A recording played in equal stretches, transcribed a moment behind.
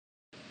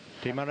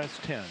T-minus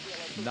 10,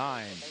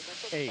 9,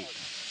 8,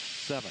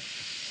 7,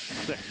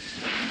 6,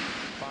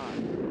 5.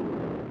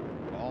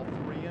 All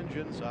three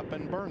engines up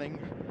and burning.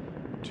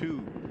 2,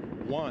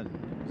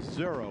 1,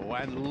 0,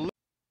 and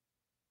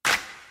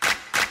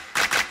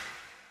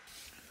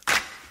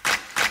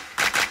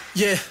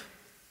yeah,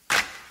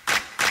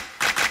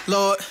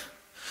 Lord,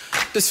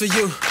 this for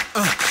you.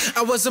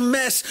 I was a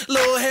mess,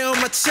 little hair on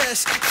my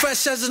chest,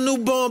 fresh as a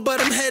newborn, but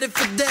I'm headed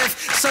for death.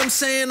 Some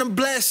saying I'm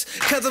blessed,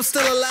 cause I'm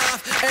still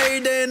alive. Every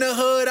day in the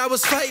hood, I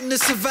was fighting to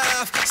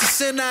survive. So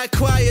sin not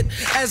quiet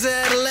as an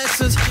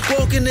adolescent,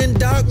 walking in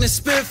darkness,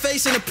 spirit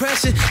facing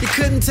oppression. You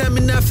couldn't tell me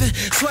nothing,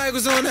 swag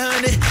was on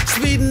 100,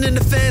 speeding in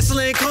the fast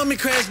lane, call me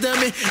crash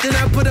dummy. Then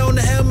I put on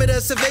the helmet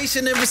of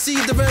salvation and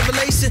received the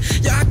revelation.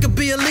 Yeah, I could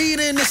be a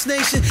leader in this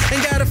nation,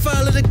 and gotta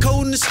follow the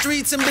code in the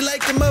streets and be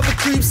like them other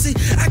creeps. See,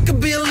 I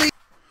could be a leader.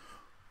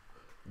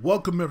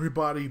 Welcome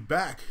everybody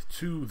back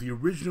to the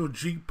original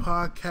Jeek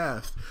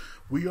podcast.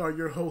 We are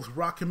your hosts,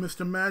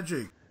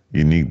 rockinmrmagic,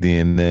 Unique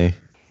DNA,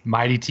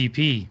 Mighty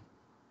TP.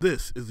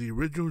 This is the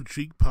original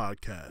Jeek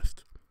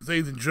podcast.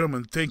 Ladies and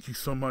gentlemen, thank you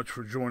so much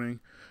for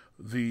joining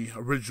the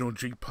original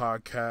Jeek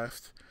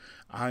podcast.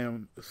 I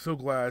am so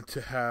glad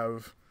to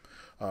have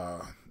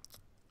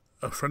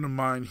a friend of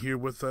mine here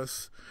with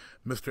us,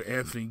 Mr.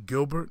 Anthony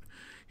Gilbert.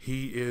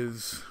 He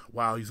is,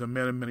 wow, he's a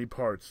man of many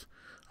parts.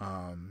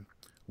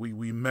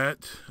 We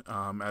met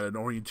at an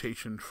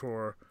orientation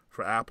for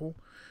Apple,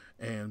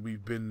 and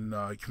we've been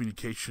in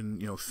communication,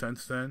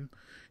 since then.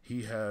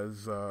 He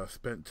has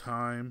spent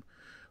time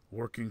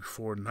working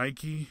for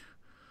Nike,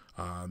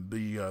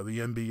 the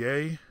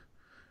NBA,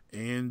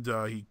 and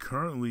he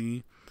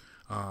currently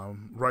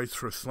writes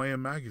for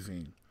SLAM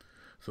magazine.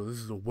 So this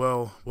is a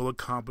well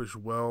accomplished,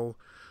 well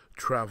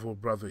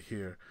traveled brother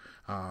here.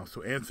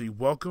 So Anthony,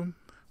 welcome.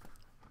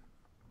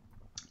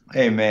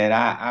 Hey man,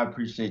 I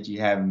appreciate you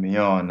having me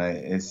on.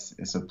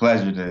 It's a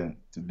pleasure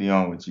to be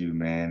on with you,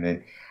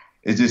 man.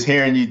 It's just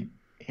hearing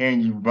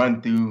you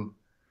run through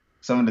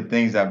some of the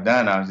things I've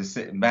done. I was just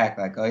sitting back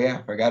like, oh yeah,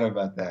 I forgot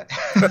about that.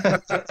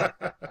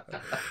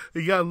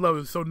 You gotta love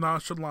it. So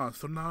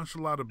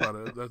nonchalant about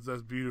it.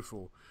 That's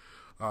beautiful.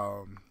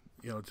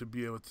 To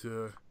be able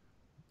to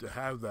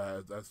have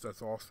that,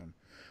 that's awesome.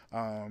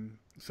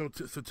 So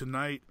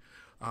tonight,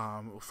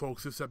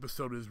 folks, this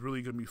episode is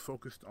really gonna be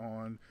focused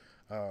on.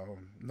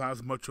 Not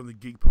as much on the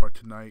geek part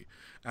tonight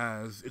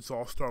as it's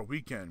All-Star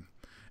Weekend.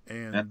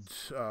 And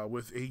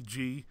with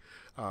AG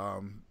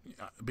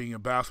being a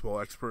basketball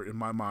expert in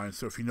my mind,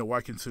 so if you know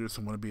I consider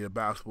someone to be a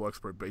basketball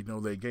expert, they know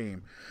their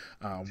game,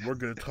 we're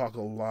going to talk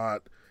a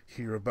lot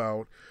here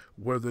about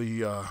where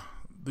the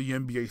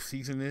NBA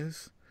season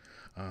is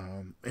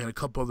and a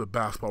couple other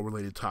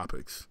basketball-related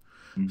topics.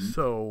 Mm-hmm.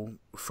 So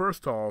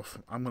first off,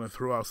 I'm going to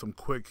throw out some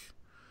quick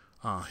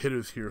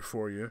hitters here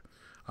for you.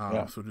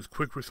 So just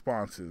quick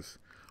responses.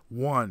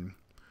 1,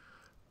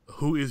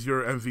 who is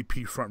your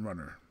MVP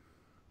frontrunner?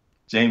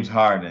 James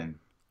Harden.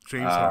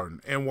 Harden.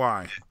 And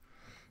why?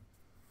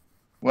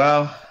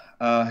 Well,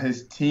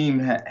 his team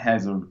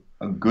has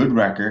a good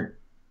record,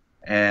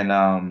 and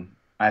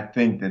I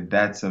think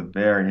that's a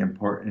very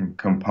important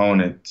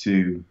component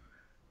to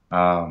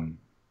the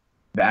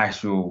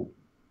actual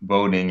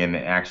voting and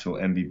the actual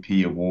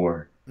MVP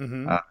award.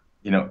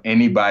 Mm-hmm.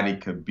 Anybody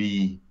could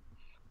be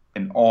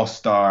an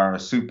all-star, a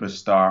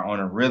superstar on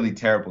a really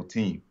terrible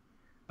team.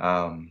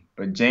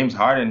 But James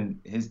Harden,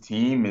 his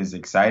team is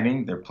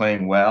exciting. They're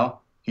playing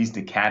well. He's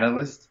the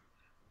catalyst.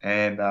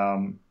 And,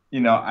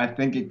 I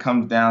think it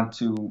comes down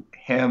to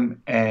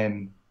him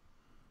and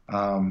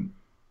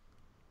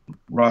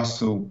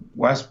Russell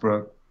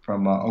Westbrook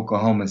from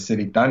Oklahoma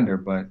City Thunder.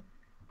 But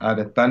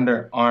the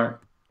Thunder aren't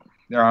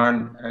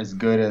as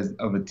good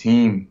of a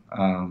team,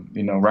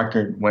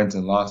 record wins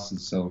and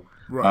losses. So,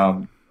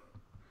 right.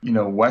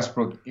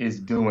 Westbrook is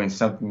doing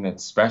something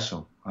that's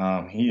special.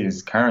 He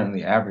is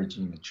currently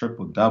averaging a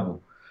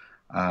triple-double,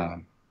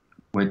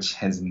 which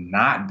has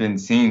not been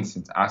seen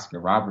since Oscar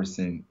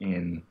Robertson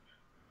in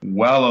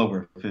well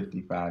over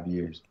 55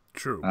 years.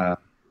 True.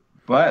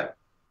 But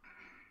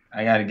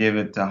I got to give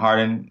it to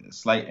Harden, a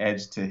slight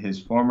edge to his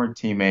former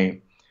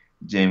teammate,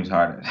 James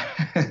Harden.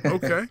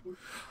 Okay.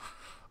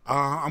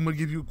 I'm going to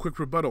give you a quick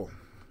rebuttal.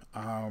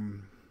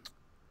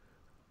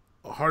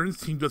 Harden's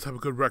team does have a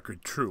good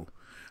record, true.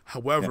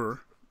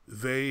 However,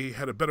 they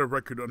had a better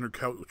record under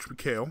Coach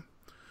McHale,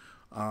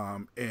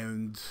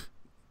 and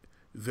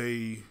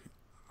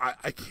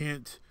I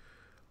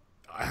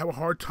have a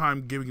hard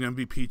time giving an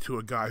MVP to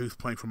a guy who's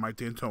playing for Mike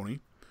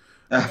D'Antoni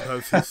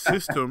because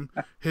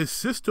his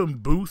system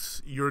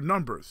boosts your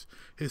numbers.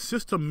 His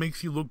system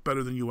makes you look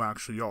better than you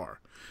actually are.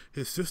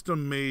 His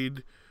system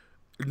made,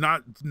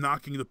 not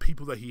knocking the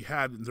people that he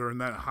had during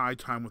that high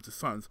time with the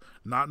Suns,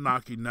 not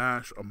knocking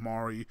Nash,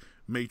 Amari,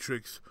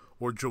 Matrix,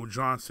 or Joe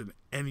Johnson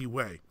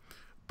anyway.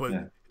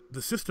 But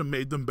the system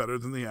made them better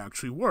than they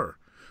actually were.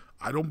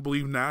 I don't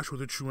believe Nash was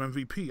a true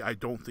MVP. I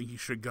don't think he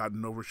should have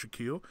gotten over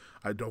Shaquille.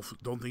 I don't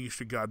think he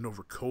should have gotten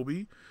over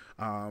Kobe,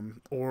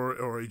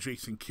 or a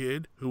Jason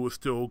Kidd, who was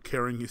still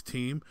carrying his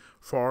team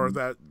during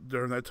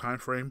that time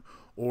frame,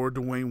 or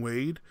Dwayne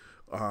Wade,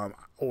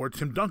 or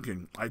Tim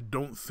Duncan. I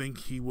don't think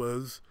he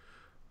was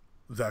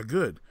that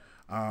good.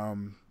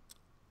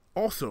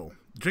 Also,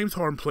 James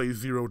Harden plays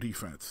zero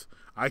defense.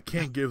 I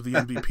can't give the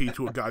MVP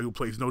to a guy who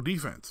plays no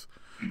defense.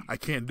 I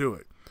can't do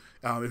it.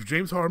 If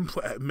James Harden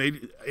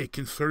made a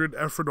concerted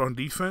effort on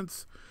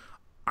defense,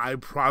 I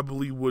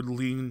probably would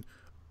lean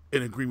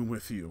in agreement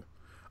with you.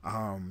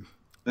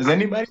 Does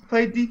anybody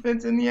play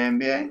defense in the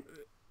NBA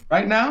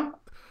right now?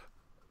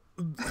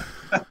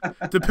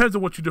 Depends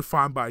on what you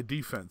define by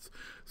defense.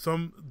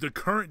 The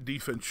current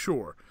defense,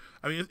 sure.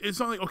 I mean, it's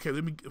not like, okay,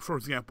 for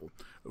example,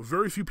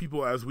 very few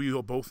people, as we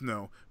both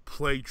know,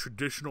 play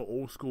traditional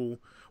old school,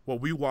 what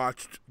we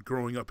watched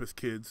growing up as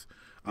kids,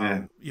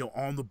 on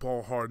the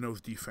ball, hard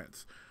nosed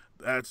defense.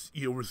 That's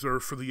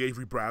reserved for the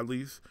Avery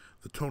Bradleys,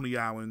 the Tony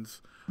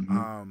Allens,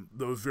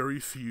 the very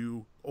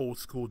few old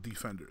school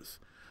defenders.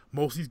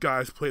 Most of these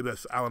guys play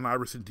this Allen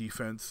Iverson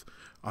defense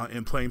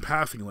and playing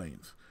passing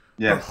lanes.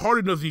 Yes. But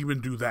Harden doesn't even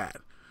do that.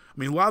 I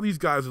mean, a lot of these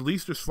guys, at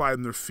least they're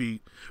sliding their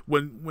feet.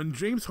 When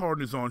James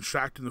Harden is on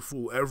Shaqtin' the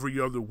Fool every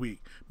other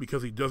week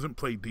because he doesn't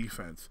play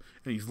defense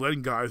and he's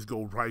letting guys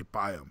go right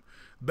by him,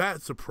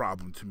 that's a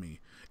problem to me.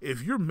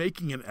 If you're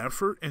making an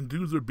effort and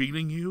dudes are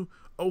beating you,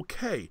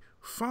 okay,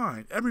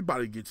 fine.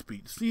 Everybody gets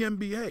beat. It's the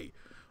NBA.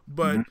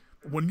 But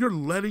when you're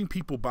letting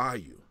people by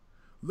you,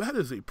 that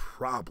is a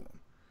problem.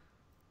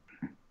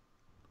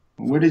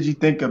 What did you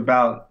think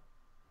about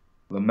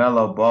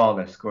LaMelo Ball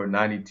that scored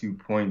 92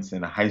 points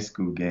in a high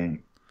school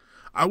game?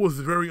 I was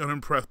very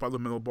unimpressed by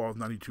LaMelo Ball's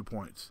 92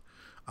 points.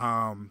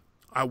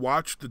 I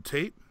watched the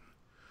tape,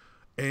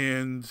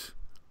 and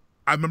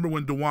I remember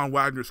when DeJuan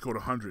Wagner scored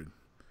 100.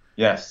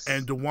 Yes.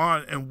 And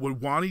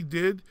what Wani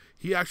did,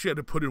 he actually had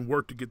to put in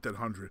work to get that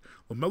 100.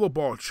 LaMelo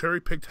Ball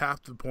cherry-picked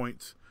half the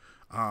points.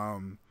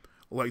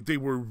 Like they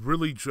were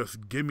really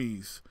just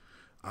gimmies.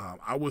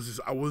 I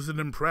wasn't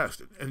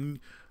impressed. And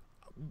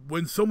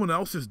when someone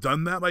else has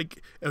done that,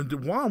 and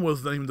DeJuan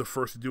wasn't even the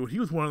first to do it. He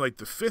was one of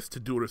the fifth to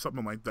do it or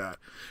something like that.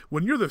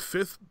 When you're the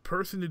fifth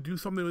person to do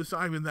something that's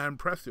not even that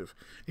impressive,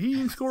 he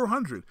didn't score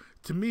 100.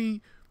 To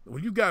me,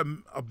 when you've got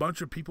a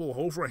bunch of people,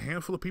 over a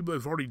handful of people that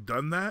have already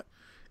done that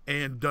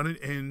and done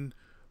it in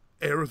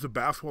eras of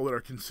basketball that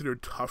are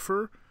considered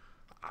tougher,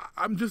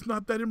 I'm just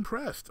not that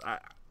impressed.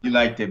 You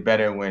liked it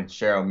better when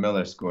Cheryl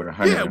Miller scored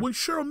 100. Yeah, when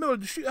Cheryl Miller,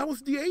 that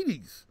was the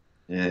 80s.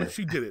 Yeah. When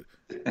she did it.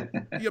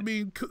 I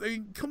mean,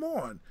 come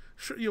on.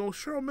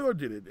 Cheryl Miller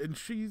did it, and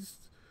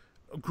she's,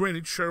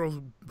 granted,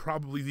 Cheryl's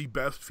probably the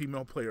best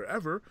female player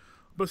ever,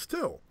 but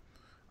still,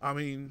 I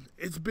mean,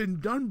 it's been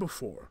done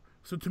before.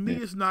 So to me,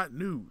 it's not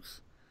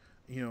news.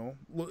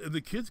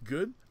 The kid's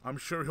good. I'm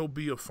sure he'll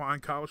be a fine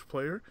college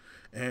player,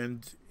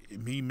 and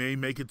he may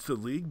make it to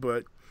the league,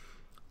 but,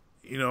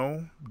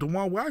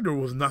 DeJuan Wagner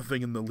was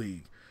nothing in the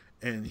league,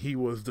 and he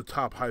was the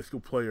top high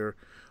school player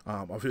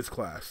of his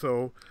class.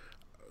 So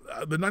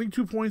the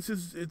 92 points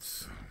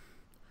it's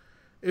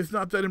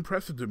not that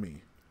impressive to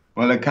me.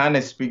 Well, it kind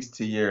of speaks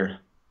to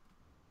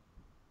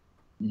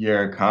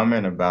your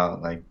comment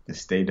about the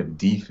state of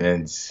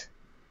defense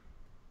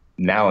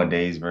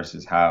nowadays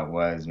versus how it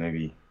was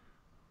maybe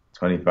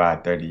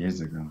 25, 30 years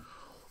ago.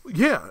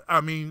 Yeah,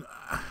 I mean,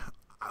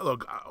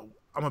 look,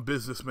 I'm a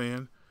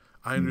businessman.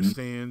 I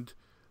understand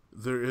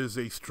there is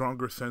a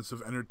stronger sense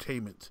of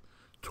entertainment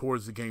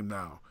towards the game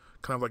now,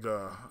 kind of like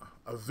a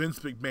Vince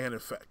McMahon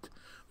effect.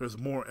 There's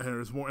more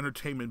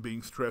entertainment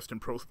being stressed in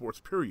pro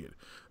sports, period.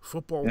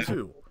 Football,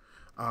 too.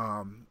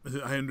 I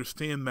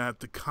understand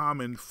that the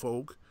common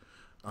folk,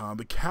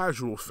 the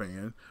casual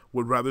fan,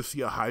 would rather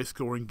see a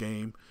high-scoring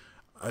game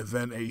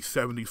than a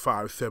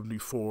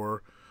 75-74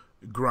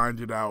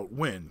 grinded-out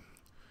win.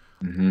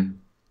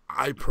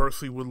 I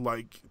personally would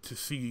like to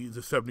see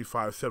the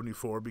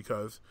 75-74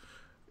 because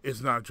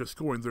it's not just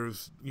scoring.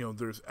 There's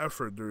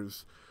effort.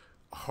 There's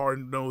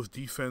hard-nosed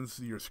defense.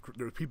 There's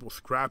people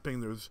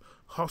scrapping. There's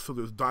hustle.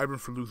 There's diving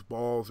for loose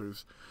balls.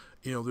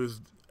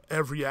 There's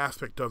every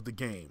aspect of the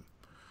game.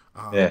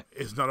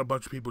 It's not a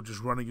bunch of people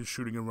just running and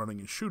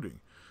shooting,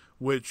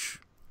 which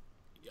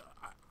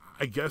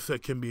I guess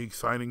that can be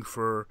exciting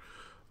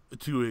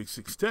to its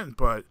extent.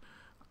 But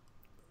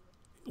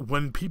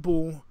when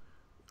people,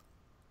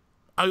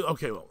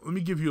 let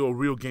me give you a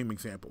real game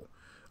example.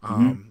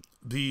 I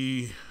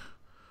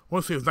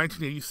want to say it was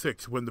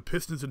 1986 when the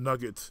Pistons and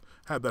Nuggets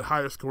had that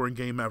highest scoring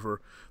game ever,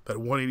 that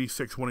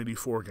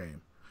 186-184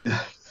 game.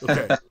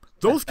 Okay,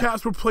 those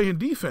cats were playing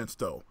defense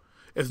though.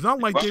 It's not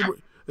like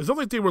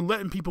they were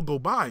letting people go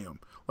by them.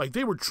 Like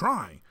they were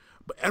trying,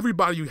 but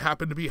everybody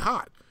happened to be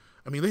hot.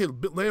 I mean, they had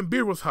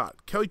Lambeer was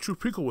hot, Kelly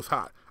Trupinkle was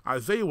hot,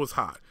 Isaiah was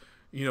hot,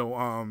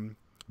 Dan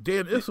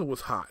Issel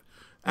was hot,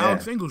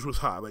 Alex English was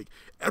hot. Like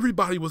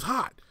everybody was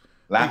hot.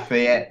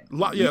 Lafayette.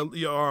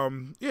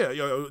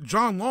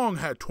 John Long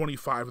had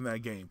 25 in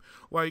that game.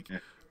 Like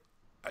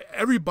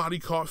everybody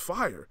caught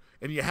fire,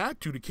 and you had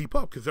to keep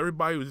up because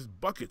everybody was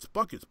just buckets,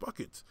 buckets,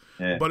 buckets.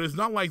 Yeah. But it's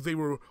not like they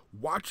were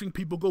watching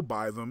people go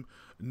by them,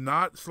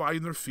 not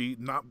sliding their feet,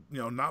 not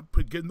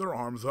getting their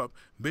arms up.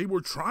 They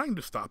were trying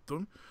to stop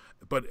them,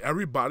 but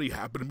everybody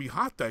happened to be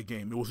hot that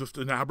game. It was just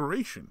an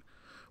aberration.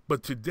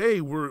 But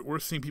today we're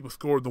seeing people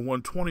score the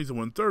 120s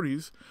and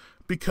 130s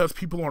because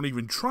people aren't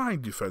even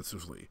trying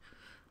defensively.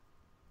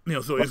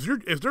 So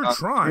if they're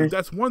trying,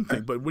 that's one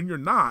thing. But when you're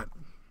not,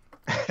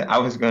 I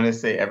was gonna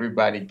say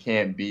everybody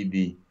can't be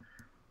the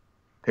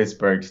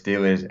Pittsburgh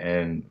Steelers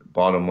and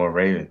Baltimore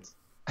Ravens.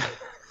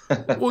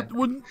 well,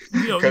 no.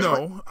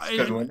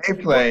 Because when they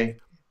play,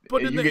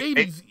 but in the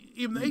 '80s,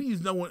 even the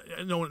 '80s,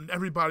 no one,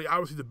 everybody.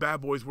 Obviously, the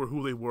Bad Boys were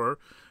who they were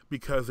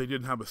because they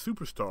didn't have a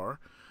superstar,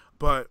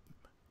 but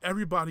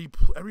everybody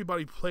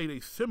played a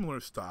similar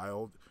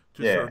style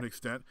to a certain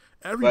extent.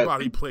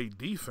 Everybody played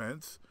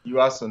defense. You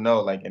also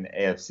know, like in the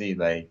AFC,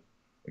 like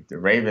if the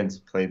Ravens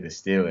played the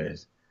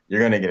Steelers,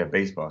 you're gonna get a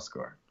baseball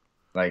score.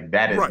 Like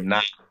that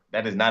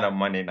is not a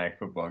Monday Night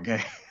Football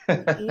game.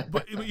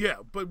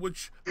 but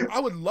which I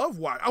would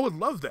love. I would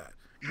love that.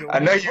 I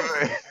know you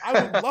would.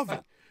 I would love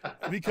it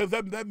because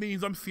that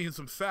means I'm seeing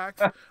some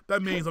sacks.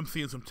 That means I'm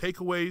seeing some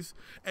takeaways.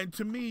 And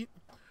to me,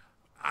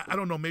 I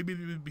don't know. Maybe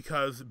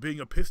because being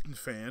a Pistons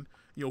fan,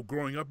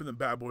 growing up in the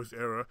Bad Boys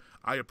era,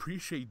 I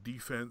appreciate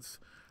defense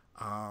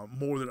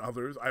more than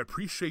others. I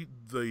appreciate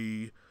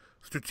the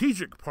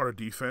strategic part of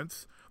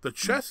defense, the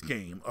chess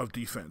game of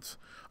defense,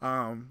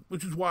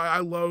 which is why I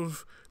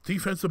love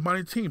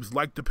defensive-minded teams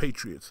like the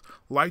Patriots,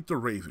 like the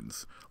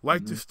Ravens,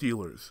 like the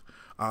Steelers.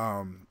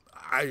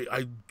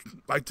 I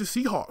like the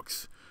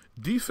Seahawks.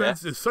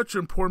 Defense is such an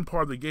important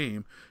part of the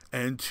game,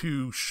 and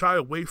to shy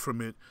away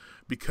from it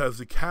because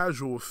the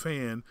casual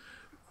fan,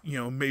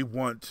 may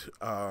want,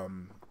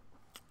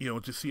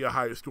 to see a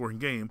higher scoring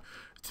game,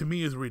 to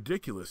me is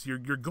ridiculous. You're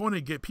going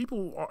to get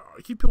people are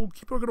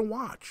going to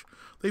watch.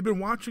 They've been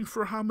watching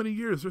for how many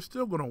years? They're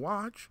still going to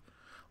watch.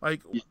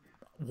 Like,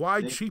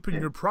 why cheapen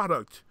your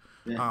product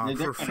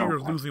for fear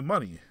of losing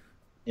money?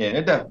 Yeah,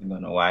 they're definitely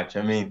going to watch.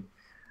 I mean,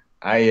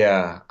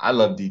 I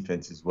love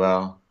defense as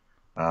well.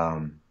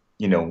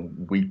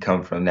 We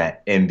come from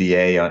that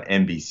NBA on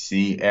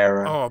NBC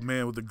era. Oh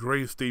man, with the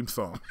greatest theme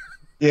song.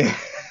 Yeah.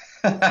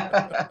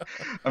 I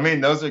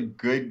mean, those are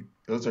good.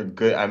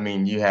 I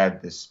mean, you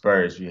have the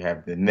Spurs, you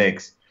have the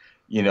Knicks,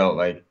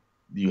 like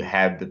you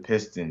have the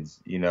Pistons,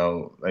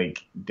 like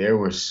there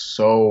were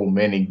so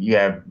many. You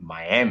have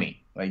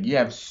Miami, like you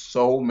have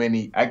so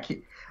many. I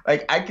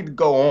could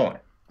go on.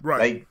 Right.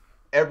 Like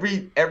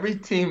every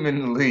team in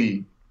the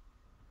league,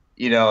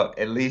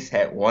 at least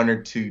had one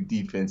or two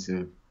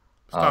defensive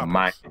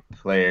minded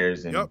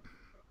players, and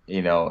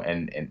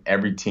and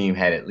every team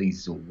had at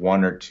least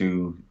one or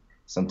two,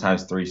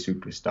 sometimes three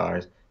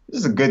superstars. This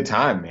is a good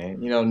time,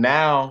 man.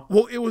 Now.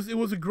 Well, it was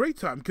a great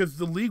time because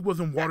the league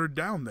wasn't watered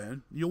down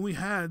then. You only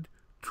had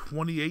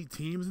 28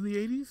 teams in the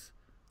 80s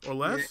or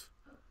less.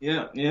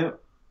 Yeah.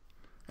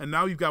 And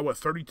now you've got what,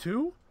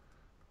 32?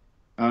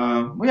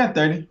 We got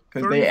 30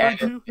 because they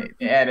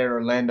added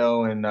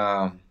Orlando and.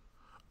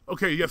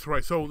 Okay, yes,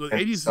 right. So the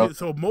 80s.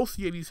 So most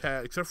of the 80s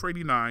had, except for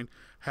 89,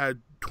 had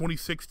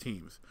 26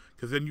 teams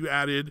because then you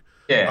added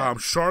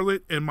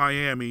Charlotte and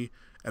Miami,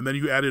 and then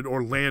you added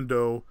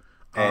Orlando.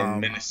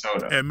 And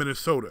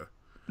Minnesota.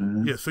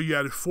 Mm-hmm. Yeah, so you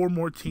added 4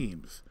 more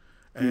teams,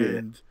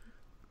 and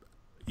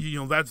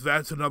that's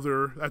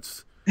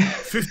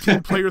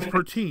 15 players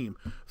per team.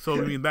 So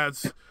I mean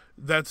that's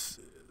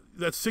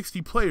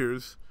 60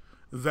 players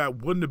that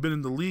wouldn't have been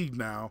in the league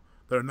now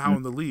that are now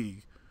in the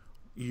league.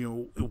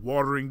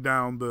 Watering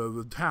down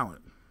the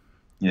talent.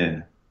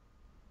 Yeah.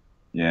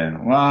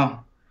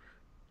 Well,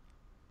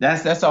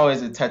 that's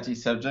always a touchy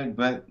subject,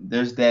 but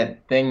there's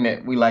that thing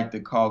that we like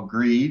to call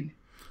greed.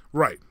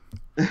 Right.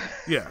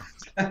 Yeah.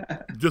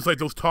 Just like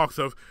those talks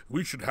of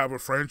we should have a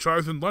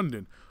franchise in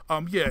London.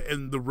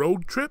 And the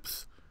road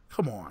trips?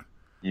 Come on.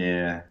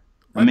 Yeah.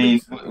 I mean,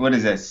 what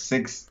is that?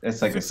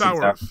 That's like 6 a 6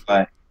 hour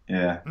flight.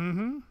 Yeah.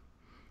 Mm-hmm.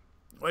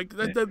 Like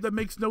that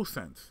makes no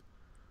sense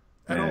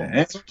at all.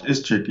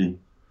 It's tricky.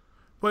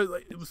 I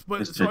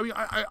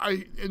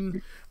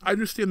mean, I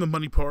understand the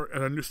money part,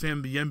 and I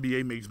understand the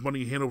NBA makes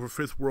money hand over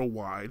fist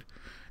worldwide.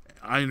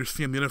 I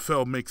understand the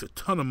NFL makes a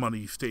ton of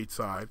money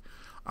stateside.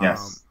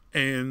 Yes.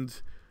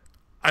 And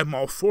I'm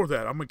all for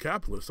that. I'm a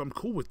capitalist. I'm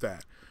cool with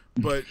that.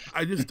 But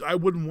I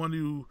wouldn't want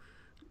to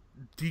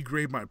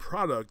degrade my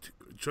product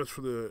just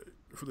for the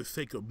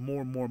sake of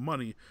more and more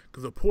money,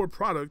 because a poor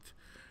product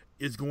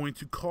is going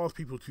to cause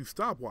people to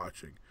stop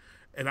watching.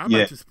 And I'm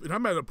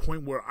at a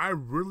point where I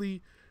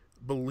really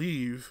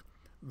believe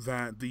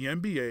that the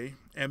NBA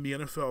and the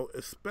NFL,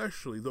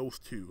 especially those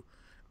two,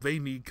 they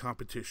need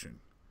competition.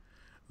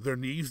 There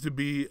needs to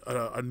be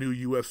a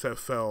new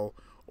USFL,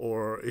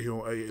 or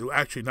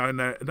actually not an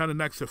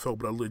XFL,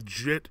 but a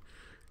legit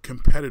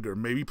competitor,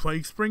 maybe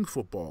playing spring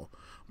football,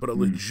 but a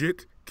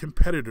legit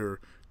competitor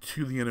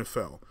to the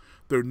NFL.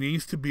 There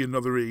needs to be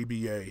another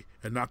ABA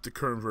and not the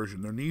current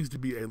version. There needs to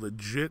be a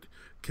legit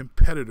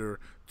competitor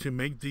to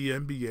make the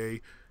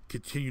NBA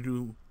continue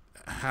to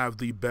have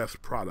the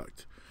best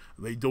product.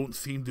 They don't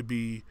seem to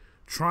be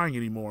trying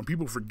anymore, and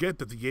people forget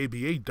that the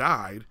ABA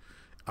died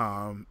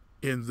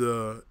in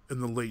the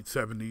late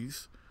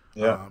 70s.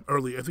 Yeah.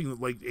 Early, I think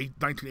like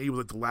 1980 was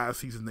like the last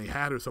season they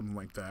had or something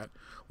like that.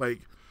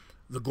 Like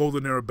the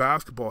golden era of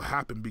basketball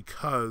happened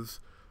because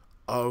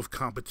of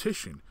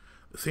competition.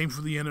 The same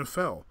for the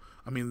NFL.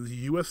 I mean,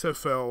 the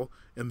USFL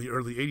in the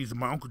early 80s,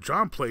 my Uncle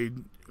John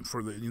played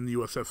in the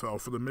USFL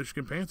for the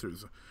Michigan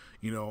Panthers.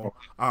 You know,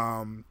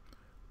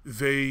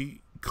 they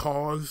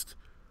caused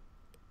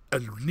a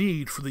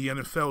need for the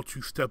NFL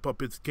to step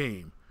up its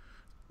game.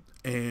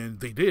 And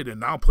they did, and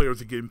now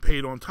players are getting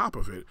paid on top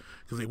of it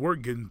because they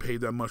weren't getting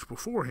paid that much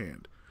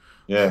beforehand.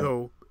 Yeah.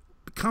 So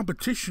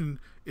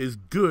competition is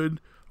good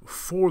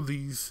for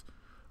these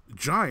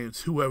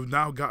giants who have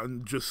now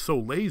gotten just so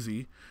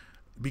lazy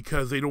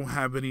because they don't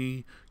have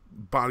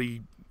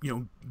anybody, you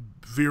know,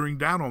 veering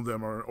down on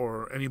them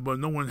or anybody.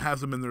 No one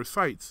has them in their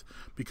sights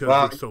because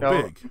they're so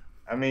big.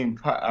 I mean,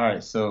 all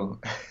right. So,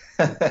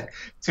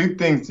 two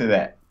things to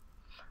that.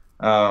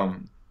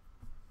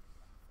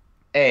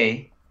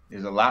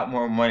 There's a lot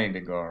more money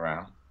to go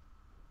around.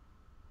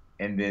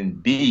 And then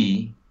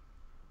B,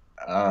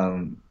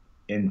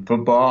 in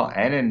football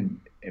and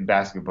in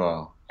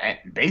basketball, and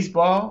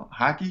baseball,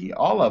 hockey,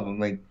 all of them,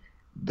 like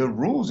the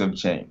rules have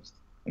changed.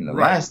 In the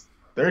last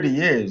 30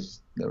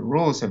 years, the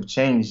rules have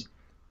changed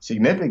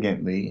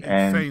significantly.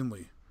 Insanely.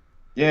 And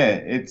yeah,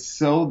 it's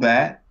so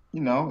that,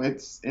 you know,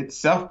 it's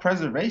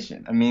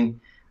self-preservation. I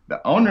mean,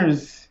 the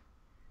owners,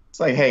 it's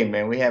like, hey,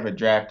 man, we have a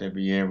draft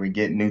every year. We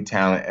get new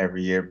talent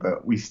every year,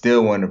 but we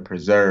still want to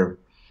preserve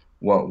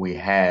what we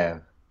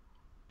have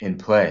in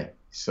play.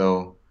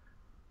 So,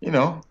 you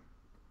know,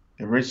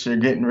 the rich are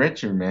getting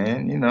richer,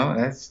 man. You know,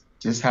 that's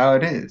just how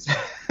it is.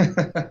 You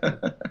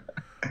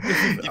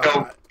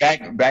know,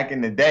 back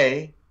in the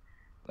day,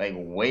 like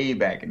way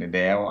back in the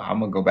day, I'm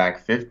going to go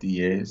back 50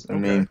 years. I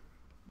mean,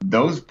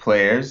 those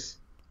players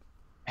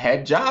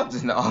had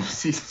jobs in the off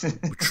season.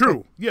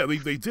 True. Yeah,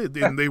 they did.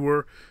 And they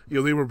were, you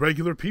know, they were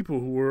regular people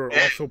who were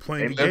also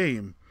playing the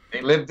game.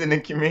 They lived in the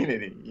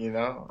community, you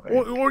know.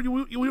 Or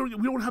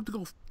we don't have to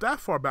go that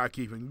far back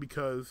even,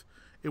 because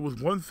it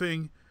was one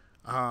thing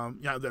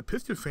that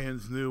Piston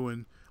fans knew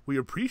and we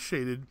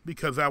appreciated,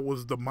 because that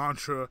was the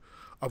mantra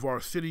of our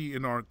city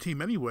and our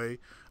team anyway,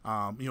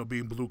 you know,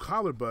 being blue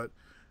collar. But,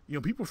 you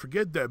know, people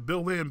forget that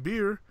Bill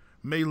Laimbeer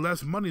made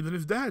less money than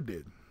his dad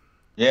did.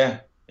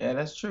 Yeah. Yeah,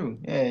 that's true.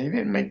 Yeah, he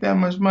didn't make that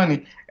much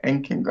money.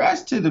 And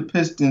congrats to the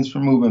Pistons for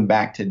moving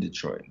back to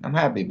Detroit. I'm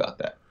happy about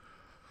that.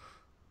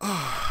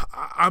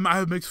 I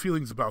have mixed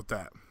feelings about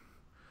that.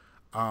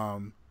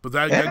 But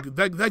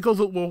that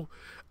goes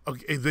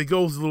it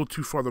goes a little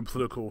too far on the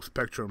political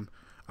spectrum,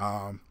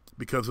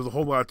 because there's a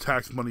whole lot of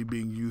tax money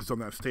being used on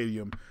that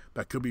stadium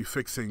that could be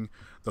fixing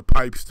the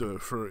pipes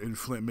in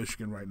Flint,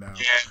 Michigan right now.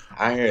 Yeah,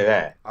 I hear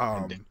that.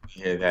 I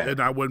hear that. And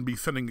I wouldn't be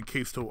sending a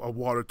case of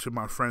water to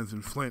my friends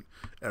in Flint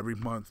every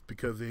month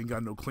because they ain't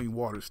got no clean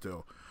water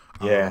still.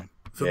 Yeah.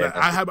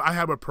 I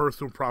have a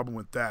personal problem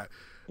with that.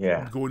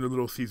 Yeah. Going to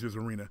Little Caesars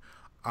Arena.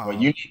 Well,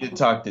 you need to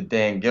talk to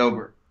Dan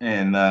Gilbert,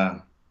 and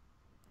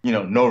you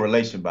know, no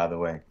relation, by the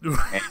way.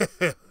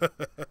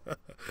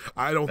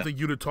 I don't think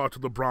you'd have talked to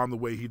LeBron the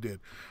way he did.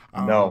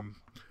 No,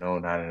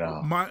 not at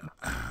all.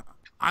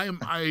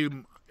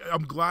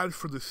 I'm glad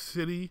for the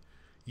city,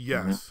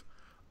 yes.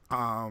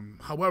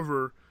 Mm-hmm.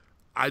 However,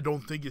 I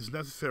don't think it's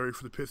necessary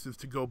for the Pistons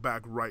to go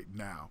back right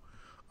now.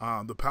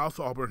 The Palace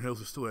of Auburn Hills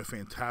is still a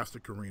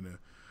fantastic arena.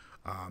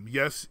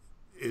 Yes,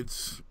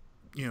 it's,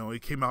 you know,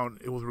 it came out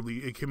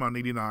in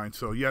 '89,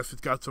 so yes,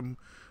 it's got some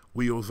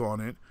wheels on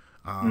it.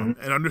 And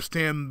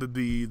understand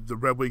the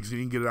Red Wings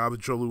didn't get it out of the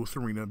Joe Louis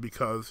Arena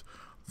because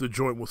the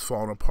joint was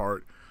falling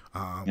apart.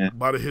 A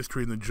lot of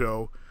history in the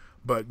Joe,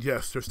 but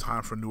yes, there's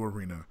time for a new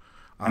arena.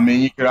 I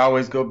mean, you could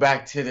always go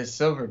back to the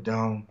Silver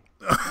Dome.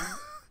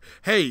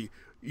 Hey,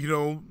 you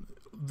know,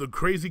 the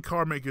crazy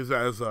car makers,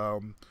 as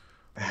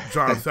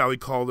John Sally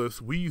called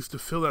us, we used to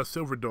fill that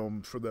Silver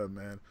Dome for them,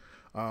 man.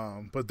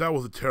 But that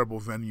was a terrible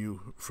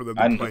venue for them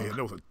to play in.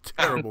 That was a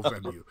terrible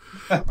venue.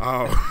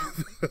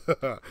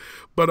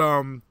 But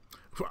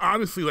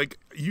honestly, like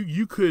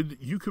you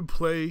could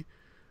play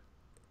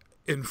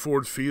in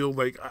Ford Field.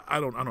 Like I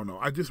don't know.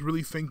 I just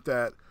really think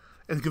that,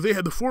 and because they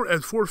had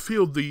Ford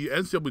Field, the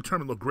NCAA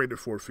tournament looked great at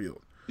Ford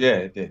Field. Yeah,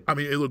 it did. I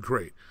mean, it looked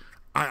great.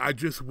 I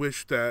just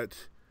wish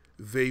that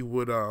they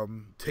would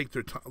take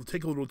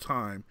a little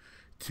time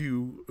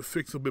to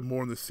fix a bit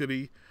more in the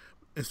city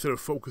instead of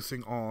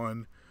focusing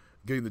on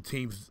getting the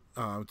teams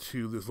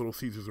to this Little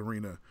Caesars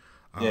Arena.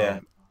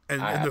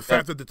 And the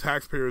fact that the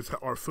taxpayers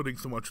are footing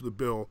so much of the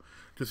bill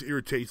just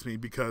irritates me,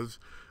 because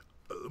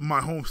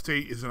my home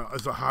state is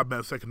a hot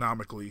mess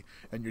economically,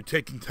 and you're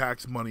taking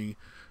tax money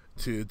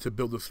to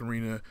build this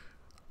arena.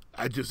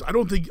 I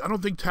don't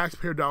think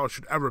taxpayer dollars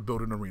should ever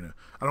build an arena.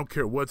 I don't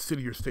care what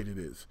city or state it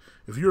is.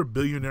 If you're a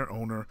billionaire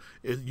owner,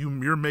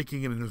 you're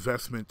making an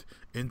investment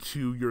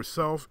into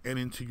yourself and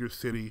into your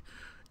city.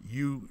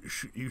 You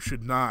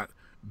should not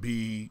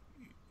be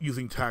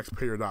using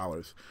taxpayer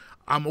dollars.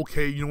 I'm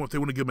okay. You know what? They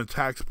want to give them a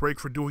tax break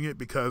for doing it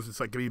because it's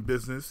like any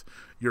business.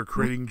 You're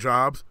creating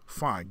jobs.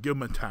 Fine. Give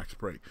them a tax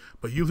break.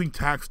 But using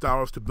tax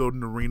dollars to build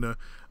an arena,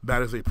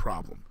 that is a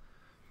problem.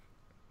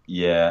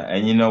 Yeah.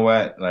 And you know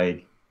what?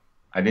 Like,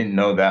 I didn't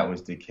know that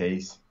was the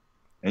case.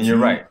 And you're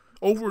right.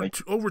 Over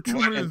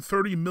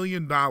 $230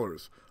 million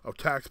of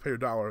taxpayer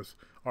dollars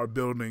are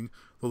building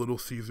the Little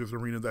Caesars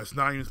Arena. That's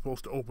not even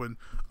supposed to open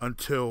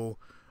until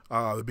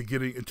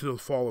until the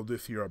fall of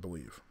this year, I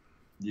believe.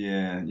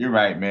 Yeah, you're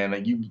right, man.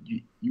 Like you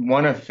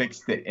want to fix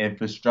the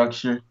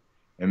infrastructure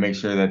and make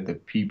sure that the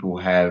people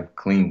have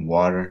clean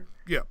water.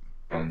 Yeah,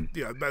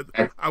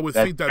 I would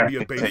think that'd be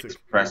a basic. Takes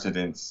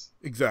precedence.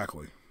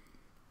 Exactly.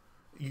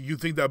 You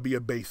think that'd be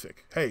a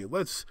basic? Hey,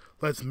 let's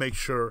make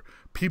sure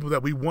people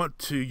that we want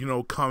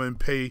to come and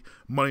pay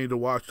money to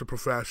watch the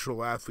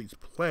professional athletes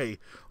play.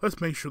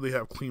 Let's make sure they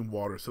have clean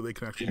water so they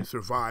can actually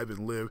survive and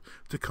live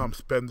to come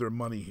spend their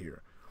money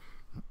here.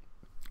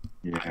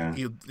 Yeah.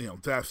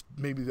 That's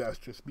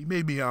just me.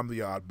 Maybe I'm the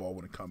oddball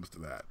when it comes to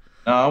that.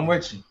 No, I'm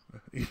with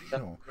you.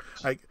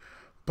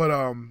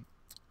 But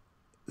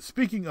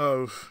speaking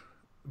of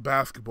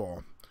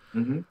basketball,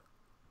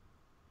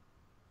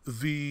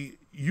 the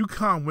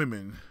UConn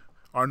women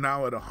are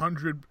now at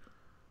 100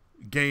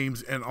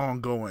 games and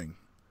ongoing.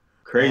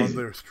 Crazy. On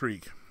their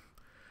streak,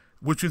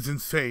 which is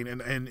insane.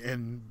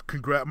 And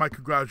my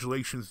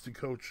congratulations to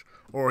Coach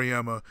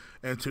Auriemma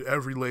and to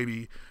every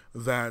lady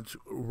that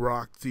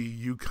rocked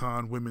the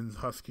UConn women's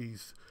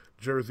Huskies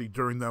jersey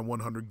during that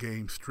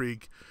 100-game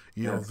streak.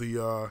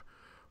 The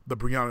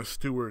Breonna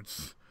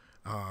Stewarts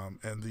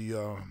and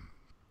the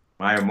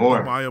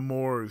Maya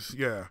Moores,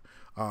 yeah.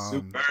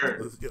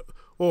 Super.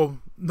 Well,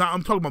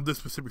 I'm talking about this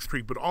specific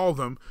streak, but all of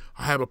them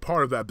have a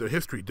part of that. Their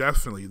history,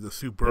 definitely. The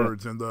Sue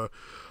Birds and the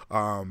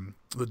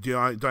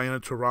Diana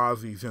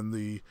Taurasi's and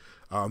the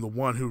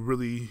one who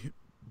really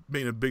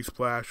made a big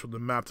splash on the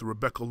map, the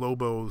Rebecca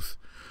Lobos.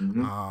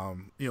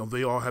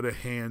 They all had a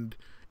hand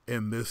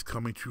in this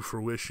coming to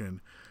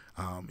fruition.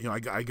 I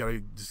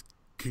gotta just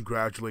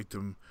congratulate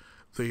them.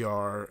 They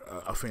are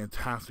a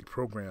fantastic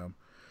program.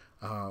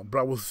 But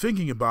I was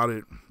thinking about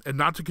it, and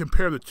not to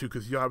compare the two,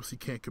 because you obviously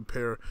can't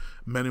compare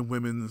men and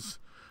women's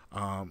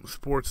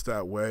sports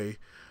that way.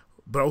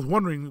 But I was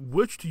wondering,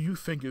 which do you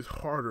think is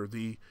harder,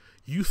 the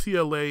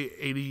UCLA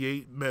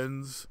 88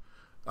 men's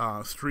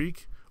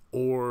streak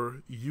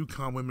or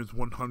UConn women's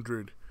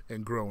 100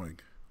 and growing?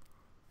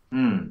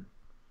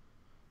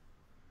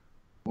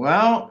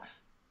 Well,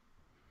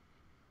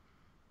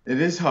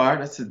 it is hard.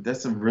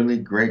 That's a really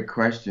great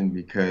question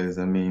because,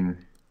 I mean,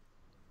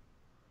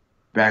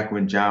 back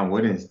when John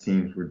Wooden's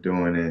teams were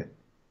doing it,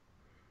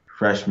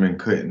 freshmen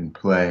couldn't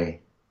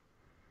play,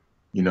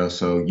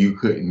 so you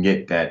couldn't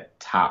get that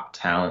top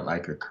talent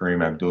like a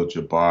Kareem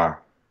Abdul-Jabbar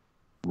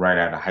right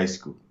out of high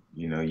school.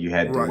 You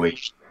had to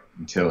wait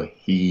until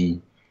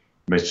he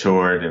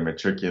matured and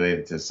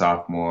matriculated to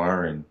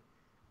sophomore, and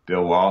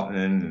Bill Walton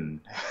and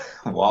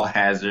Walt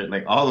Hazard,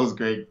 like all those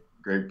great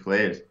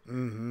players.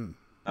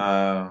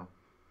 I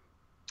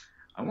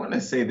want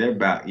to say they're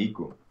about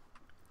equal.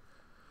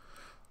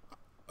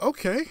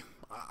 Okay,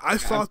 I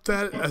thought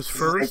that at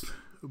first.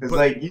 It's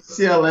like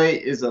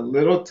UCLA is a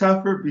little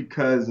tougher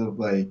because of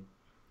they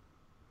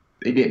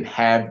didn't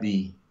have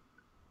the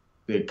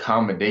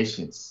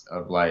accommodations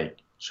of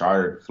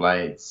chartered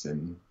flights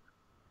and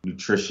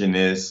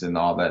nutritionists and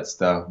all that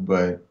stuff.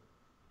 But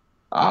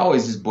I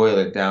always just boil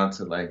it down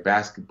to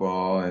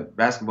basketball, and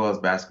basketball is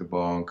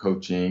basketball, and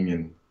coaching,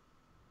 and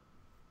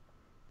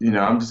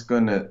I'm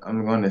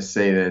gonna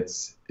say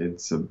that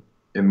it's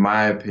in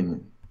my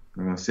opinion,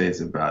 I'm gonna say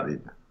it's about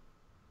even.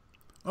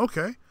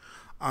 Okay.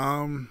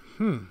 Well,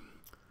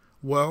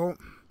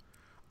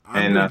 I'm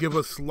going to give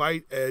a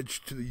slight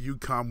edge to the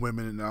UConn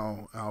women, and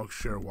I'll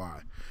share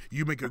why.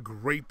 You make a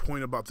great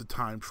point about the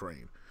time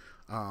frame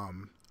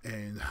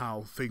and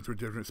how things were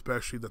different,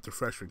 especially that the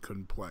freshmen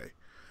couldn't play.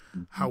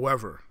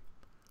 However,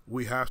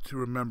 we have to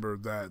remember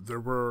that there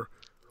were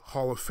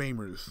Hall of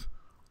Famers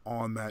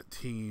on that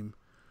team.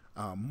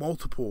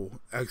 Multiple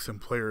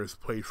excellent players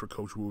played for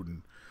Coach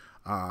Wooden.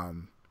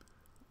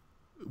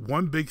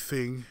 One big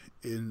thing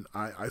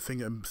I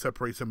think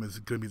separates them is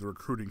going to be the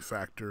recruiting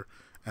factor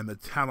and the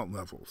talent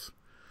levels.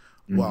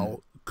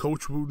 While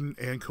Coach Wooden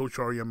and Coach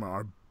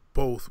Auriemma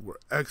were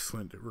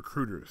excellent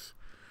recruiters,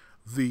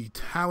 the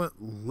talent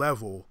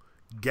level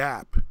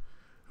gap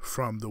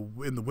in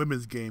the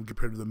women's game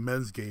compared to the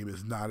men's game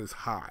is not as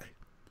high.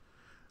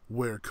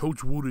 Where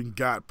Coach Wooden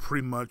got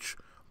pretty much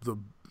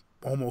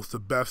almost the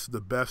best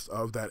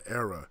of that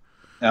era.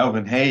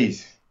 Alvin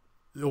Hayes.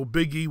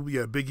 Big E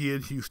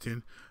in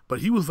Houston, but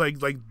he was like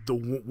the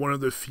one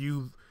of the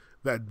few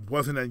that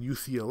wasn't at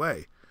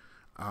UCLA,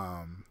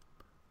 and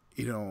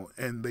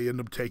they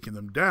ended up taking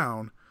them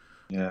down.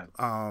 Yeah.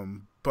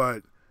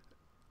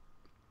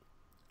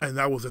 And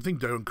that was, I think,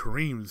 during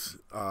Kareem's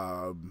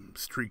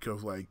streak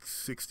of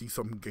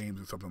 60-something games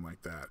or something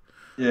like that.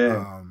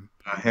 Yeah.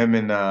 Him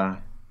and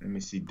let me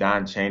see,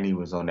 Don Chaney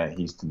was on that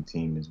Houston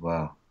team as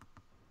well.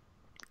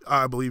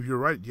 I believe you're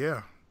right.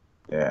 Yeah.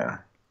 Yeah.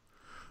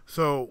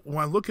 So when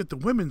I look at the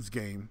women's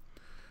game,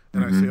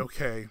 And I say,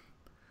 okay,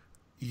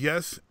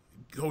 yes,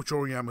 Coach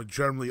Oriyama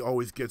generally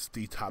always gets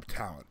the top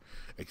talent,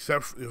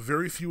 except for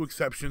very few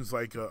exceptions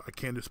like a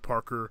Candace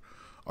Parker,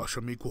 a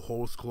Shamika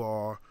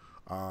Holdsclaw,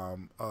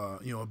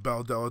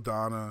 Belle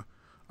Delladonna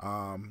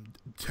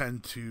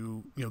tend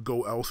to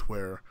go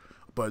elsewhere.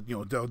 But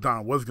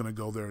Delladonna was going to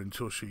go there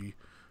until she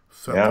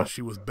felt that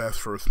she was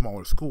best for a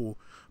smaller school.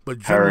 But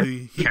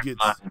generally, he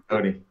gets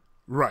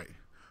right.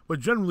 But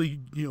generally,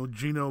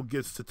 Gino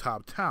gets the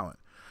top talent.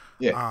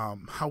 Yeah.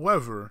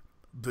 However,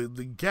 the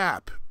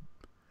gap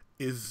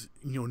is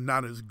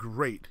not as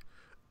great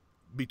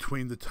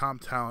between the top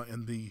talent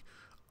and the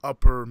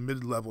upper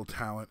mid-level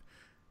talent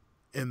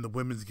in the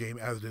women's game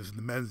as it is in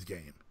the men's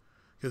game.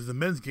 Because the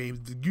men's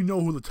game,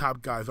 who the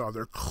top guys are.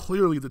 They're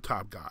clearly the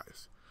top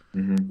guys.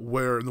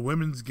 Where in the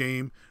women's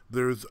game,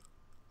 there's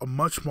a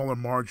much smaller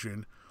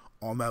margin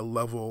on that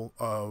level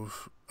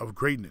of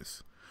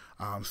greatness.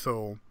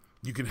 So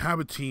you can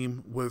have a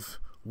team with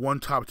one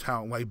top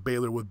talent like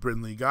Baylor with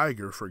Brynlee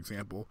Geiger, for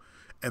example,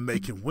 and they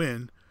can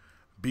win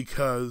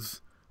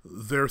because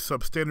their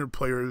substandard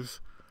players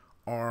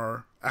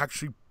are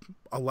actually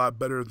a lot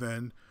better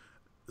than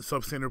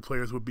substandard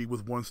players would be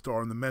with one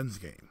star in the men's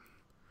game.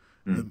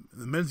 The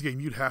men's game,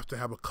 you'd have to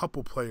have a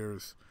couple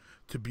players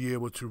to be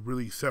able to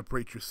really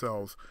separate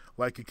yourselves,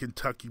 like in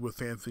Kentucky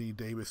with Anthony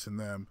Davis and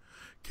them,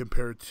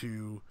 compared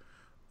to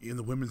in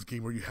the women's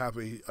game where you have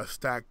a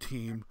stacked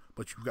team,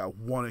 but you've got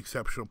one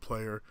exceptional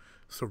player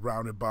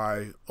surrounded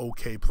by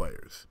okay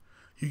players.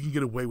 You can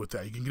get away with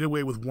that. You can get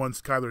away with one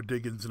Skylar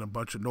Diggins and a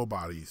bunch of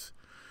nobodies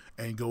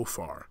and go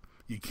far.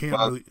 You can't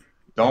really...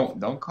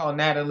 Don't call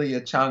Natalie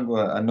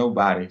Achangwa a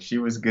nobody. She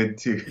was good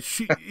too.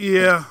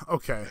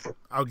 Okay.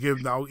 I'll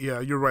give now. Yeah,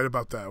 you're right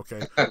about that.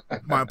 Okay,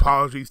 my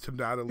apologies to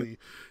Natalie.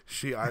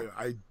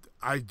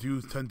 I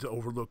do tend to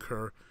overlook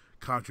her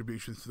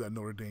contributions to that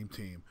Notre Dame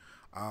team,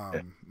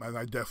 and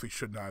I definitely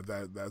should not.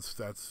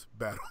 That's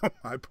bad on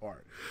my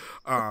part.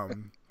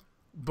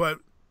 But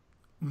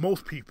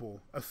most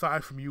people,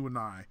 aside from you and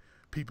I,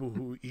 people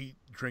who eat,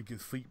 drink, and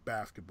sleep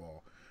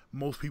basketball,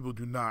 most people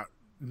do not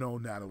know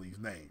Natalie's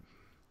name.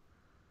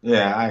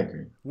 Yeah, I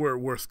agree.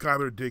 Where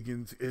Skylar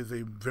Diggins is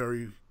a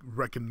very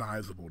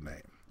recognizable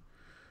name.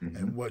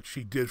 And what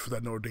she did for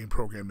that Notre Dame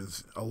program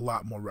is a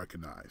lot more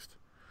recognized.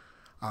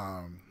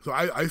 So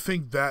I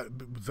think that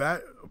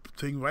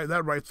thing right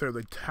there,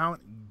 the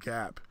talent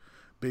gap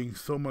being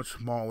so much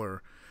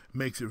smaller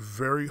makes it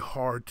very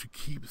hard to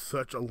keep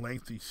such a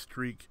lengthy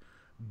streak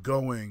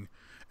going,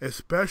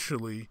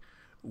 especially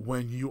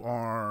when you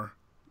are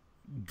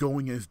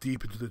going as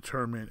deep into the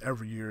tournament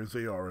every year as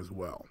they are as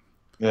well.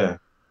 Yeah.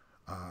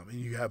 And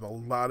you have a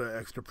lot of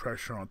extra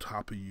pressure on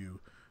top of you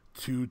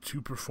to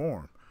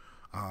perform.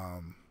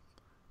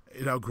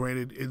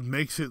 Granted, it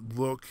makes it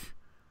look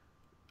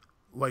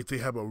like they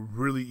have a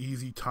really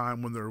easy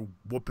time when they're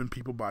whooping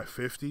people by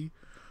 50.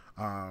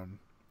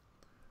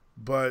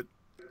 But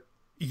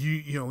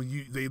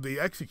they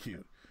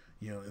execute.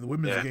 The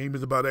women's game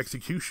is about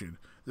execution.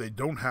 They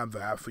don't have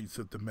the athletes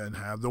that the men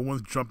have. No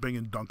one's jumping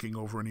and dunking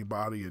over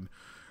anybody and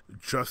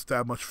just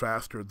that much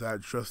faster,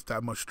 just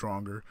that much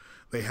stronger.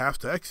 They have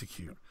to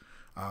execute.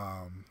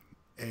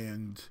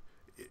 And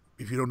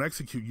if you don't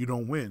execute, you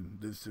don't win.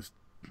 That's just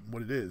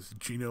what it is.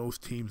 Gino's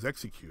teams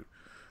execute.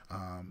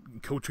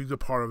 Coaching's a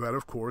part of that,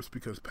 of course,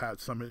 because Pat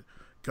Summitt,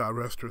 God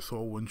rest her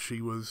soul, when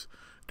she was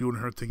doing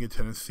her thing in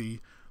Tennessee,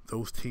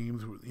 those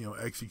teams,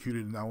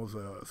 executed, and that was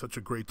such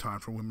a great time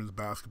for women's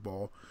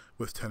basketball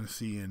with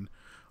Tennessee and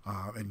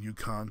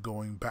UConn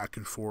going back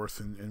and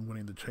forth and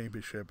winning the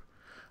championship.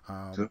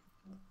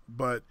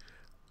 But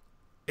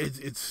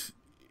it's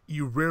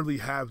you rarely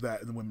have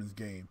that in the women's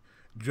game.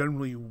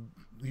 Generally,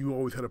 you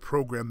always had a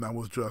program that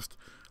was just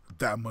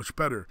that much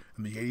better.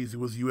 In the 80s, it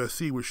was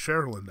USC with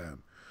Cheryl and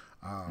them.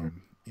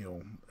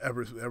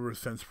 Ever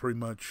since pretty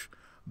much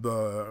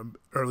the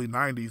early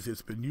 90s,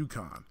 it's been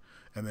UConn.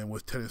 And then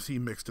with Tennessee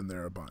mixed in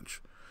there a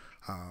bunch.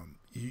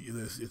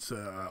 It's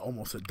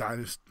almost a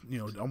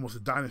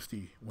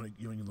dynasty when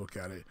you look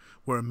at it.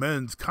 Where in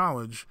men's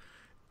college,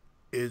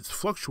 it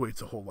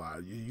fluctuates a whole lot.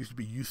 It used to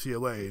be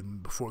UCLA,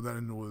 and before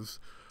then it was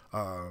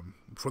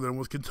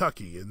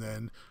Kentucky, and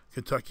then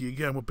Kentucky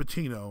again with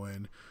Pitino,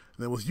 and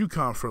then it was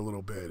UConn for a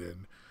little bit,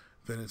 and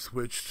then it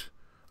switched.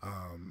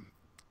 And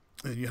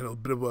you had a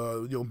bit of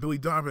Billy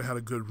Donovan had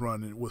a good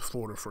run with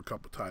Florida for a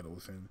couple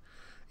titles, and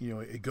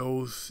it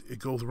goes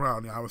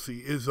around.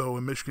 Obviously, Izzo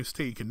and Michigan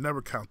State, you can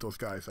never count those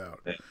guys out.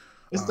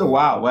 It's the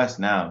Wild West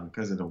now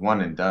because of the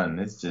one and done.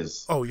 It's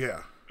just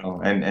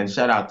and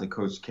shout out to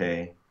Coach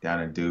K down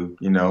at Duke,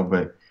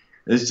 but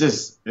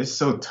it's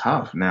so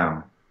tough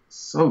now,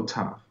 so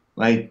tough.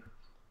 I'm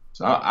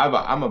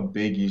a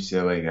big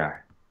UCLA guy,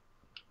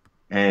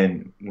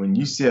 and when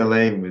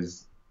UCLA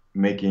was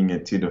making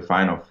it to the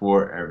Final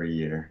Four every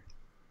year,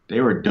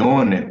 they were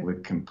doing it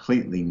with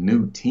completely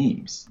new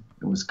teams.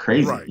 It was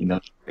crazy. Right.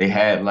 They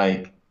had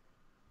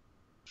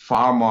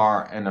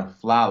Farmar and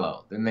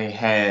Aflalo. Then they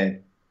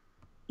had,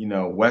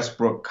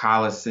 Westbrook,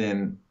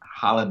 Collison,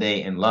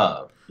 Holiday, and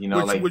Love.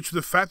 Which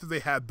the fact that they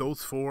had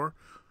those four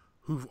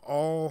who've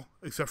all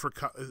except for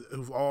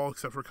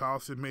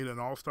Collison made an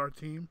All-Star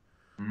team,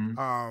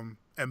 and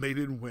they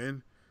didn't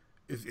win,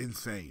 is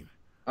insane.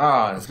 Oh,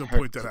 I was gonna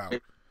point that out.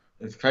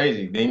 It's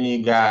crazy. Then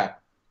you got,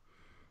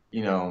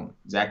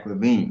 Zach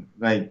LaVine.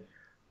 Like,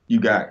 you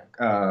got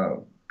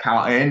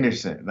Kyle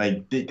Anderson.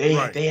 Like,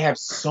 they have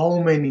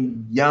so many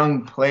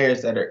young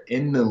players that are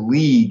in the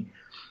league,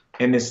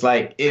 and it's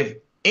like, if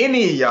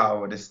any of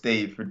y'all would have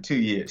stayed for 2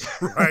 years,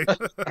 right?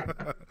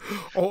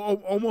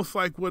 Almost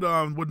like what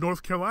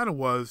North Carolina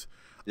was.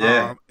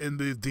 In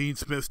the Dean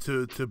Smith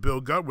to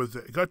Bill Gutt was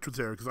there.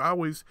 Because I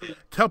always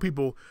tell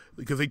people,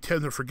 because they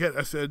tend to forget,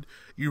 I said,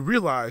 you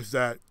realize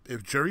that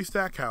if Jerry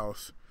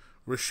Stackhouse,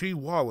 Rasheed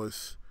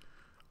Wallace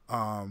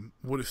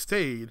would have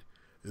stayed,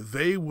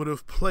 they would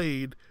have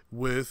played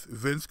with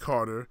Vince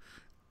Carter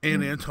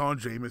and Anton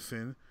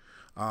Jameson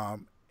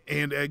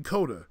and Ed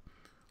Cota.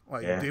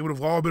 They would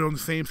have all been on the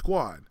same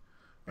squad.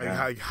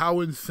 Like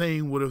how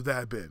insane would have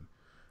that been?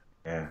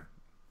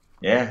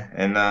 Yeah,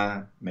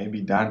 and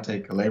maybe Dante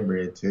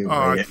Calabria too.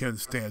 Oh, I can't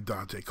stand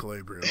Dante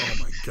Calabria. Oh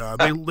my God,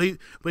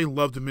 they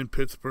loved him in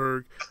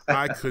Pittsburgh.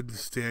 I couldn't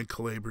stand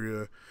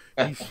Calabria.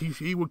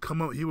 He would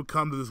come up. He would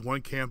come to this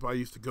one camp I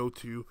used to go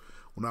to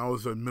when I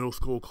was in middle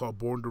school called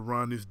Born to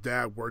Run. His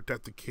dad worked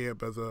at the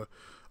camp as a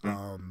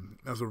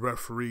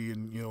referee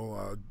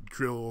and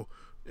drill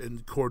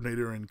and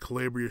coordinator. And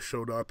Calabria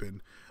showed up,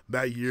 and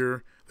that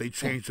year they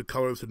changed the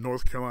colors to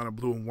North Carolina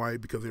blue and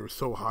white because they were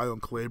so high on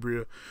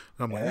Calabria. And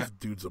I'm like, this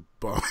dude's a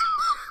bum.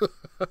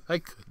 I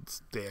couldn't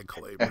stand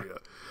Calabria.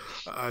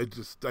 I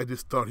just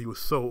thought he was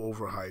so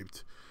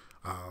overhyped.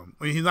 I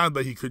mean, he's not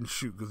that he couldn't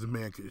shoot, because the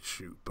man could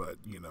shoot, but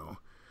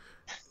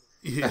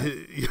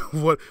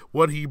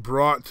what he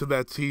brought to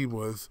that team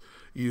was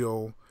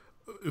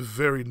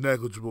very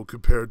negligible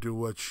compared to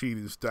what Sheed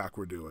and Stack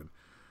were doing.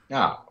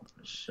 Yeah,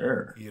 for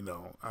sure.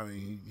 I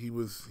mean, he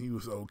was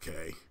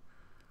okay.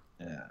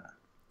 Yeah.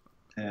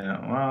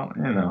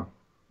 Well,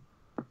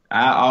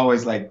 I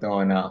always like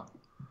throwing out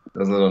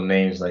those little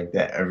names like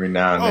that every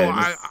now and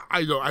then.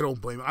 I don't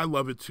blame it. I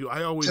love it too.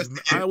 I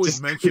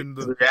always mention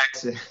the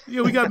reaction.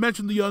 We got to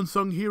mention the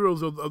unsung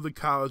heroes of the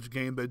college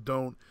game that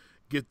don't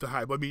get the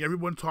hype. I mean,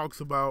 everyone talks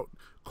about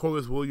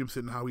Corliss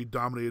Williamson and how he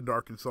dominated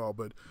Arkansas,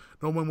 but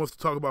no one wants to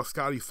talk about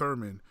Scotty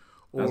Thurman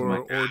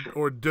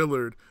or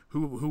Dillard,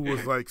 who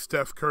was like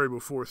Steph Curry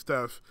before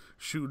Steph,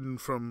 shooting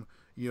from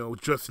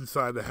just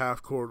inside the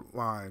half court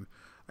line.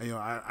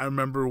 I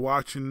remember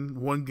watching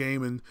one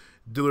game and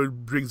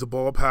Dillard brings the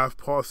ball past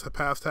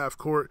half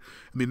court,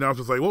 and the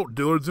announcer was like, "Whoa,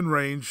 Dillard's in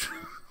range."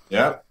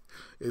 Yeah,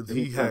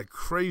 he had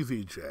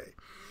crazy Jay.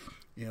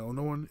 No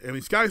one. I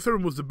mean, Scotty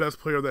Thurman was the best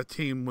player of that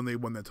team when they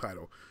won that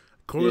title.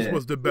 Corliss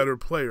was the better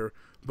player,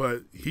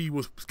 but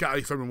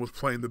Scotty Thurman was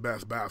playing the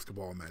best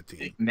basketball on that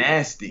team.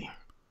 Nasty.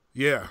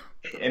 Yeah.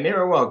 And they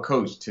were well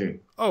coached too.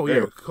 Oh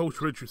yeah,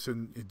 Coach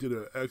Richardson did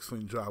an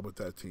excellent job with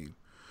that team.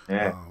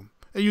 Yeah.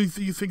 And you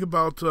think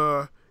about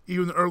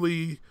even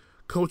early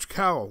Coach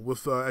Cal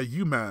with at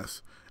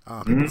UMass.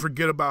 People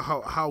forget about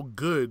how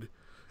good,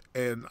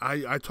 and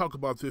I talk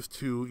about this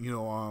to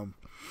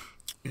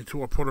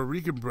to our Puerto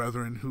Rican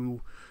brethren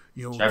who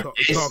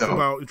talk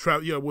about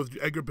with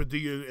Edgar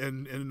Padilla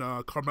and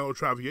Carmelo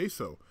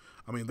Travieso.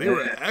 I mean, they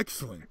were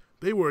excellent.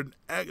 They were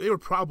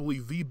probably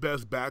the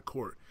best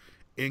backcourt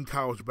in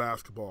college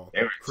basketball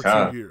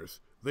for 2 years.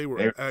 They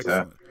were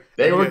excellent.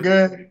 They were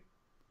good.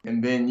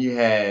 And then you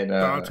had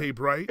Dante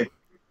Bright.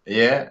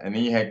 Yeah, and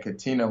then you had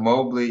Katina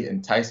Mobley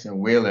and Tyson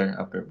Wheeler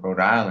up at Rhode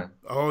Island.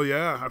 Oh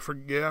yeah, I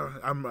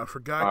forgot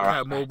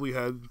Cat Mobley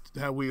had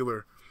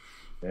Wheeler.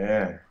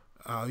 Yeah.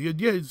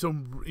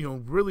 Some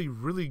really,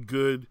 really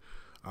good,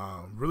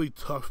 really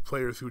tough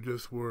players who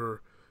just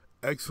were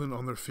excellent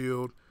on their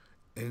field,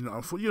 and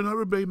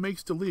everybody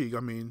makes the league. I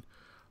mean,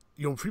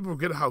 people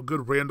forget how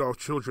good Randolph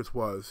Childress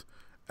was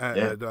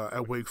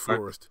at Wake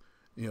Forest.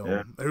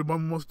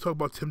 Everyone wants to talk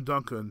about Tim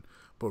Duncan,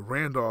 but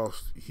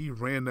Randolph, he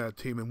ran that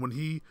team, and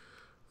when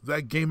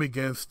that game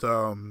against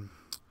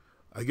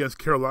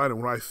Carolina,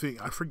 when I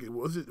forget,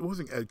 it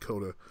wasn't Ed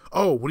Cota.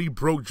 Oh, when he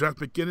broke Jeff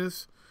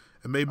McGinnis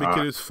and made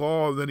McGinnis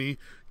fall, and then he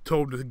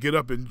told him to get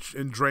up and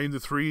drain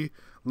the three.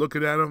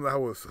 Looking at him, that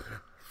was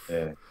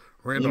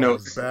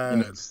Randolph was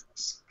bad.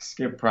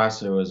 Skip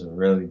Prosser was a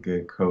really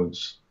good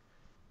coach.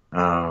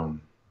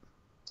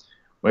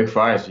 Wake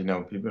Forest,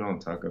 people don't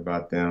talk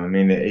about them. I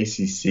mean, the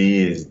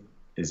ACC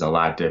is a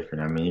lot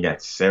different. I mean, you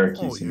got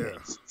Syracuse in the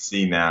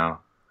ACC now,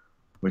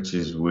 which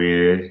is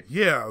weird.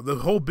 Yeah, the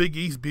whole Big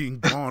East being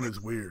gone is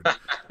weird.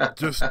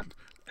 Just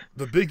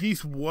the Big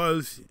East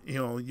was,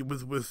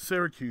 with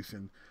Syracuse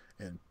and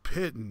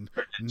Pitt and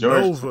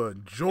Nova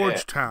and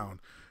Georgetown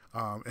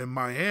and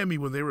Miami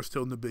when they were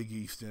still in the Big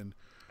East, and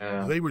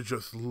they were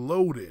just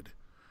loaded.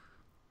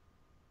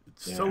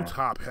 It's so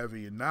top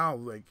heavy, and now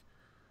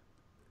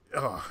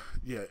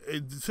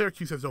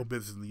Syracuse has no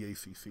business in the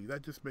ACC.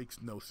 That just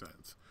makes no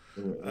sense.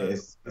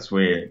 It's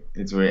weird.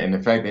 It's weird, and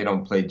the fact they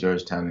don't play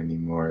Georgetown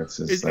anymore, it's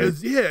just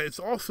it's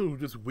also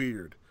just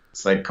weird.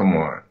 It's like, come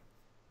on.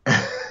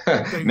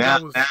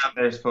 Now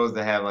they're supposed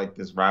to have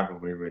this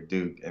rivalry with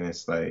Duke, and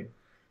it's like,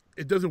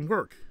 it doesn't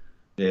work.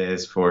 Yeah,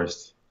 it's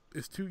forced.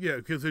 It's too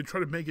because they try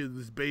to make it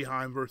this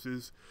Boeheim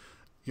versus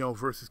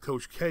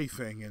Coach K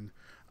thing, and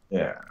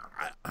Yeah.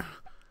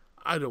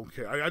 I don't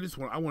care. I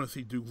want to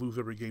see Duke lose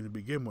every game to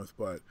begin with,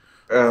 but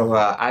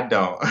Well, I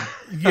don't.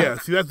 yeah.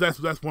 See,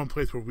 that's one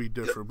place where we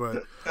differ,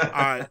 but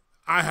I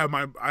have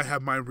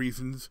my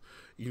reasons,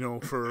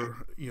 for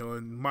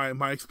and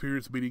my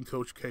experience meeting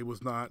Coach K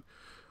was not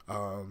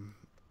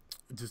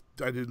just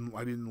I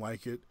didn't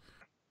like it.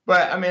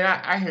 But I mean,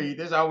 I hear you.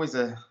 There's always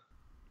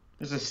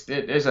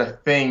there's a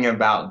thing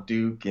about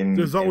Duke, and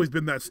there's always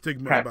been that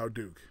stigma about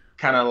Duke.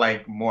 Kind of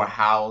like more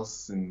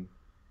house, and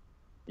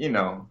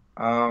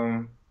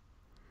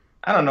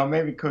I don't know.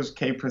 Maybe Coach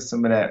K put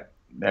some of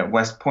that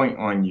West Point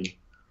on you,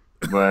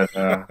 but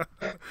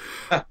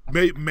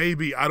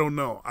maybe I don't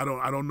know. I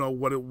don't know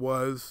what it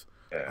was.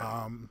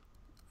 Yeah.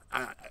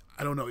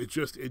 I don't know.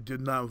 It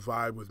did not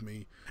vibe with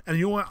me. And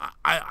you know what?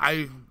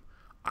 I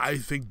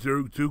think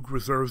Duke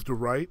reserves the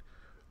right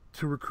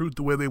to recruit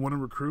the way they want to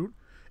recruit.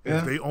 Yeah.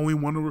 If they only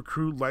want to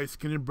recruit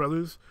light-skinned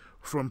brothers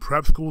from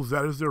prep schools,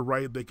 that is their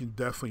right. They can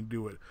definitely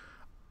do it.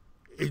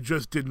 It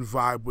just didn't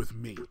vibe with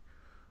me.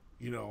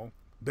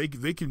 They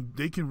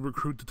can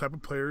recruit the type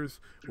of players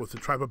with the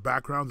type of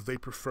backgrounds they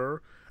prefer,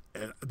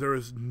 and there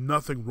is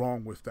nothing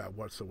wrong with that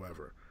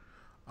whatsoever.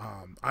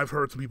 I've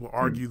heard some people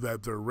argue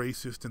that they're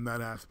racist in that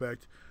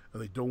aspect,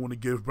 and they don't want to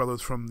give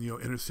brothers from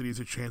inner cities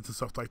a chance and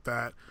stuff like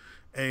that.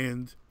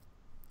 And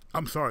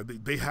I'm sorry,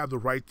 they have the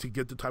right to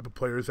get the type of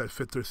players that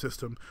fit their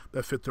system,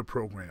 that fit their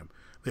program.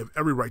 They have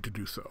every right to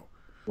do so.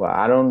 Well,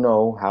 I don't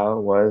know how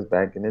it was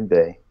back in the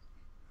day.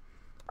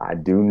 I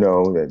do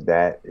know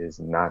that is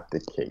not the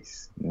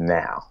case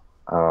now.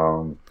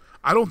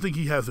 I don't think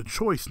he has a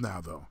choice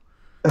now, though.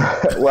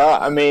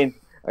 Well, I mean,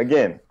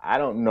 again, I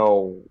don't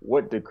know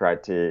what the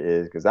criteria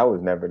is because I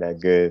was never that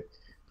good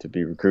to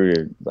be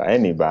recruited by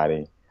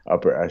anybody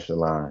upper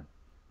echelon.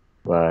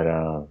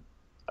 But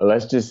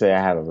let's just say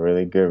I have a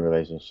really good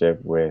relationship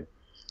with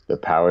the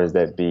powers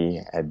that be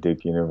at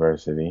Duke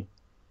University.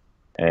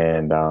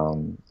 And,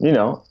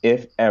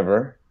 if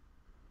ever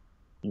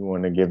you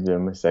want to give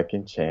them a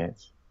second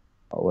chance,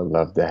 I would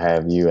love to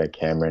have you at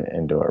Cameron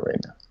Indoor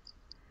Arena.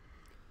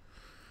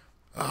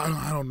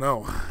 I don't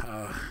know.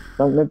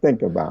 Something to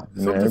think about.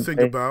 Something to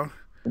think about.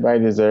 Everybody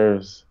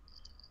deserves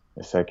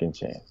a second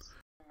chance.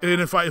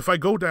 And if I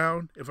go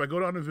down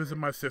to visit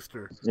my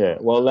sister. Yeah,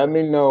 well, let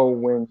me know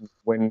when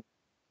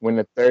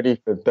the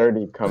 30 for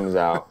 30 comes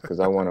out because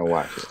I want to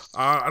watch it.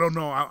 I don't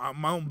know.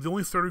 The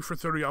only 30 for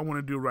 30 I want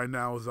to do right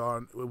now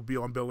will be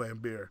on Bill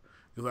Lambier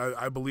because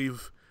I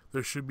believe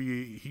he should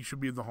be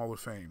in the Hall of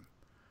Fame.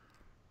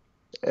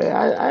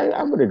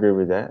 I would agree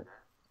with that.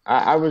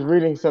 I was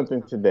reading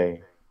something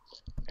today,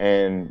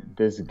 and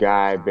this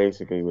guy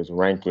basically was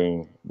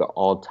ranking the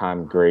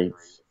all-time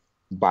greats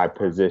by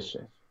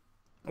position.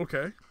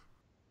 Okay.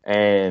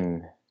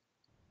 And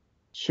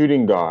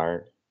shooting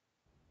guard,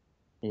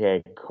 he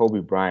had Kobe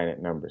Bryant at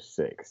number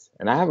 6.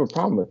 And I have a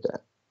problem with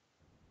that.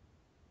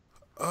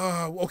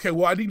 Okay,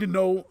 well, I need to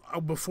know,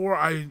 before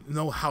I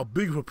know how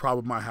big of a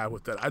problem I have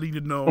with that, I need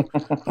to know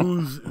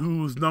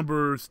who's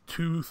numbers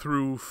 2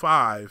 through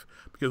 5,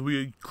 because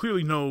we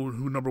clearly know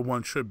who number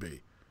 1 should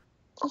be.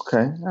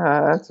 Okay,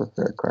 that's a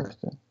fair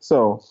question.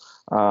 So,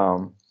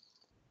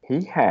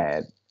 he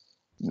had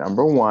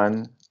number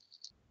 1,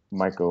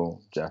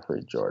 Michael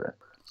Jeffrey Jordan.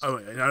 Oh,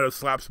 and I just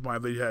slapped somebody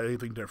if they had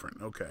anything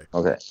different. Okay.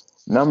 Okay.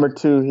 Number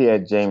 2, he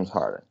had James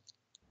Harden.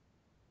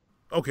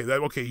 Okay,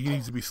 he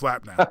needs to be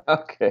slapped now.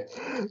 Okay.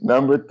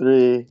 Number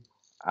 3,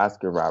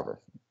 Oscar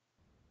Robertson.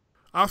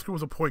 Oscar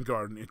was a point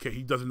guard. Okay,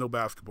 he doesn't know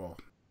basketball.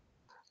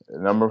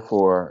 Number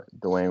 4,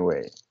 Dwayne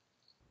Wade.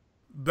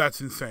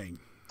 That's insane.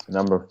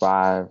 Number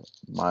 5,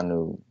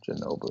 Manu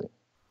Ginobili.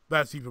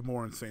 That's even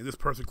more insane. This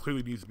person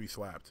clearly needs to be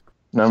slapped.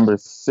 Number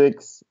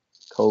 6,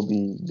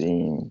 Kobe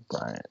Bean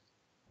Bryant.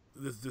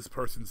 This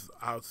person's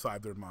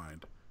outside their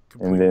mind.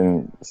 Completely.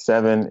 And then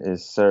 7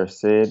 is Sir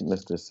Sid,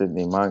 Mr.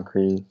 Sidney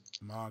Moncrief.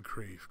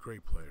 Moncrief,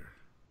 great player.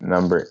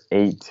 Number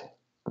 8,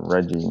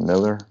 Reggie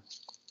Miller.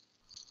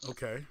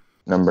 Okay.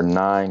 Number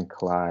 9,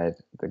 Clyde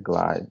the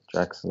Glide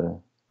Drexler.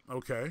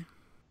 Okay.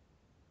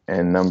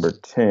 And number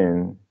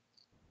 10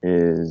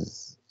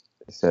 is,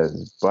 it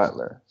says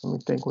Butler. Let me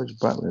think which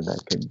Butler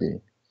that could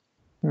be.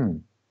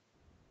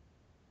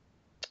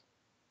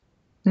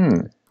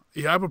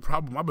 Yeah, I have a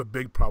problem. I have a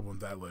big problem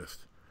with that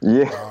list.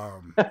 Yeah.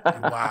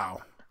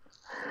 Wow.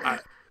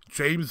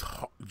 James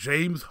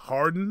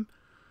Harden.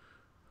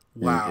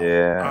 Wow.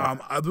 Yeah.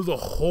 There's a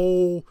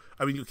whole.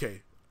 I mean,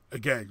 okay.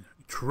 Again,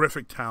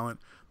 terrific talent.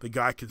 The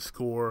guy can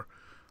score.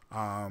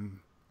 I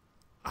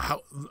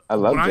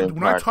love James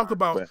when I talk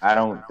about, but I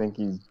don't think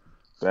he's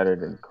better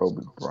than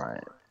Kobe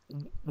Bryant.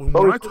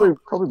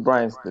 Kobe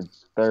Bryant's the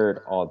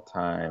 3rd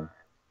all-time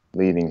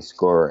leading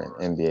scorer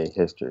in NBA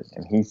history,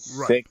 and he's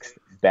 6th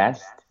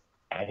best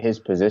at his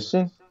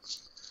position.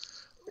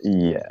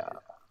 Yeah.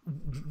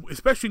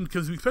 Especially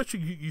because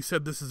you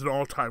said this is an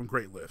all-time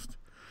great list.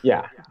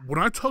 Yeah. When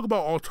I talk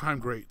about all-time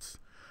greats,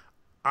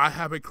 I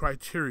have a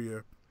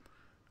criteria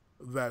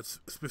that's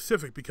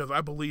specific, because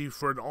I believe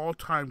for an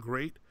all-time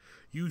great,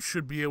 you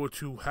should be able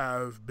to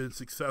have been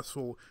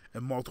successful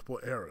in multiple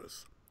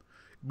eras.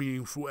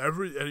 Meaning,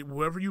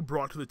 whoever you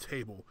brought to the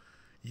table,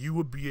 you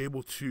would be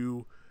able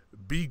to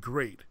be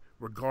great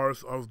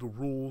regardless of the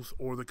rules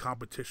or the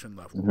competition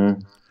level.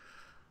 Mm-hmm.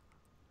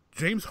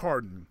 James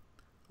Harden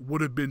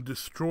would have been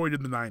destroyed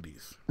in the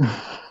 90s.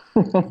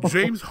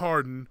 James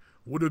Harden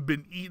would have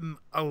been eaten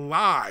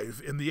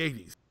alive in the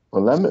 80s.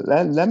 Well,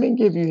 let me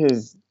give you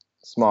his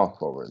small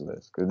forward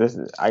list,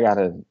 because I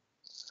gotta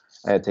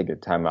take a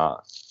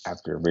timeout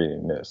after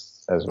reading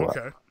this as well.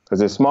 Okay.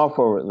 Because his small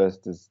forward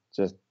list is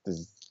just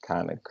as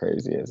kind of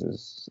crazy as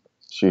his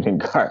shooting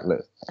guard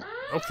list.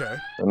 Okay.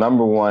 So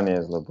number 1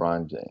 is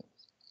LeBron James.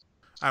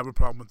 I have a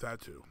problem with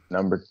that too.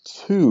 Number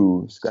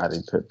 2,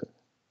 Scottie Pippen.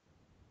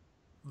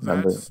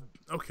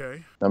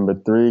 Okay. Number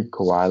 3,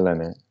 Kawhi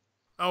Leonard.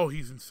 Oh,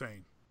 he's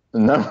insane.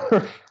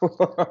 Number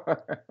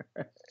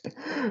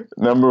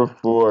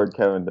 4,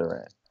 Kevin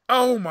Durant.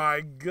 Oh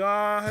my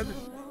God.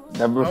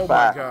 Number 5.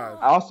 My God.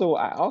 I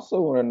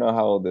also want to know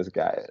how old this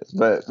guy is.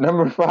 But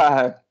number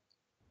 5,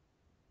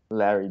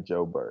 Larry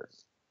Joe Bird.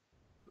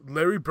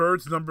 Larry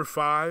Bird's number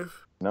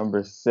 5.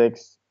 Number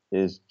 6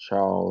 is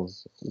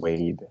Charles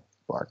Wade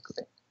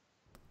Barkley.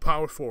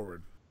 Power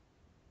forward.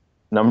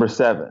 Number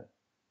 7,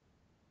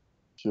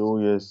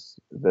 Julius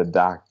the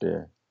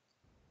Doctor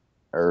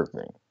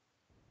Irving.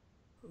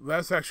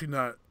 That's actually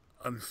not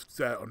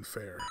that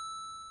unfair.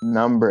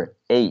 Number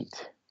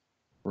 8,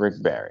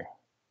 Rick Barry.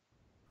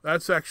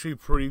 That's actually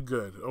pretty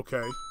good.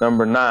 Okay.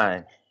 Number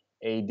 9,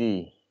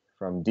 AD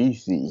from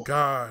DC.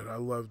 God, I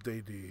loved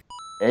AD.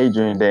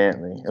 Adrian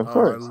Dantley, of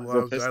course.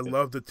 I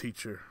love the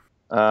teacher.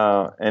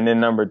 And then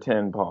number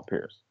 10, Paul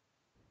Pierce.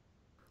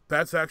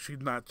 That's actually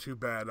not too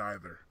bad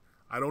either.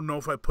 I don't know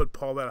if I put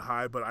Paul that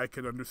high, but I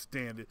can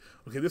understand it.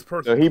 Okay, this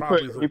person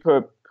So he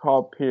put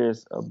Paul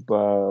Pierce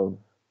above.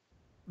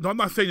 No, I'm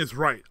not saying it's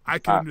right. I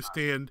can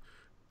understand.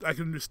 I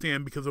can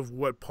understand because of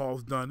what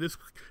Paul's done. This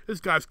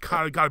guy's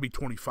got to be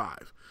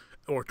 25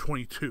 or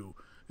 22.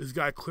 This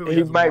guy clearly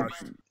has might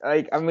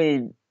I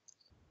mean,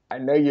 I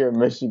know you're a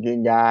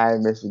Michigan guy,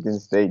 Michigan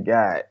State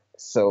guy.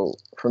 So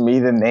for me,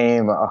 the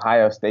name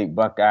Ohio State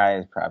Buckeye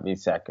is probably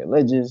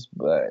sacrilegious,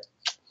 but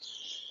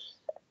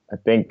I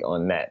think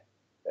on that,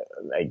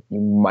 like, you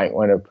might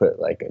want to put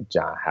like a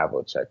John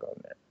Havlicek on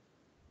there.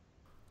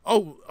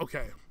 Oh,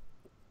 okay.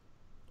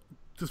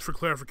 Just for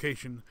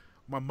clarification,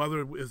 my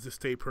mother is the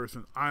State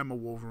person. I'm a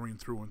Wolverine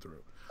through and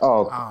through.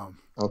 Oh,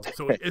 okay.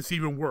 So it's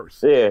even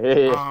worse.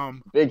 Yeah.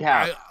 Big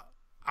house.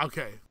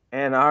 Okay.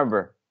 Ann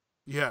Arbor.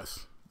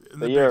 Yes.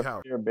 So you're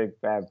a big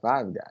Fab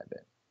Five guy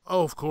then.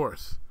 Oh, of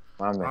course.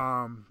 My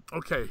man.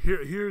 Okay.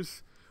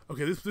 Here's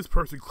this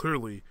person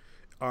clearly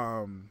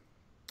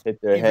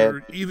hit their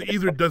head.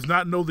 Either does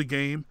not know the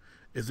game,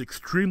 is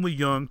extremely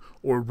young,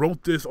 or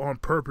wrote this on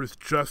purpose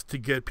just to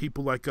get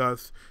people like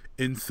us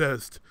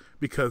incensed,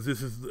 because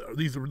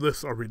these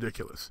lists are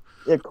ridiculous.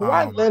 Yeah,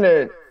 Kawhi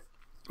Leonard.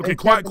 Okay,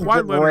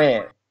 Kawhi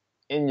Leonard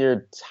in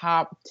your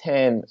top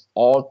 10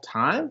 all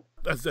time.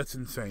 That's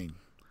insane.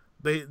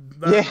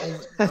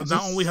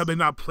 Not only have they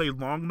not played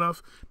long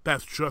enough,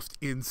 that's just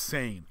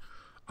insane.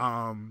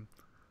 Wow.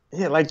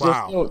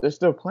 They're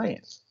still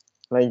playing.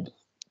 Like,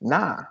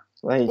 nah.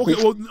 Like,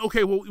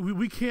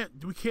 we can't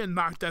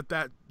knock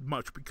that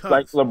much, because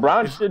like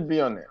LeBron should be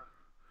on there.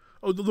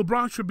 Oh,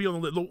 LeBron should be on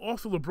the list.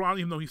 Also, LeBron,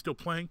 even though he's still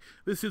playing,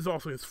 this is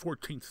also his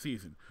 14th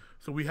season.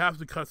 So we have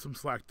to cut some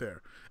slack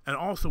there. And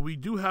also, we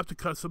do have to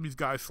cut some of these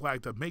guys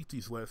slack that make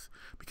these lists,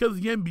 because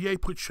the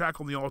NBA put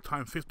Shaq on the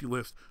all-time 50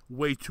 list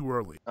way too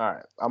early. All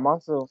right. I'm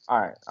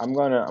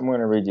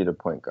gonna read you the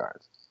point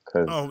guards.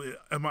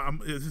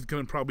 Is this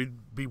going to probably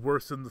be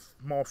worse than the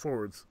small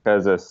forwards?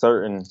 Because a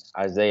certain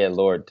Isaiah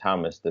Lord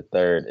Thomas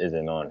III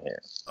isn't on here.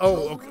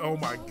 Oh, okay. Oh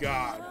my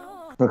God.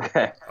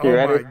 Okay. You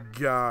ready? My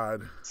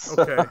God.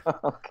 Okay.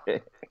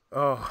 Okay.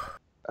 Oh.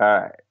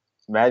 All right.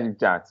 Magic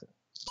Johnson.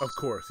 Of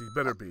course, he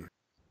better be.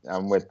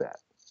 I'm with that.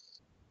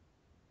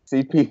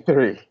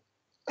 CP3.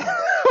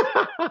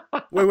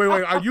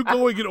 Wait. Are you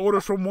going in order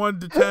from 1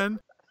 to 10?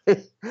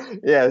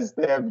 Yes,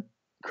 they have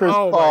Chris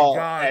Paul. Oh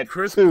my God.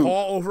 Chris 2.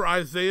 Paul over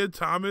Isaiah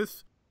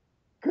Thomas?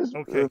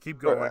 Okay, keep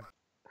going.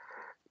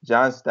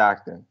 John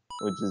Stockton,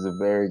 which is a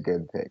very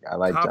good pick. I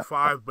like top John 5,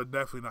 Stockton. but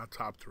definitely not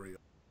top 3.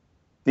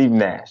 Steve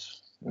Nash.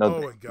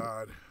 No, my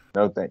God.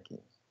 No, thank you.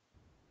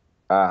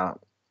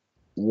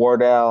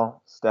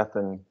 Wardell,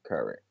 Stephen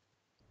Curry.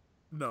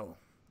 No.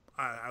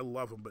 I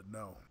love him, but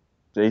no.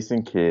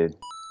 Jason Kidd.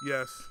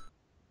 Yes.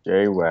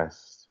 Jerry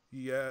West.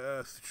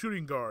 Yes.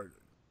 Shooting guard.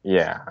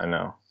 Yeah, I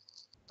know.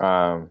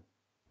 All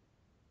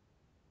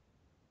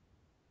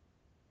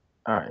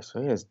right,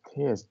 so he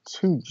has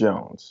 2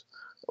 Jones.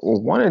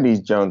 Well, one of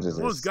these Joneses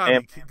is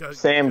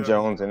Sam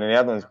Jones, and the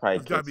other one's probably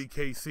got to be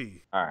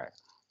KC. All right.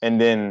 And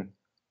then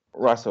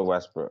Russell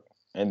Westbrook.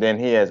 And then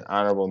he has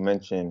honorable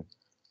mention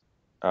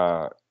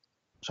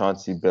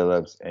Chauncey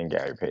Billups and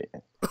Gary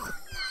Payton.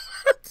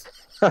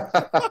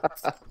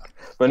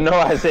 But no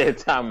Isaiah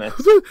Thomas.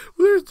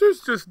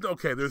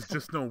 There's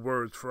just no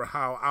words for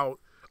how out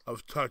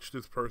of touch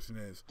this person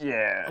is.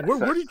 Yeah.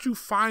 Where did you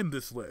find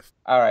this list?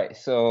 All right,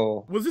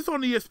 so Was this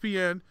on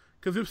ESPN?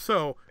 Because if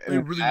so, they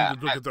really need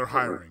to look at their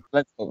hiring.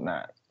 Let's hope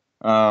not.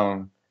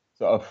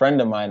 So a friend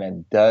of mine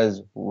that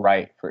does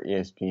write for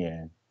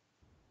ESPN,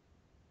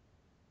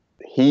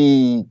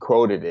 he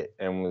quoted it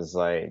and was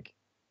like,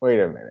 "Wait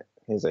a minute."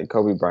 He's like,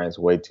 "Kobe Bryant's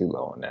way too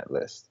low on that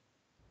list."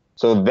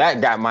 So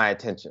that got my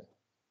attention.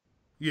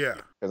 Yeah.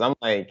 Because I'm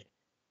like,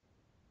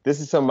 this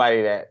is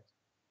somebody that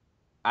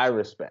I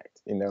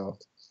respect, you know,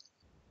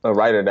 a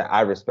writer that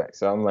I respect.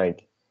 So I'm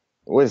like,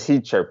 what is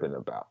he chirping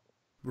about?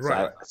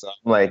 Right. So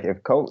I'm like, if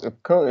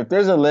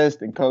there's a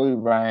list and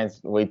Kobe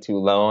Bryant's way too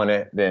low on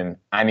it, then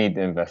I need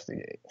to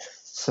investigate.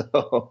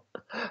 So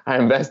I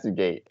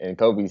investigate, and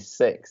Kobe's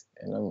 6th,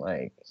 and I'm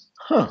like,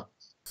 huh.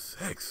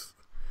 6.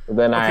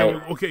 Then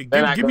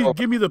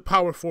Give me the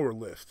power forward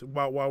list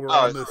while we're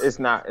on this. It's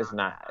not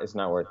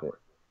worth it,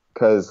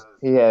 because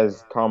he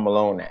has Karl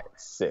Malone at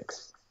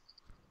 6.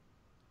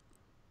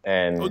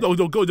 And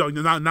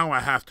now I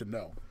have to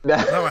know.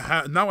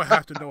 now I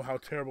have to know how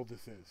terrible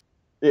this is.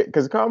 Yeah,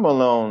 because Karl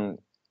Malone,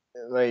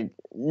 like,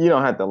 you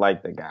don't have to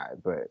like the guy,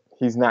 but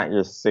he's not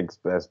your 6th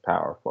best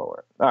power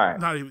forward. All right.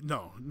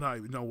 No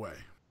way.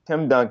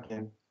 Tim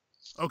Duncan.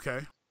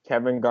 Okay.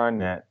 Kevin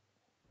Garnett.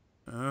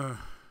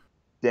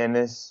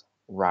 Dennis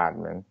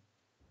Rodman.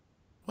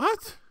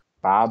 What?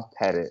 Bob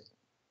Pettit.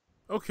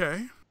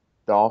 Okay.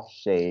 Dolph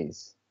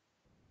Shays.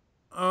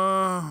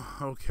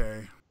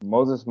 Okay.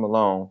 Moses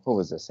Malone, who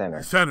was the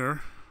center.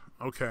 Center.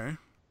 Okay.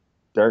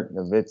 Dirk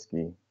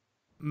Nowitzki.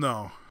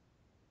 No.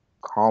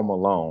 Karl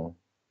Malone.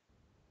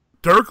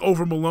 Dirk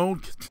over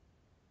Malone.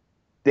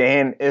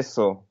 Dan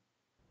Issel.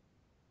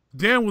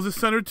 Dan was a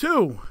center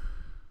too.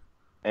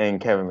 And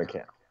Kevin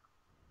McHale.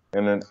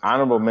 And an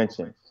honorable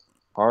mention,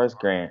 Horace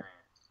Grant.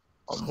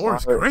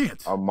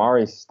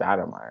 Amari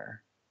Stoudemire.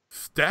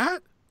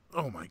 Stat?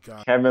 Oh my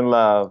God. Kevin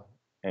Love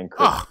and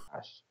Chris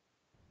Bosh.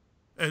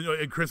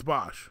 And Chris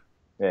Bosh.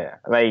 Yeah,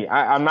 like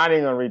I'm not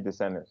even gonna read the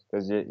centers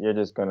because you're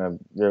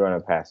gonna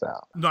pass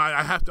out. No,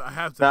 I have to.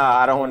 No,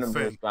 I don't want to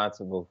be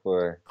responsible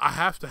for. I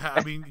have to have.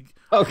 I mean,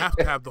 Okay. I have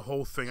to have the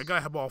whole thing. I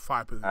gotta have all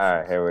 5 positions. All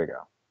right, here we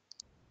go.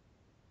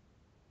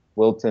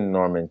 Wilton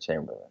Norman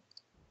Chamberlain.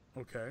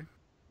 Okay.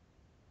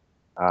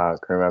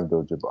 Kareem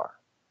Abdul-Jabbar.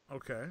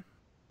 Okay.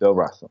 Bill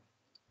Russell.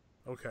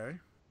 Okay.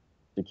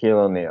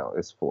 Shaquille O'Neal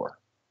is 4.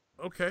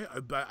 Okay,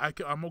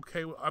 I'm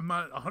okay. I'm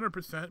not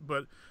 100%,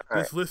 but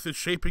this list is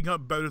shaping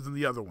up better than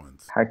the other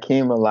ones.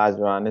 Hakeem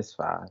Olajuwon is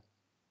 5.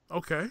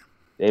 Okay.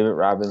 David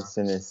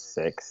Robinson is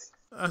 6.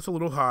 That's a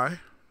little high.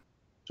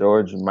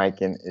 George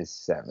Mikan is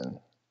 7.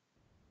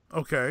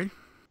 Okay.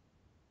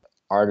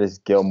 Artis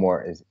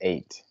Gilmore is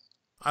 8.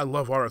 I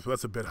love Artis, but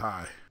that's a bit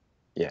high.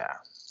 Yeah.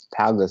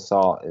 Pau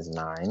Gasol is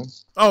 9.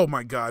 Oh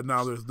my God!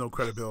 Now there's no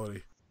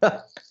credibility.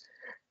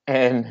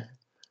 And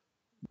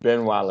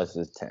Ben Wallace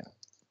is 10.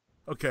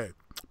 Okay,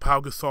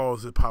 Pau Gasol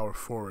is a power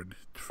forward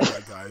for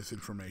that guy's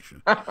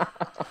information.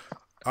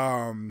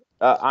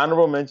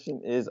 Honorable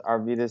mention is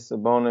Arvydas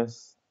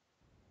Sabonis,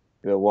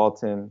 Bill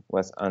Walton,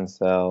 Wes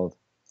Unseld,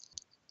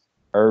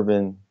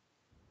 Irvin.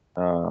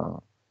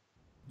 Don't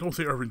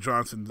say Irvin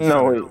Johnson.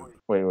 No,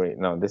 wait.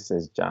 No, this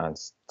is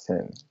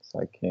Johnston. So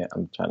I can't.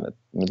 I'm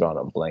drawing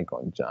a blank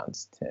on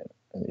Johnston.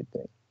 Let me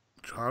think.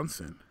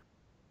 Johnson.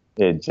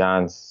 Yeah,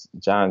 Johnston,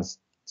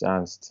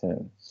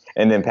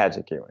 and then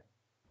Patrick Ewing.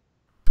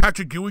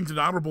 Patrick Ewing's an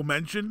honorable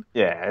mention?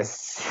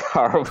 Yes,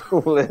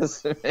 horrible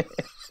list.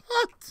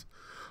 What?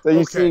 So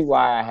you see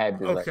why I had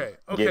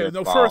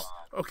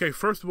to.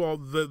 First of all,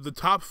 the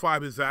top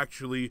 5 is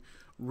actually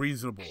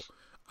reasonable.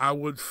 I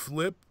would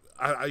flip.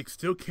 I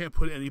still can't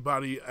put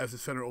anybody as a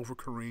center over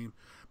Kareem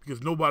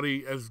because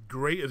nobody as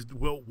great as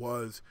Wilt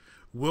was.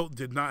 Wilt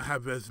did not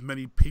have as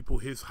many people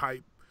his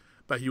height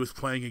that he was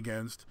playing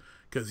against,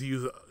 because he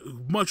was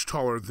much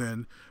taller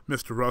than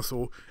Mr.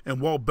 Russell,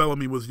 and Walt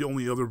Bellamy was the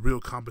only other real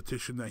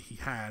competition that he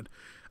had.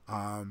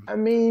 And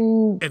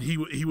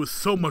he was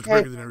so much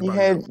bigger than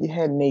everybody. You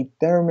had Nate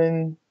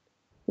Thurman,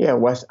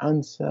 Wes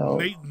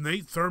Unseld.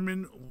 Nate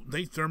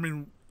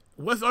Thurman.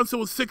 Wes Unseld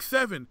was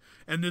 6'7",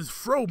 and his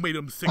fro made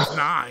him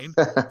 6'9",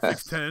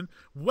 6'10".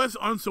 Wes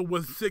Unseld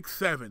was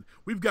 6'7".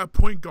 We've got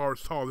point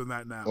guards taller than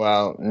that now.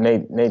 Well,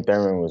 Nate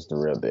Thurman was the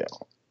real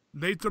deal.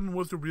 Nate Thurman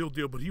was the real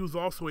deal, but he was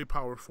also a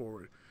power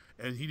forward.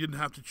 And he didn't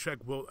have to check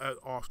Wilt at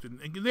often.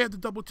 And they had to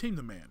double team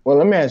the man. Well,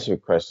 let me ask you a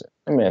question.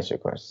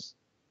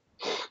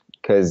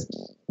 Because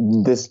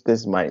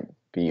this might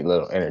be a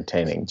little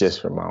entertaining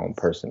just for my own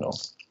personal.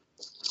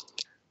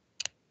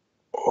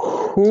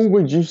 Who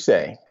would you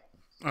say?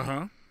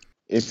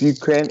 If you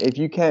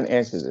can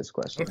answer this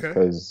question,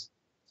 because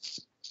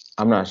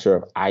I'm not sure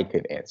if I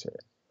could answer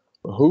it.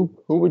 But who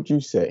would you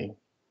say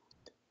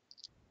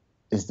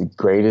is the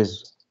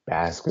greatest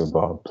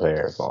basketball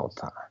player of all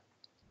time?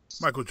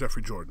 Michael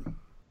Jeffrey Jordan.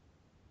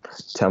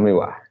 Tell me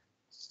why.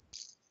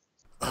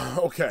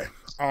 Okay.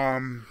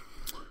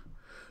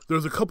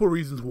 There's a couple of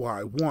reasons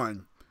why.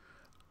 One,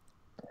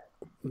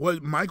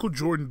 what Michael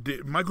Jordan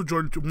did. Michael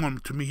Jordan,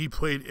 to me, he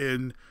played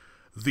in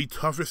the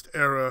toughest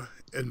era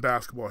in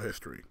basketball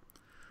history.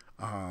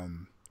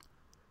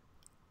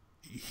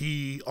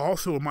 He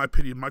also, in my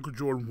opinion, Michael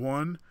Jordan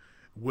won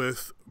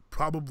with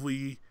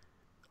probably,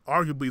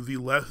 arguably,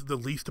 the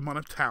least amount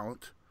of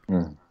talent.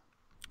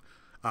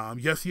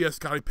 Yes, he has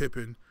Scottie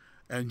Pippen,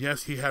 and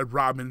yes, he had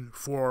Rodman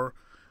for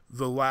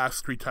the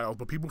last 3 titles,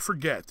 but people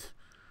forget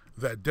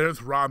that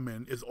Dennis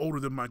Rodman is older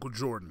than Michael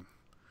Jordan.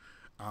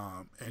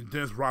 And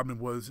Dennis Rodman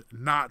was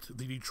not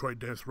the Detroit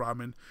Dennis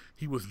Rodman.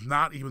 He was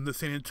not even the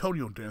San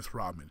Antonio Dennis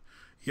Rodman.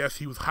 Yes,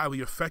 he was highly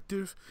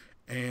effective,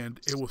 and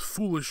it was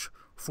foolish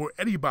for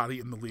anybody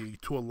in the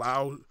league to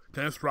allow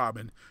Dennis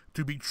Rodman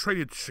to be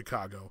traded to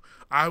Chicago.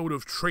 I would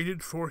have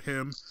traded for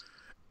him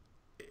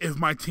if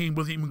my team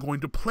wasn't even going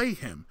to play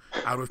him.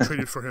 I would have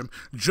traded for him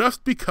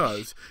just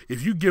because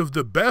if you give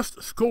the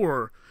best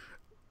scorer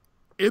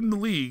in the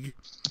league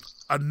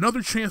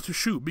another chance to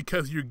shoot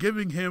because you're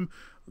giving him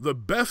the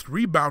best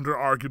rebounder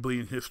arguably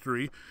in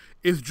history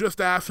is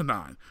just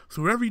asinine.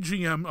 So every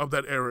GM of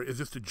that era is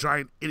just a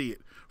giant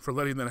idiot for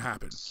letting that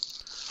happen.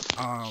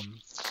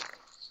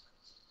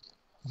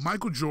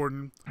 Michael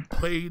Jordan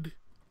played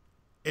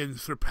and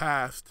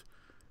surpassed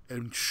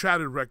and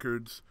shattered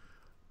records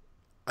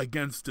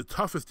against the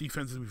toughest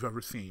defenses we've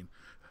ever seen.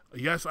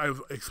 Yes,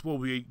 I've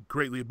exfoliated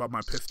greatly about my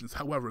Pistons.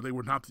 However, they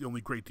were not the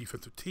only great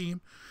defensive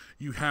team.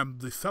 You had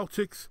the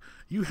Celtics,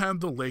 you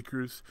had the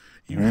Lakers,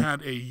 you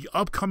had a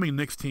upcoming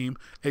Knicks team,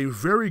 a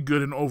very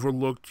good and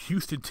overlooked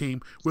Houston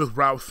team with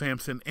Ralph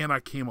Sampson and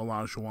Akeem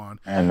Olajuwon.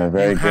 And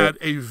you had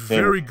a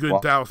very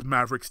good Dallas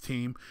Mavericks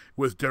team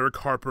with Derek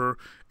Harper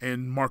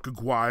and Mark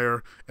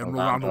Aguirre and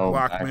Rolando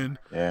Blackman.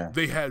 Yeah.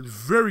 They had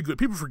very good.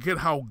 People forget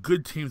how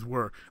good teams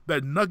were.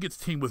 That Nuggets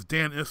team with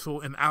Dan Issel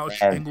and Alex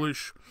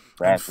English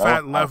and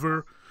Fat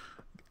Lever.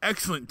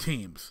 Excellent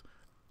teams.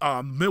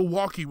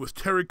 Milwaukee was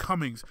Terry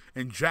Cummings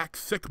and Jack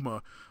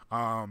Sikma.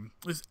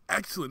 It's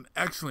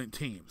excellent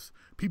teams.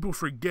 People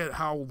forget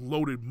how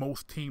loaded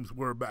most teams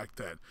were back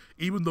then.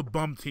 Even the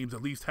bum teams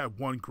at least had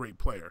one great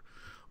player.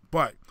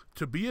 But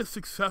to be as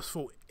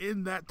successful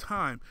in that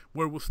time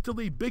where it was still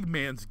a big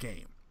man's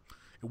game,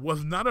 it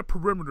was not a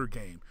perimeter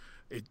game.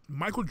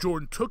 Michael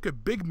Jordan took a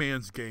big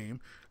man's game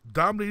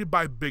dominated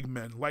by big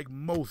men like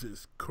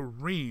Moses,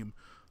 Kareem,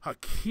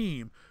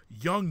 Hakeem,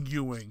 Young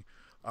Ewing,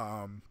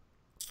 the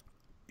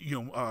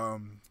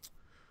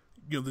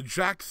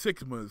Jack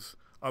Sikmas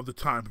of the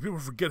time. People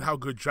forget how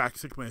good Jack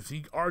Sikma is.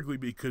 He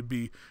arguably could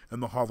be in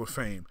the Hall of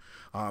Fame.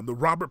 The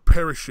Robert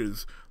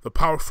Parishes, the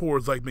power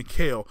forwards like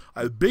McHale,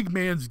 a big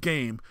man's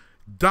game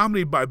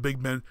dominated by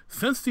big men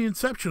since the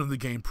inception of the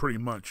game pretty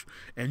much.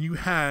 And you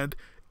had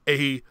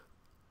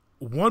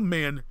one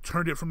man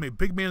turned it from a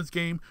big man's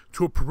game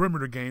to a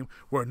perimeter game,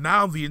 where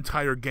now the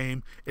entire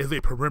game is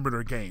a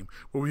perimeter game,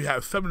 where we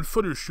have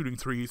 7-footers shooting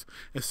threes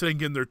instead of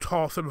getting their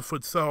tall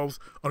 7-foot selves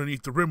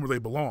underneath the rim where they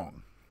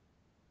belong.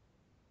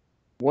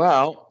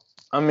 Well,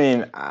 I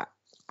mean,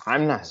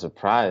 I'm not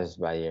surprised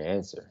by your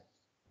answer.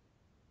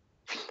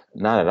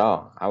 Not at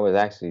all. I was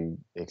actually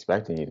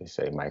expecting you to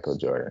say Michael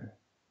Jordan.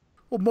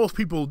 Well, most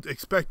people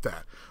expect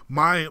that.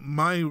 My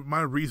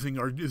reasoning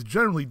is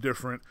generally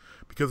different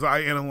because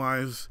I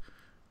analyze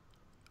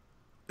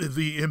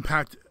the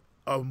impact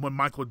of what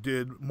Michael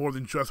did more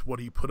than just what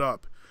he put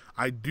up.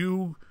 I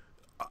do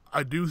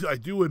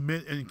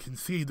admit and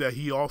concede that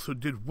he also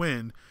did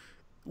win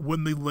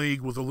when the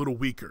league was a little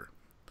weaker,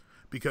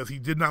 because he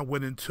did not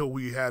win until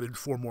we added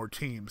 4 more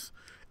teams,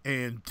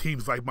 and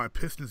teams like my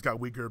Pistons got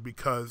weaker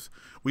because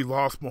we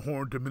lost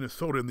Mahorn to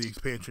Minnesota in the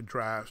expansion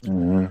draft,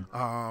 and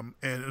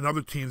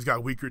other teams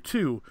got weaker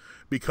too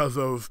because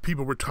of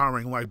people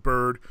retiring like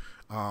Bird,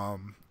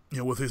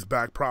 with his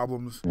back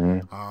problems.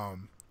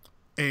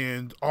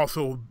 And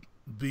also,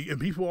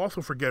 people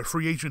also forget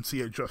free agency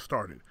had just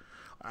started.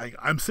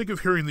 I'm sick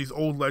of hearing these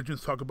old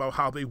legends talk about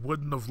how they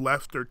wouldn't have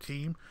left their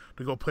team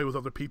to go play with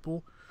other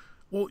people.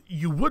 Well,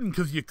 you wouldn't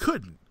because you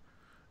couldn't.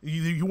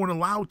 You weren't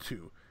allowed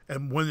to.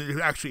 And when it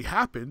actually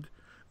happened,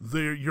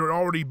 you're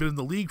already been in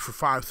the league for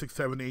 5, 6,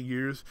 7, 8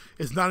 years.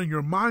 It's not in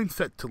your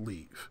mindset to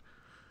leave.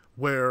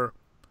 Where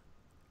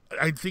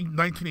I think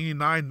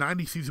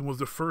 1989-90 season was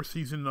the first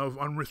season of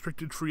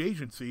unrestricted free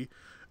agency,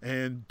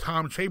 and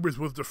Tom Chambers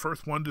was the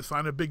first one to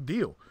sign a big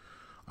deal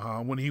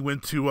when he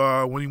went to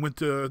I think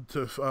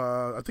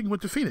he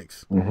went to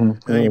Phoenix,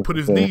 and then he put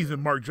his knees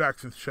in Mark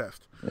Jackson's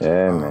chest.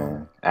 Yeah,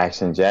 man,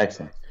 Action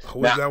Jackson.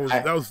 That was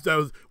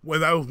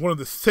one of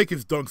the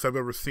sickest dunks I've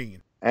ever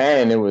seen.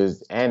 And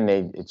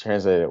it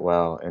translated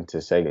well into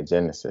Sega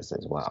Genesis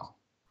as well.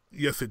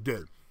 Yes, it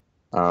did.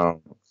 I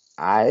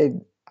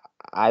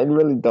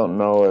really don't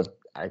know if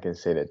I can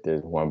say that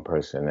there's one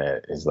person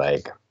that is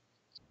like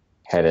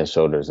head and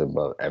shoulders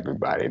above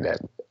everybody that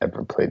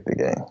ever played the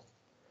game.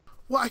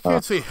 Well, I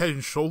can't say head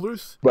and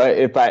shoulders. But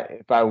if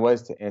I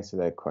was to answer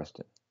that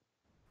question,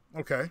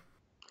 okay,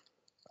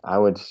 I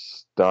would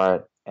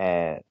start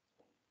at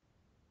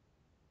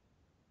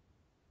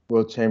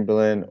Will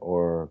Chamberlain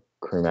or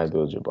Kareem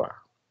Abdul-Jabbar.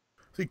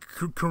 See,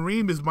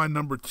 Kareem is my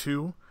number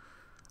 2,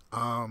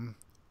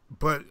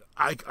 but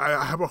I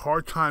have a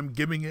hard time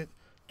giving it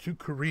to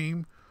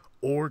Kareem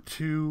or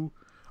to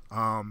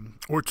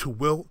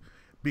Wilt,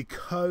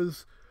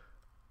 because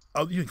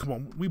come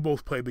on, we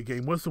both played the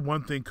game. What's the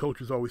one thing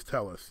coaches always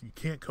tell us? You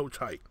can't coach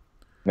height.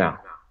 No.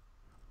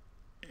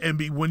 And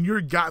when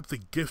you're got the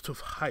gift of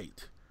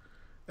height,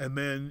 and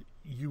then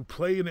you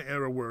play in an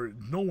era where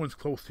no one's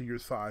close to your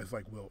size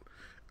like Wilt,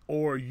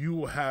 or when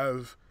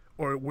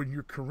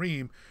you're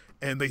Kareem,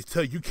 and they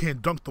tell you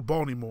can't dunk the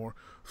ball anymore,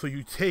 so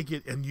you take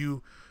it and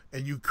you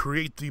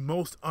create the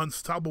most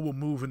unstoppable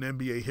move in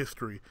NBA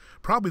history,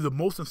 probably the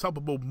most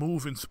unstoppable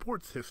move in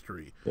sports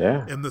history,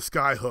 in the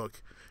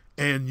skyhook,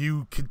 and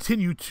you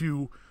continue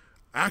to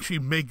actually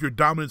make your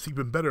dominance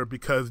even better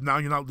because now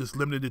you're not just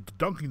limited to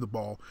dunking the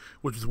ball,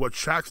 which is what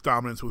Shaq's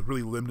dominance was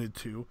really limited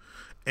to,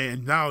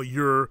 and now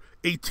you're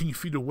 18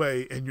 feet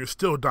away and you're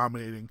still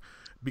dominating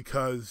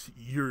because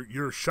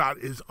your shot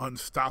is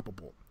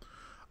unstoppable.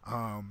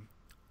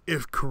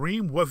 If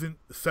Kareem wasn't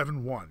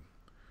 7'1",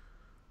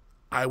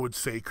 I would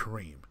say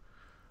Kareem.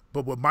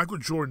 But what Michael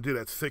Jordan did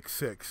at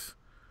 6'6",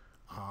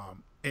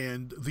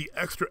 and the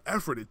extra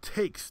effort it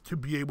takes to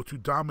be able to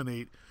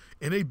dominate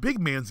in a big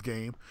man's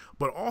game,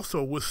 but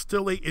also was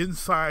still a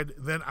inside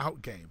then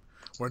out game,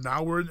 where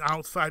now we're an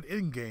outside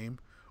in game,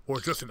 or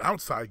just an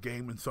outside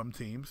game in some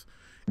teams.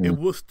 It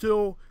was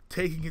still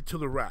taking it to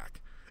the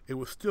rack. It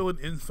was still an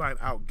inside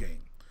out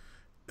game.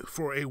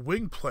 For a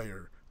wing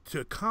player to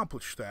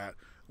accomplish that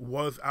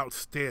was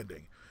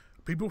outstanding.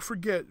 People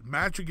forget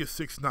Magic is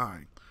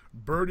 6'9",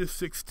 Bird is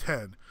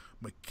 6'10",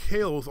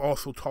 McHale's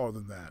also taller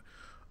than that.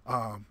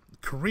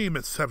 Kareem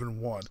at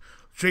 7'1",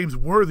 James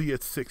Worthy at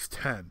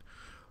 6'10",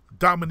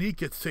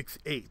 Dominique at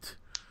 6'8".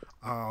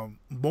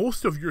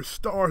 Most of your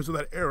stars of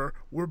that era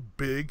were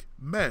big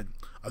men,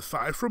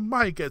 aside from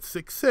Mike at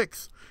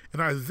 6'6",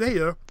 and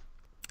Isaiah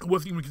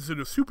wasn't even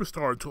considered a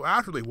superstar until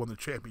after they won the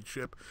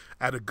championship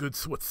at a good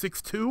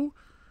 6'2".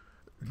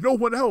 No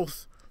one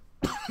else,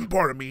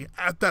 pardon me,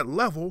 at that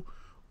level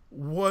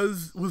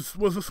was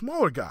a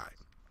smaller guy.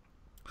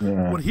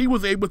 Yeah. What he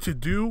was able to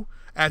do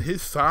at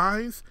his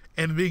size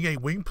and being a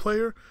wing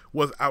player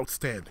was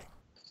outstanding.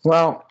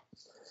 Well,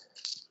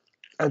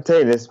 I'll tell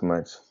you this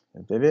much.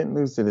 If they didn't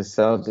lose to the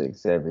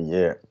Celtics every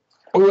year,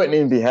 we wouldn't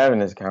even be having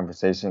this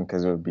conversation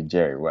because it would be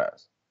Jerry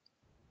West.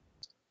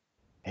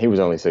 He was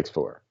only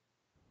 6'4".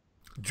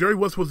 Jerry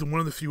West was one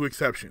of the few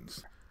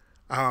exceptions.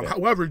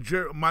 However,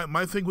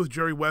 my thing with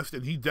Jerry West,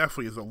 and he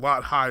definitely is a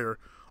lot higher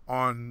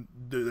on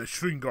the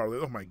shooting guard.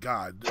 Oh, my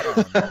God.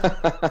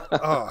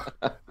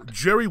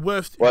 Jerry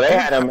West. Well, they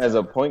had him as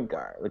a point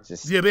guard, which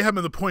is... Yeah, they had him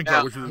as a point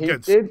guard, which is,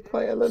 again, he did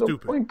play a little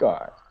stupid. Point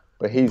guard.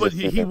 But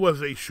he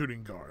was a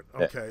shooting guard.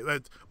 Okay. Yeah.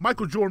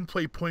 Michael Jordan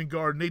played point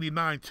guard in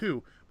 '89,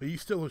 too, but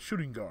he's still a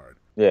shooting guard.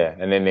 Yeah,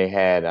 and then they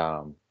had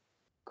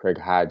Craig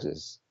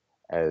Hodges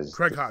as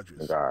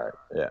guard.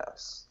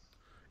 Yes.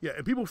 Yeah,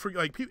 and people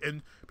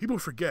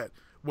forget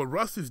what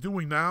Russ is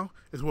doing now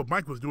is what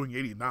Mike was doing in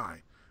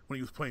 '89 when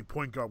he was playing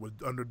point guard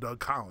under Doug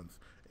Collins.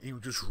 And he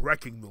was just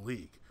wrecking the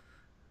league.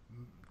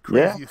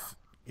 Craziest.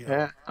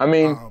 Yeah. I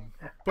mean,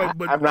 but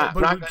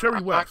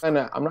Jerry West. I'm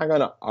not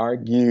gonna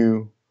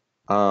argue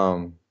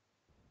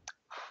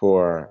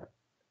for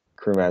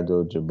Kareem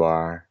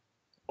Abdul-Jabbar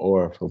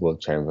or for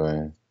Wilt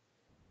Chamberlain.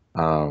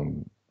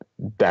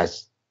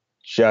 That's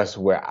just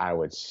where I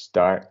would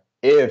start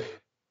if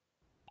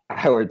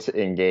I were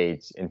to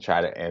engage and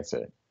try to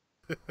answer.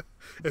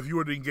 If you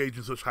were to engage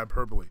in such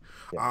hyperbole.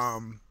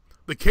 Yes.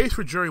 The case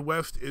for Jerry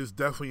West is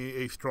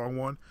definitely a strong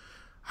one.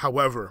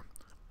 However,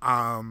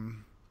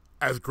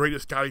 as great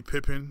as Scottie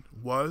Pippen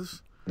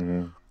was,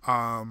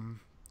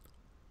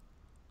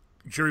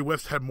 Jerry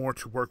West had more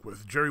to work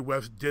with. Jerry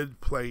West did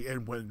play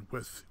and win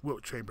with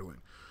Wilt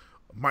Chamberlain.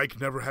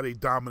 Mike never had a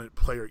dominant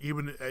player.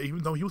 Even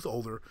though he was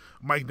older,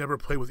 Mike never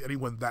played with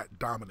anyone that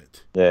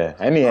dominant. Yeah,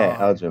 and he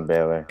had Elgin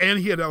Baylor. And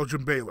he had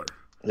Elgin Baylor.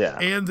 Yeah.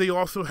 And they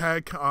also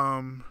had,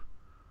 I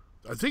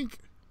think...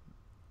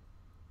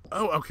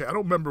 Oh, okay. I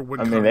don't remember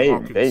when. I mean,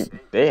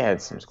 they had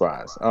some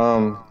squads.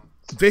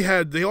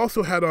 They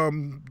also had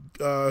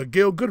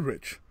Gail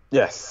Goodrich.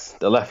 Yes,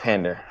 the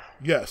left-hander.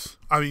 Yes,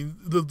 I mean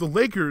the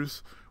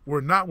Lakers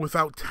were not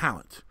without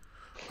talent.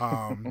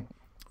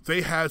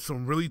 They had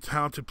some really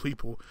talented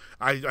people.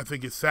 I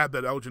think it's sad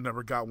that Elgin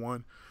never got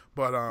one,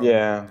 but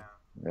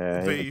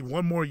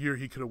one more year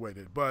he could have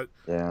waited. But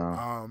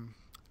I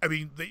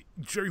mean,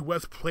 Jerry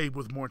West played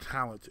with more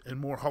talent and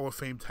more Hall of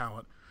Fame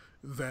talent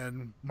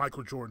than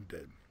Michael Jordan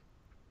did.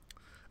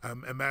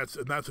 And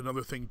that's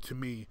another thing to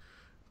me.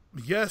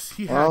 Yes,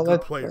 he had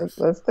good players.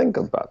 Let's think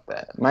about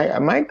that.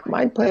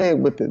 Mike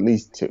played with at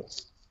least two,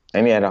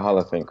 and he had a Hall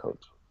of Fame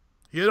coach.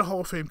 He had a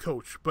Hall of Fame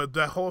coach, but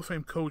that Hall of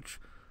Fame coach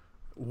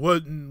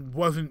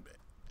wasn't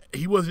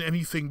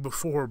anything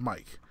before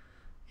Mike.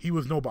 He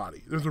was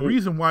nobody. There's a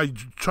reason why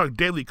Chuck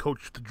Daly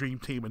coached the Dream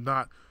Team and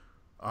not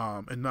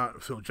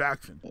Phil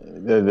Jackson.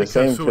 The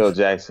same Phil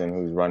Jackson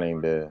who's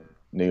running the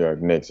New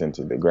York Knicks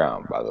into the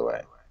ground, by the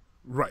way.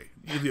 Right.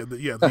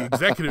 The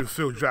executive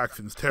Phil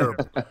Jackson's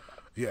terrible.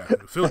 Yeah,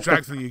 Phil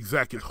Jackson, the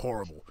exec, is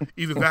horrible.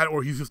 Either that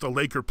or he's just a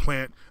Laker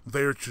plant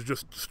there to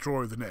just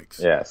destroy the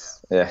Knicks.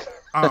 Yes. Yeah.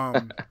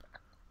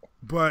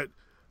 But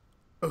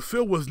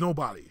Phil was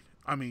nobody.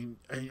 I mean,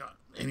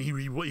 And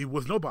he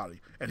was nobody.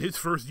 And his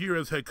first year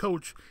as head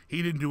coach,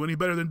 he didn't do any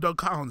better than Doug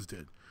Collins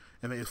did.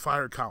 And they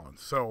fired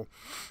Collins. So,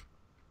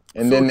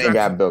 then they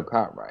got Bill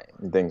Cartwright,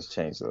 and things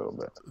changed a little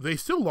bit. They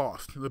still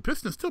lost. The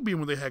Pistons still beat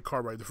them when they had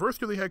Cartwright. The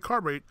first year they had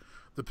Cartwright,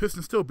 the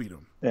Pistons still beat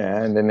them.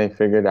 Yeah, and then they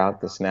figured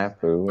out the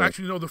snafu.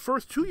 Actually, no, the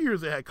first 2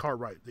 years they had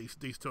Cartwright,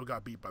 they still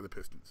got beat by the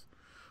Pistons.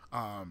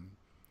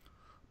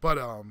 But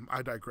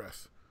I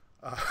digress.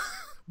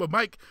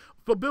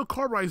 But Bill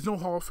Cartwright is no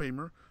Hall of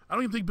Famer. I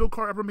don't even think Bill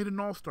Carr ever made an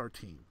All-Star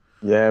team.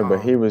 Yeah,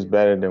 but he was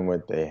better than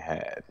what they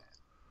had.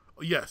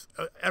 Yes,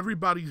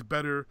 everybody's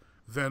better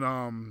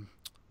than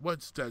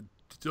what's that?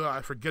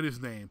 I forget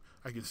his name.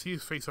 I can see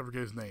his face. I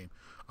forget his name.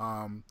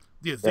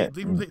 Yes,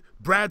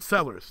 Brad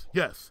Sellers.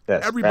 Yes,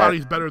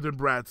 everybody's better than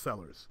Brad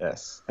Sellers.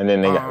 Yes, and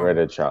then they got rid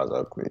of Charles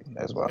Oakley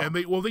as well. And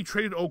they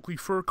traded Oakley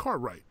for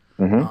Cartwright,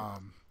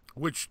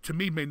 which to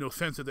me made no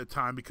sense at that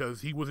time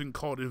because he wasn't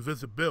called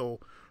Invisible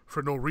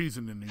for no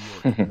reason in New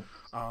York.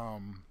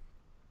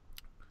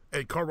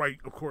 And Cartwright,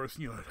 of course,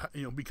 you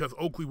know, because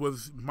Oakley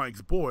was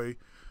Mike's boy,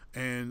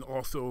 and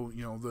also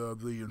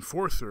the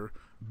enforcer.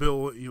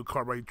 Bill,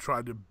 Cartwright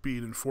tried to be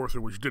an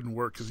enforcer, which didn't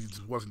work because he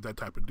just wasn't that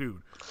type of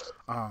dude.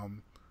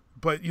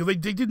 But they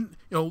didn't.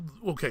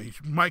 Okay,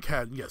 Mike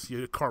had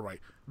Cartwright.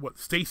 What,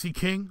 Stacey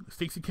King?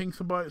 Stacey King,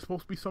 somebody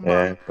supposed to be somebody.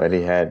 Yeah, but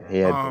he had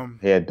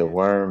the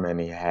Worm, and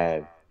he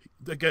had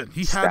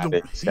he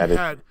had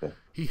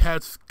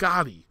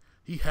Scotty.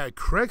 He had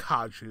Craig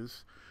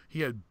Hodges. He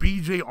had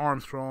B.J.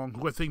 Armstrong,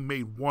 who I think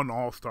made one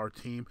All-Star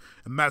team,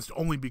 and that's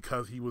only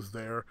because he was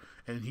there,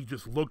 and he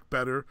just looked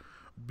better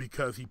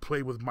because he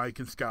played with Mike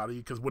and Scotty.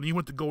 Because when he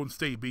went to Golden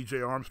State, B.J.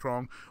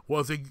 Armstrong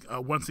was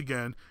once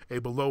again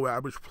a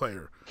below-average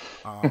player.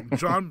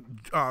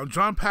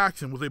 John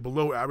Paxson was a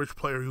below-average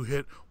player who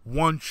hit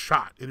one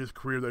shot in his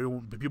career that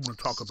people want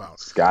to talk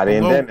about. Scotty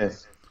and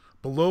Dennis.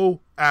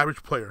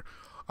 Below-average player.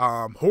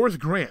 Horace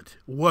Grant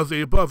was a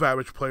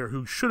above-average player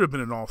who should have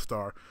been an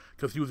All-Star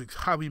because he was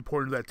highly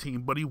important to that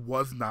team, but he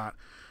was not.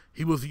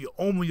 He was the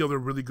only other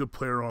really good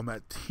player on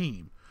that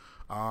team.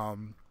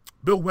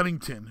 Bill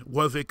Wennington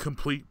was a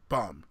complete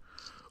bum.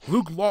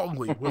 Luke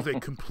Longley was a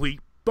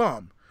complete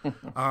bum.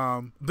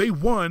 They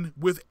won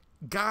with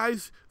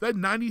guys, that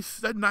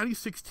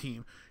 96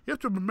 team. You have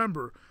to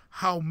remember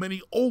how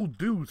many old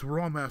dudes were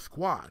on that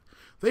squad.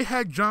 They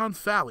had John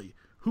Sally,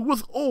 who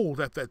was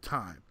old at that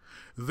time.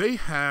 They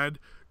had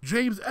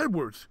James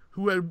Edwards,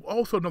 who had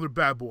also another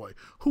bad boy,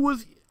 who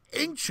was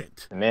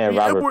ancient. And they had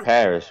Robert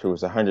Parrish, who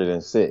was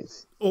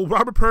 106. Oh,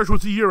 Robert Parrish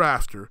was the year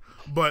after,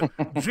 but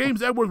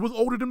James Edwards was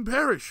older than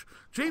Parrish.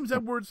 James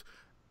Edwards,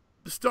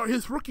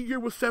 his rookie year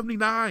was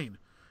 79,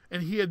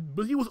 and he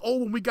was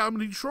old when we got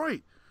him in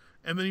Detroit,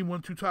 and then he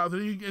won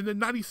 2000, and then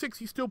 96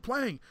 he's still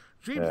playing.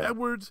 James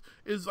Edwards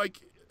is I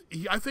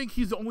think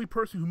he's the only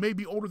person who may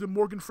be older than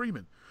Morgan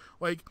Freeman.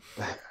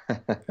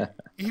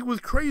 He was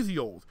crazy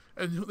old,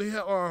 and they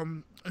had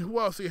who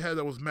else they had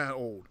that was mad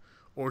old,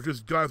 or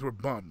just guys were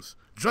bums.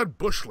 Judd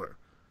Bushler,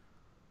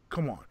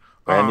 come on.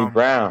 Randy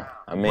Brown.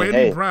 I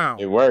mean, Brown.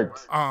 It worked.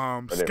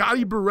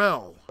 Scotty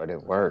Burrell. But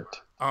it worked.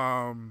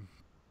 I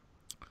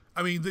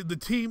mean, the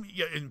team,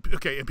 and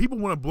people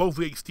want to blow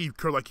Steve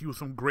Kerr like he was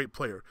some great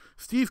player.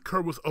 Steve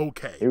Kerr was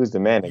okay. He was the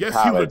man in college.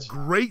 Yes, he was a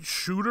great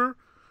shooter,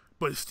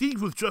 but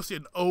Steve was just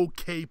an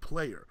okay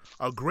player.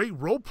 A great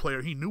role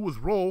player. He knew his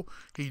role.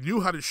 He knew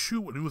how to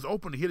shoot when he was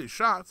open to hit his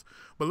shots.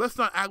 But let's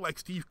not act like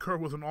Steve Kerr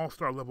was an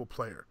all-star level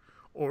player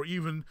or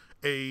even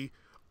a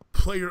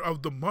player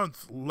of the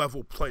month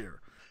level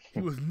player. He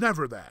was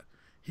never that.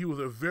 He was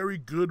a very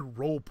good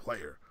role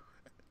player.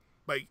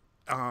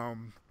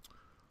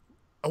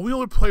 Only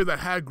other player that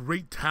had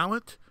great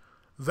talent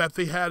that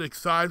they had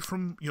aside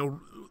from,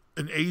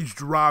 an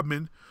aged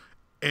Rodman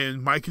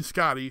and Mike and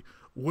Scotty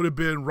would have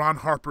been Ron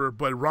Harper,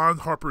 but Ron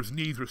Harper's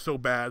knees were so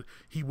bad,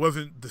 he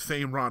wasn't the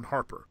same Ron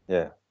Harper.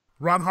 Yeah.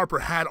 Ron Harper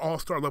had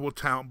all-star level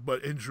talent,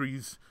 but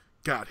injuries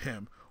got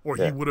him, or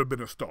he would have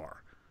been a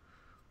star.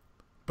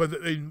 But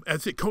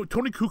as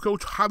Tony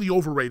Kukoc, highly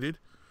overrated.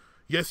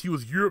 Yes, he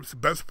was Europe's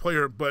best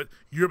player, but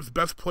Europe's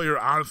best player,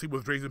 honestly,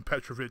 was Drazen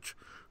Petrovic,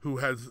 who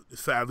has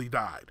sadly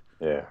died.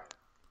 Yeah.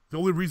 The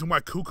only reason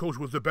why Kukoc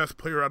was the best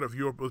player out of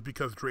Europe was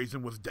because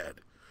Drazen was dead,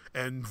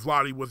 and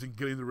Vlade wasn't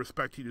getting the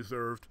respect he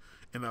deserved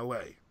in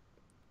L.A.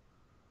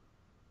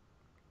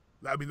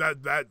 I mean,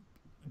 that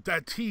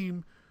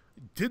team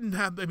didn't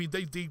have. I mean,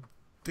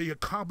 they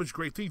accomplished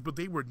great things, but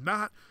they were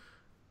not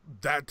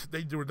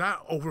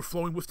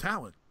overflowing with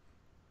talent.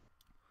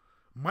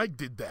 Mike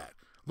did that.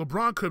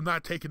 LeBron could have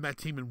not taken that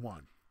team and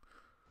won.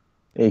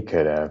 He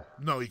could have.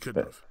 No, he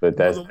couldn't have. But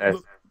there's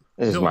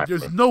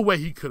no way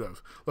he could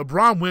have.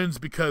 LeBron wins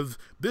because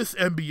this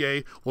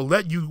NBA will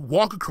let you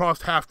walk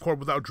across half court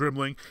without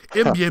dribbling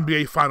in the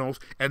NBA Finals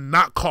and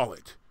not call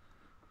it.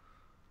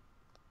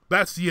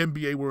 That's the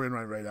NBA we're in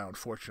right now,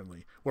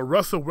 unfortunately, where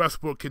Russell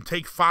Westbrook can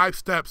take 5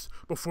 steps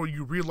before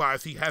you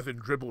realize he hasn't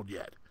dribbled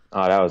yet.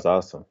 Oh, that was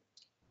awesome.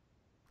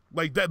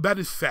 That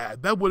is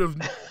sad. That would have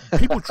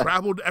people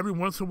traveled every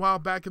once in a while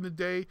back in the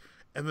day,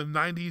 in the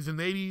 90s and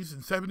 80s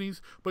and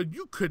 70s, but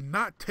you could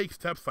not take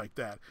steps like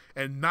that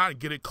and not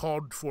get it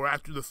called for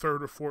after the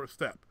third or fourth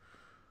step.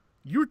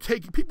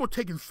 People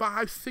taking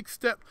 5, 6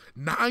 step,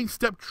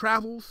 9-step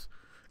travels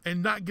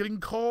and not getting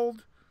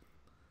called.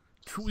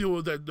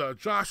 That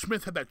Josh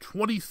Smith had that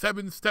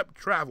 27-step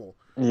travel.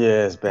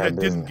 Yes, bad that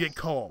business. Didn't get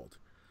called.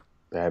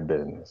 Bad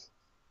business.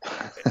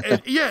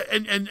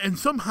 and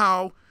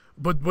somehow,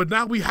 but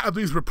now we have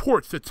these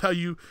reports that tell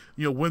you,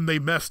 when they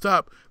messed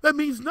up. That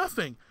means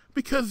nothing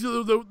because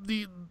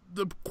the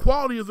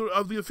quality of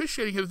the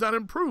officiating has not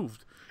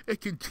improved.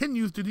 It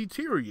continues to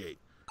deteriorate.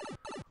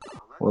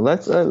 Well,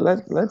 let's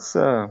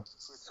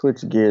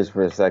switch gears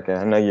for a second.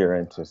 I know you're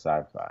into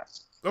sci-fi.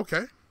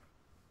 Okay.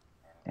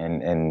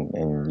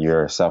 And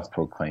you're a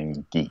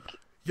self-proclaimed geek.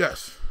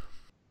 Yes.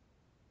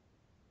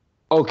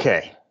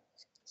 Okay.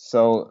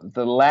 So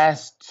the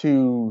last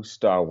 2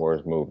 Star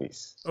Wars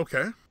movies.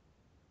 Okay.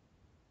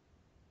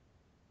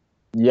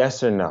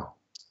 Yes or no?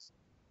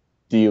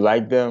 Do you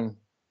like them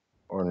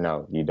or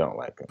no, you don't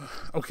like them?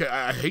 Okay,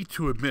 I hate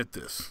to admit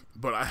this,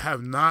 but I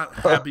have not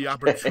had the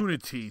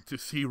opportunity to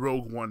see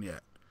Rogue One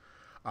yet.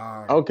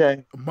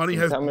 Okay. Money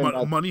has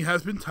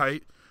been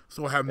tight,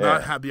 so I have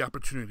not had the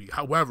opportunity.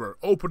 However,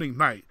 opening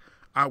night,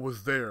 I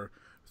was there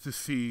to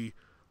see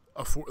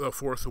a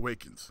Force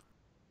Awakens.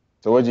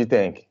 So what'd you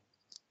think?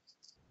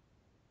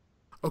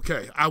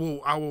 Okay, I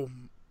will.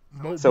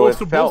 So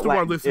most of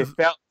our listeners.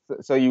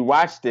 So you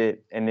watched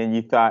it and then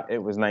you thought it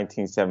was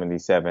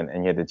 1977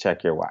 and you had to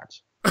check your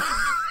watch.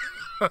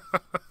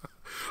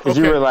 Because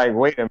you were like,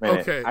 wait a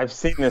minute, I've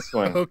seen this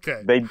one.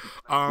 Okay.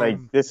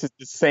 This is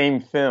the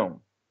same film.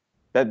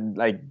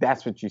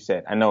 That's what you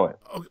said. I know it.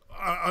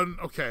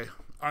 Okay.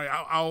 All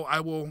right. I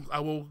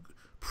will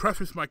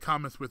preface my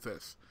comments with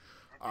this.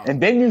 And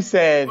then you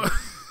said,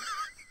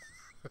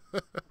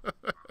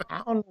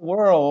 how in the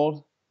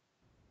world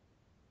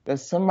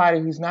does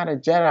somebody who's not a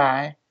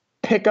Jedi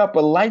pick up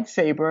a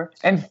lightsaber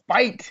and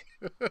fight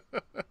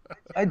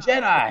a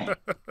Jedi?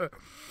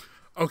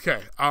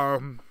 Okay.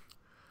 I'm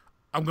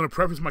going to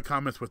preface my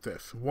comments with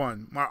this.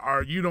 One,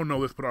 you don't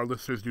know this, but our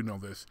listeners do know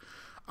this.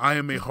 I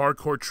am a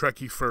hardcore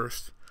Trekkie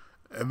first,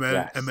 and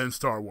then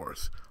Star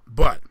Wars.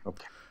 But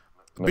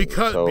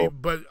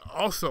but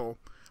also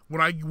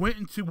when I went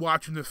into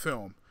watching the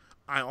film,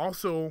 I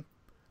also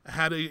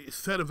had a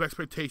set of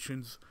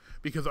expectations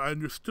because I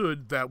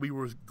understood that we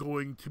were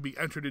going to be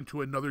entered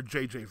into another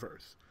JJ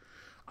verse.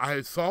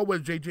 I saw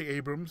what J.J.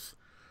 Abrams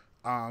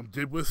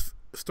did with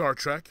Star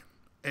Trek,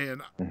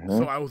 and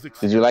so I was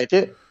excited. Did you like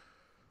it?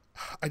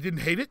 I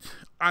didn't hate it.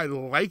 I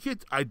like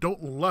it. I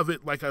don't love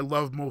it like I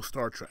love most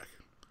Star Trek.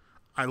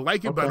 I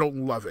like it, but I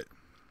don't love it.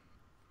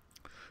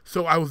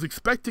 So I was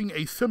expecting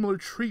a similar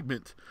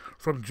treatment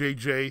from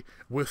JJ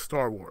with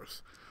Star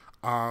Wars.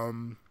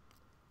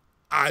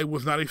 I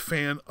was not a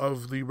fan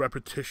of the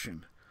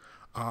repetition.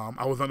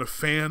 I was not a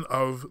fan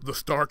of the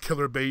Star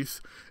Killer base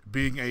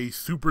being a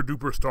super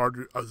duper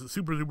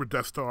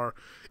Death Star,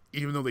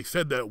 even though they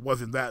said that it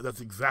wasn't that. That's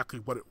exactly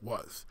what it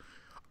was.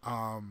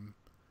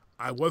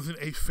 I wasn't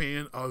a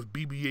fan of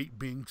BB-8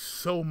 being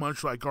so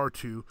much like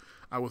R2.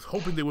 I was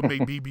hoping they would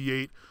make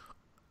BB-8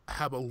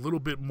 have a little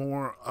bit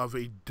more of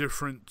a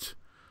different,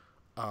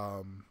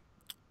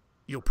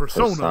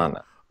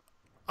 persona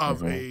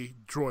of a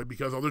droid,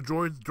 because other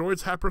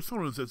droids have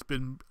personas. It's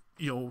been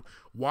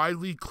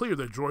widely clear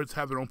that droids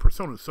have their own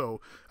personas.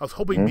 So I was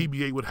hoping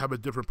BB-8 would have a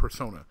different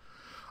persona.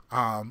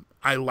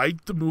 I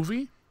liked the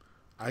movie.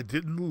 I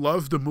didn't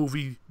love the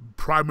movie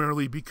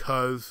primarily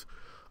because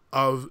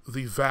of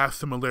the vast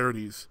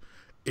similarities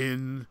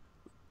in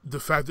the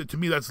fact that, to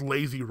me, that's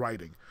lazy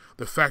writing.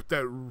 The fact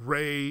that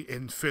Rey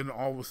and Finn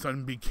all of a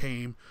sudden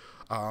became,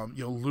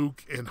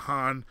 Luke and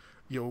Han,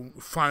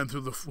 flying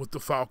through with the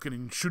Falcon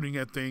and shooting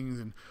at things,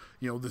 and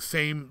the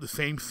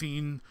same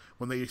scene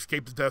when they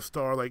escaped the Death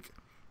Star,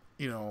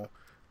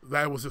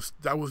 that was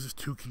just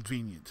too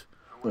convenient.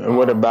 And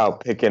what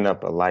about picking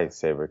up a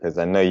lightsaber? Because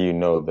I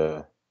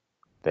know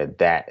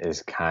that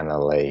is kind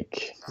of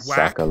like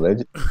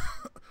sacrilege.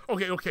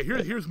 Okay.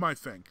 Here's my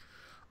thing.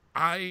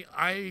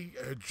 I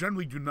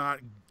generally do not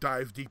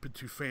dive deep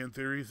into fan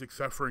theories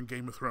except for in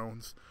Game of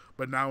Thrones,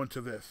 but now into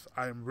this,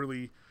 I am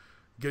really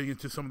getting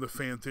into some of the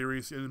fan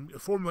theories and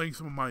formulating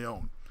some of my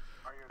own.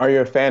 Are you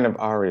a fan of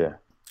Arya?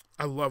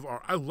 I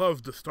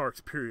love the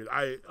Starks. Period.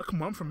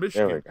 Come on, I'm from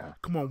Michigan. There we go.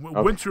 Come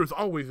on, winter is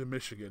always in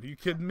Michigan. Are you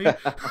kidding me?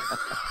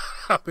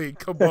 I mean,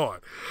 come on.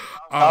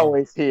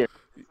 Always here.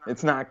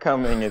 It's not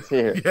coming. It's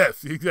here.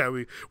 Yes,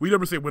 exactly. We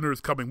never say winter is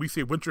coming. We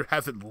say winter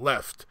hasn't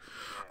left.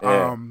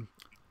 Yeah.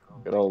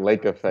 Good old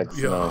lake effect.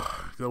 Yeah,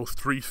 those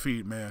 3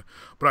 feet, man.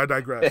 But I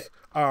digress.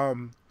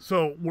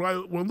 So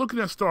when looking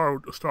at Star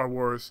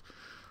Wars,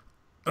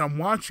 and I'm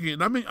watching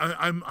it, and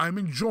I'm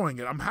enjoying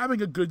it. I'm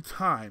having a good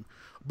time.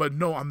 But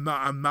no, I'm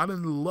not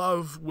in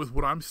love with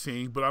what I'm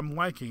seeing, but I'm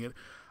liking it.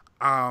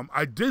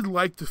 I did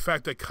like the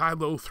fact that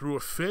Kylo threw a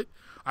fit.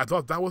 I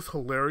thought that was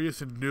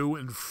hilarious and new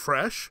and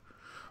fresh.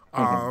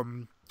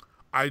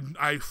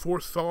 I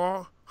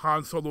foresaw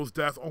Han Solo's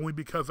death only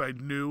because I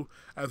knew,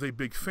 as a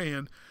big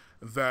fan,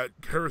 that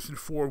Harrison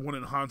Ford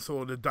wanted Han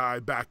Solo to die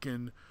back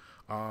in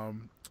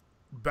 1981.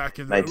 Back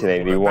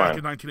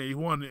in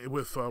 1981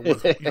 with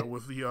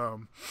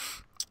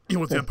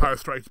with Empire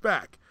Strikes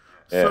Back.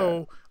 Yeah.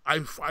 So I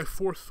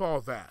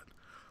foresaw that.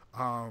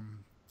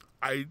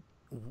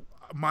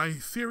 My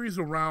theories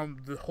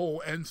around the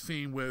whole end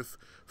scene with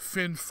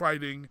Finn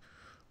fighting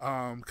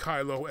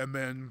Kylo and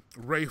then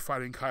Rey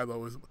fighting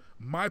Kylo is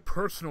my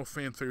personal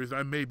fan theories.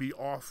 I may be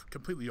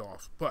completely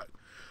off, but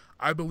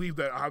I believe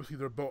that obviously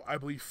they're both. I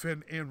believe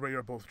Finn and Rey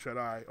are both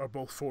Jedi, are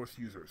both Force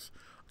users,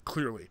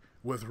 clearly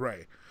with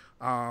Rey.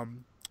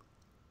 You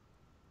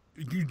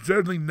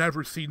generally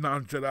never see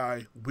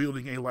non-Jedi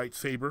wielding a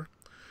lightsaber.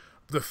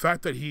 The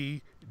fact that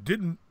he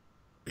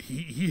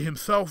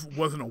himself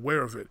wasn't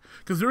aware of it,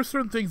 because there are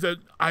certain things that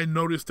I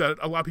noticed that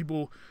a lot of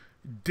people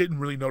didn't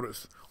really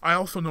notice. I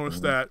also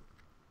noticed that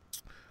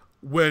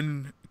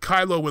when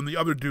Kylo and the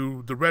other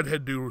dude, the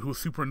redhead dude who was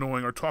super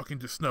annoying, are talking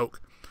to Snoke,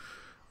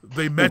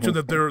 they mentioned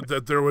that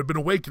there had been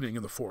awakening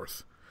in the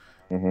Force.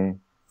 Mm-hmm.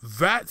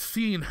 That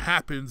scene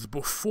happens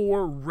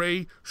before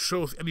Rey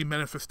shows any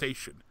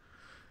manifestation.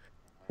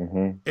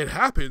 Mm-hmm. It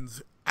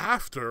happens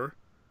after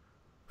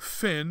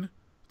Finn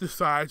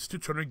decides to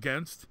turn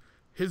against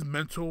his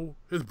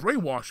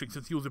brainwashing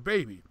since he was a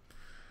baby.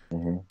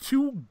 Mm-hmm.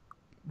 To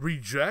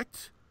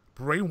reject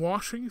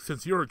brainwashing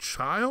since you're a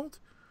child,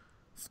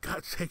 it's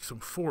got to take some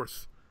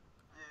force.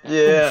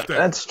 Yeah,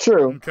 that's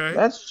true. Okay,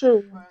 that's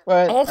true.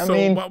 But also, I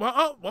mean,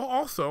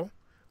 also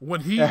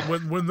when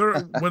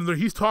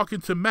he's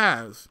talking to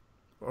Maz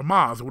or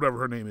whatever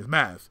her name is,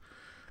 Maz,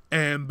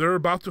 and they're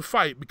about to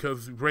fight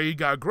because Rey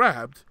got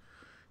grabbed,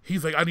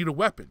 he's like, "I need a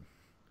weapon,"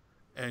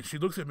 and she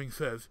looks at me and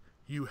says,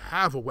 "You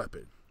have a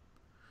weapon."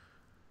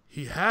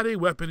 He had a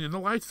weapon in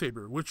the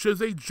lightsaber, which is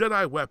a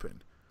Jedi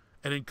weapon,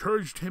 and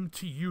encouraged him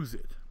to use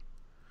it.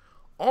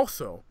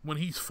 Also, when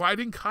he's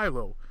fighting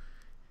Kylo,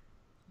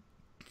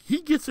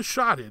 he gets a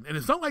shot in, and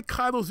it's not like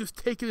Kylo's just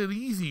taking it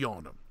easy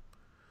on him.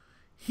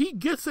 He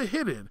gets a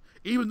hit in,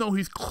 even though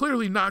he's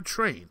clearly not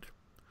trained.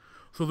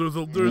 So there's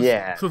a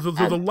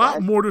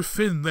lot more to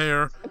Finn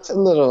there. It's a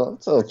little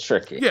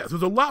tricky. Yeah,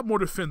 there's a lot more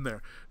to Finn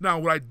there. Now,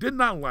 what I did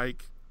not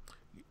like,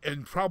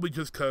 and probably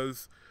just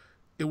because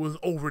it was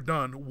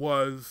overdone,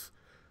 was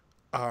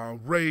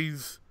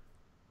Rey's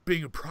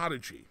being a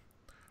prodigy.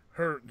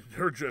 Her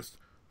just,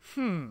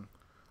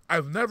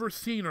 I've never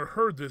seen or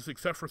heard this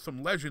except for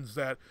some legends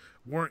that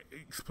weren't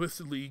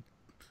explicitly,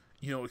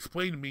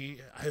 explained to me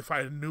if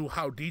I knew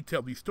how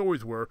detailed these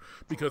stories were,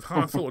 because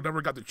Han Solo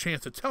never got the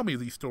chance to tell me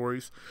these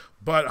stories.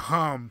 But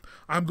I'm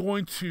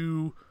going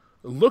to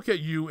look at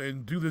you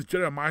and do this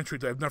Jedi mind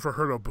trick that I've never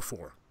heard of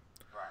before.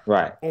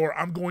 Right. Or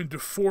I'm going to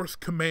force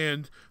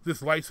command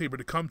this lightsaber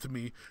to come to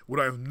me, what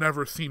I've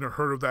never seen or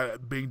heard of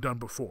that being done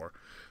before.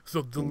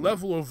 So the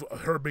level of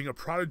her being a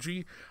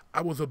prodigy, I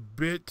was a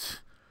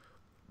bit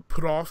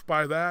put off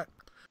by that.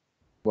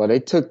 Well, they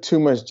took too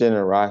much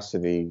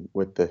generosity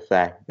with the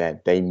fact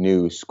that they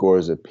knew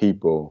scores of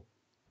people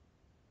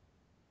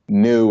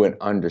knew and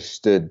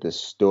understood the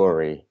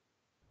story,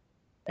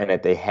 and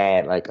that they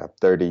had like a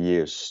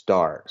 30-year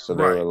start. So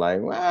they were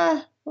like,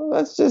 well,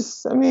 let's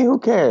just, who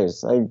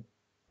cares? Like,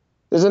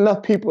 there's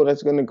enough people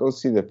that's going to go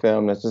see the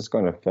film that's just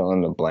going to fill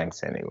in the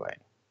blanks anyway.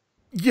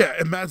 Yeah,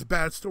 and that's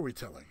bad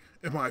storytelling,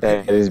 in my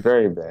opinion. That is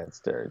very bad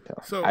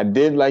storytelling. So, I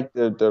did like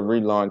the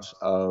relaunch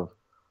of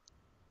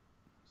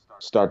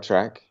Star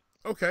Trek.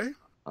 Okay.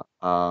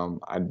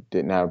 I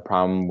didn't have a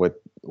problem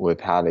with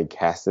how they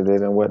casted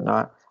it and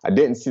whatnot. I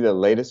didn't see the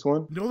latest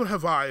one. Neither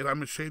have I, and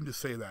I'm ashamed to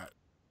say that.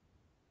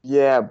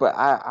 Yeah, but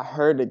I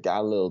heard it got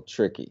a little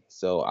tricky.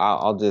 So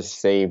I'll just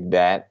save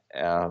that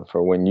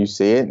for when you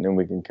see it, and then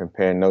we can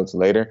compare notes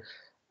later.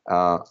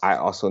 I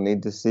also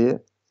need to see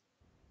it.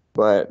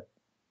 But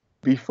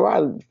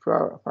before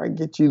I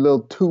get you a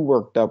little too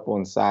worked up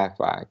on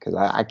sci-fi, because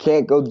I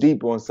can't go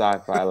deep on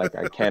sci-fi like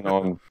I can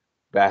on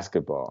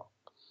basketball.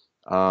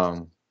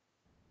 I'm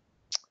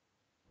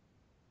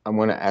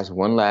going to ask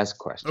one last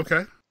question.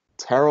 Okay.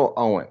 Terrell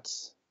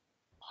Owens,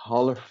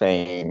 Hall of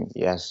Fame,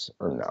 yes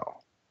or no?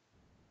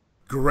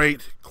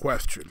 Great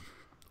question.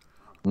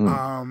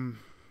 I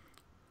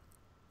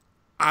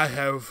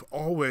have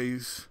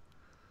always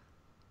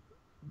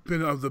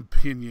been of the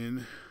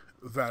opinion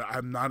that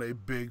I'm not a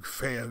big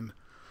fan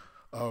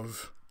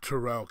of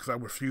Terrell, because I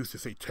refuse to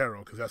say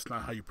Terrell, because that's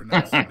not how you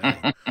pronounce the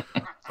name,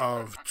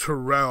 of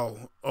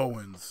Terrell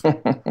Owens,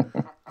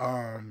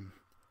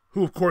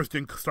 who of course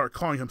didn't start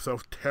calling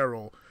himself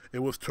Terrell. It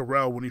was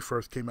Terrell when he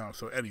first came out.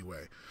 So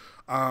anyway.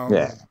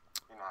 Yeah.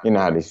 You know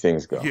how these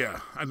things go. Yeah,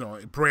 I know,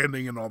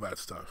 branding and all that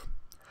stuff.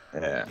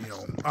 Yeah.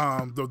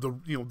 The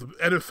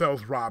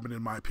NFL's Robin,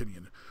 in my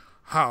opinion.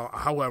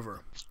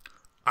 However,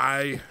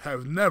 I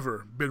have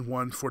never been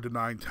one for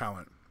denying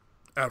talent,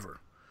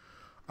 ever.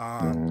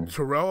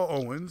 Terrell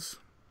Owens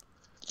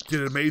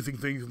did amazing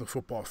things in the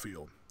football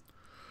field.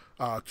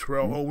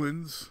 Terrell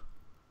Owens,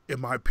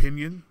 in my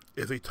opinion,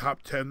 is a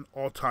top 10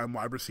 all-time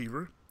wide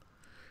receiver.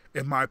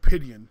 In my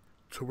opinion,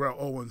 Terrell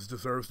Owens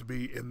deserves to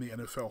be in the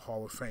NFL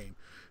Hall of Fame.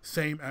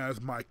 Same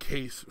as my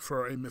case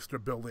for a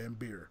Mr. Bill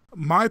Laimbeer.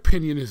 My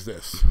opinion is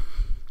this.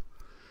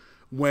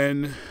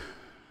 And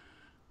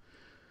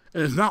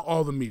it's not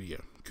all the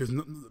media, because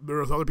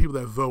there's other people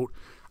that vote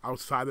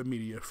outside the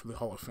media for the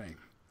Hall of Fame.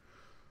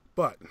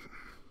 But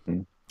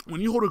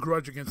when you hold a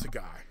grudge against a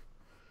guy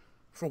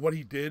for what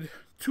he did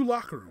to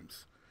locker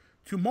rooms,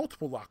 to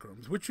multiple locker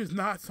rooms, which is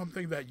not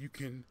something that you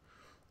can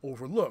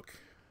overlook.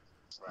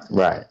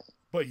 Right.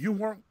 But you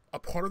weren't a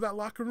part of that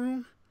locker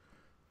room,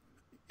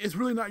 it's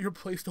really not your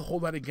place to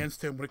hold that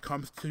against him when it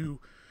comes to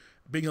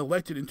being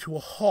elected into a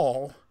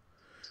hall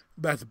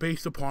that's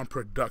based upon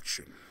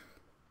production.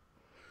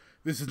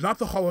 This is not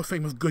the Hall of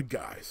Fame of good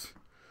guys.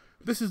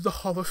 This is the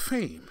Hall of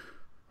Fame.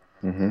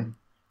 Mm-hmm.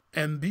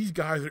 And these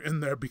guys are in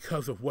there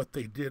because of what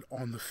they did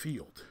on the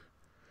field.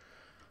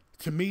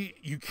 To me,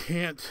 you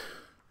can't...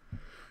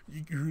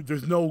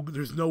 there's no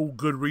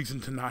good reason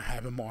to not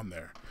have him on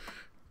there.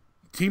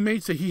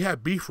 Teammates that he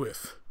had beef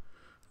with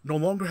no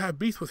longer have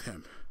beef with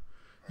him.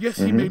 Yes,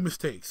 he made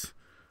mistakes.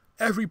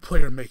 Every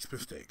player makes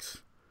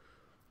mistakes.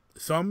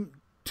 Some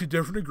to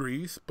different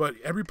degrees, but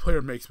every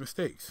player makes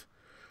mistakes.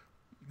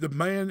 The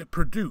man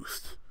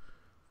produced.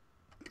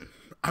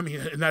 I mean,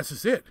 and that's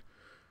just it.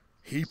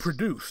 He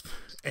produced,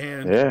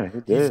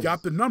 and he's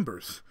got the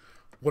numbers.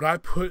 Would I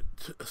put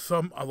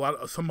some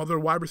other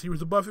wide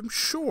receivers above him?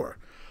 Sure.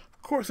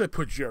 Of course I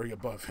put Jerry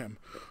above him.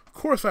 Of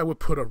course I would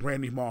put a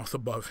Randy Moss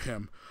above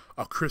him,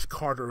 a Chris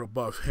Carter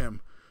above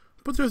him.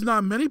 But there's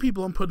not many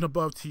people I'm putting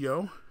above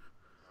T.O.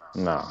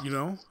 No. You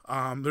know?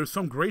 There's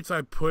some greats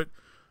I put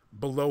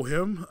below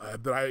him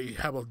that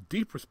I have a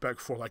deep respect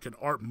for, like an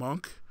Art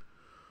Monk.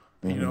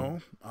 You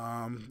know?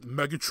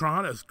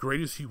 Megatron, as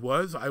great as he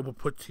was, I will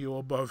put T.O.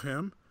 above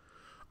him.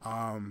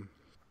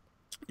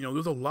 You know,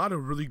 there's a lot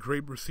of really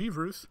great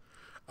receivers.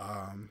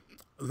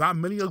 Not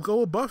many will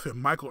go above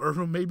him. Michael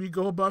Irvin maybe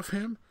go above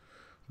him,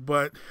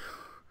 but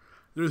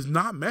there's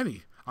not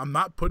many. I'm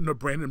not putting a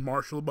Brandon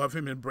Marshall above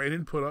him, and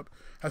Brandon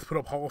has put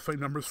up Hall of Fame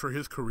numbers for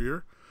his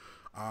career.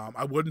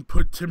 I wouldn't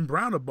put Tim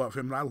Brown above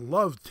him, and I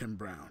love Tim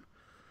Brown.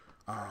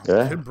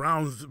 Tim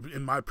Brown's,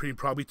 in my opinion,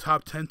 probably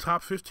top 10,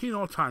 top 15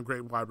 all-time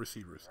great wide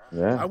receivers.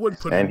 Yeah. I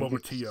wouldn't put him over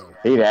T.O.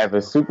 He'd have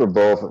a Super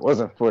Bowl if it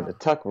wasn't for the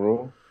Tuck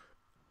rule.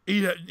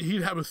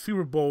 He'd have a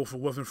Super Bowl if it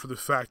wasn't for the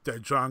fact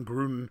that John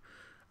Gruden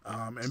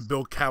and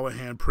Bill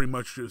Callahan pretty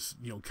much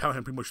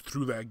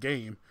threw that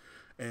game,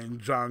 and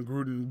John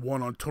Gruden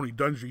won on Tony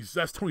Dungy's.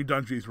 That's Tony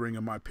Dungy's ring,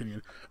 in my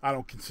opinion. I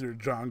don't consider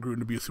John Gruden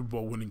to be a Super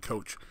Bowl winning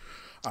coach.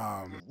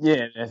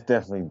 Yeah, that's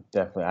definitely.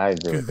 I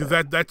agree. Because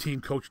that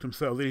team coached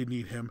themselves. They didn't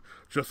need him.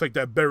 Just like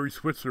that Barry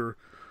Switzer,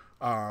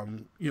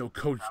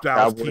 coach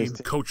Dallas team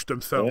coached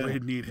themselves. Yeah. They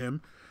didn't need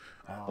him.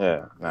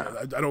 I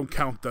don't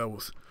count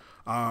those.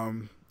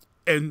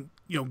 And,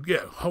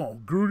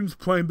 Gruden's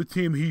playing the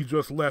team he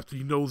just left.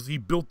 He knows he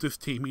built this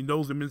team. He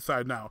knows them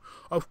inside and out.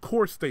 Of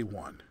course they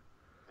won.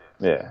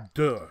 Yeah.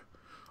 Duh.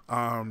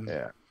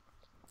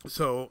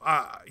 So,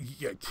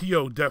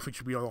 T.O. definitely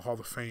should be on the Hall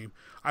of Fame.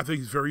 I think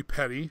it's very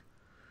petty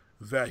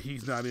that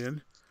he's not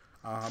in.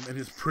 And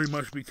it's pretty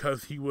much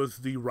because he was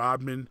the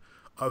Rodman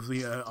of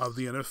the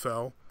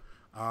NFL.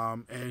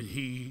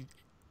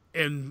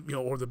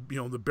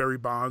 The Barry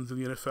Bonds of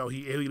the NFL.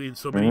 He alienated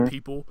so many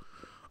people.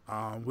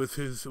 With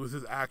his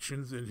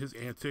actions and his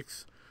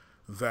antics,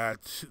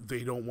 that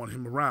they don't want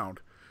him around.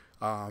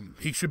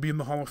 He should be in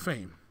the Hall of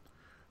Fame.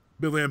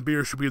 Bill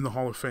Laimbeer should be in the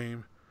Hall of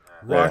Fame.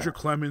 Roger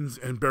Clemens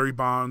and Barry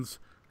Bonds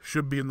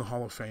should be in the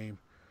Hall of Fame.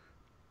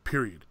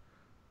 Period.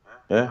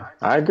 Yeah,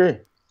 I agree.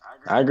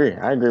 I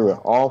agree with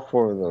all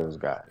four of those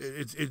guys.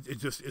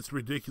 It's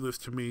ridiculous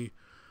to me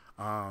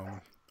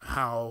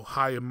how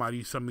high and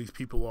mighty some of these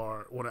people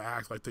want to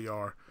act like they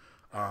are.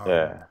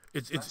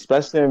 It's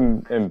especially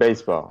in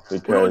baseball,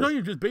 because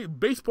you're just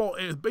baseball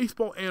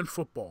and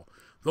football.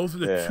 Those are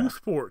the two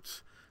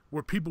sports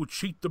where people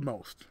cheat the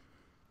most.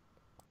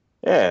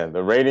 Yeah,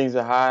 the ratings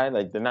are high.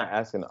 Like, they're not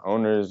asking the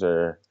owners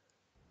or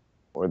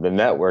the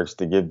networks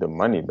to give the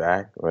money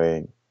back.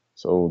 Like,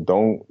 so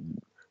don't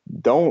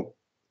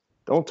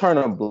turn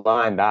a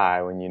blind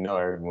eye when you know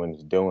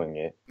everyone's doing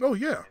it. Oh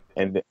yeah,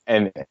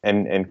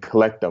 and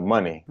collect the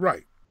money,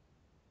 right?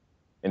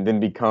 And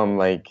then become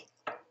like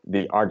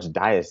the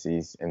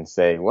archdiocese and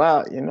say,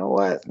 well, you know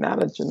what? Now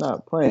that you're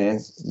not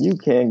playing, you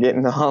can't get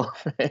in the Hall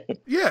of Fame.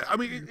 Yeah, I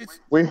mean,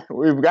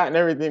 we've gotten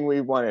everything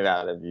we wanted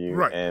out of you,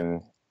 right?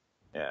 And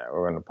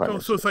we're going to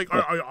punish. So it's like,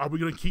 are we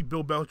going to keep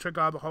Bill Belichick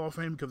out of the Hall of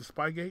Fame because of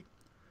Spygate?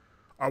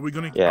 Are we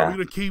going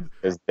to keep?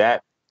 Is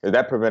that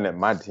prevented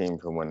my team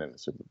from winning the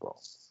Super Bowl?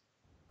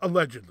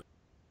 Allegedly.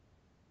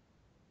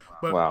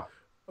 But, wow.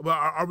 But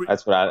are we?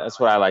 That's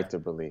what I like to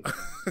believe.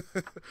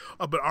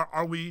 But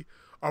are we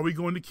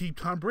going to keep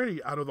Tom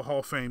Brady out of the Hall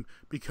of Fame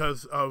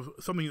because of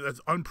something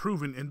that's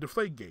unproven in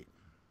Deflategate?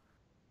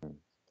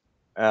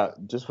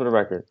 Just for the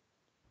record,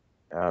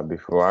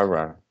 before I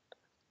run,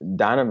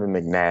 Donovan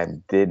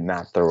McNabb did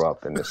not throw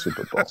up in the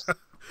Super Bowl.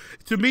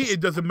 To me, it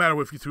doesn't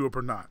matter if he threw up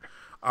or not.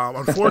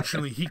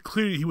 Unfortunately,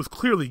 he was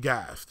clearly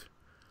gassed.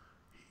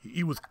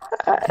 he was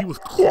Yeah, he was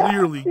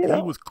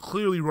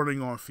clearly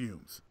running on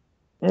fumes.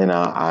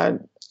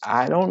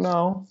 I don't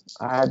know.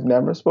 I've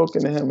never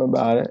spoken to him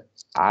about it.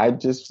 I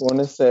just want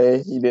to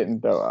say he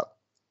didn't throw up.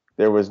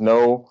 There was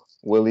no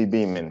Willie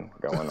Beeman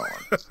going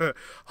on.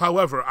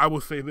 However, I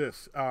will say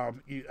this: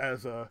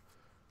 as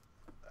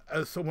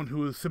someone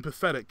who is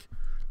sympathetic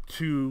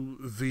to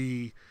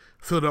the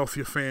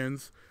Philadelphia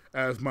fans,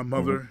 as my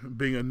mother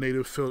being a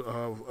native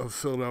of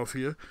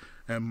Philadelphia,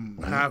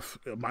 and half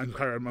my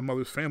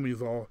mother's family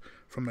is all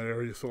from that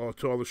area. So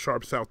to all the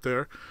Sharps out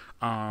there,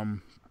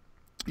 I've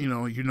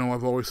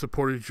always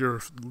supported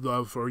your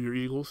love for your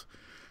Eagles,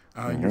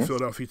 your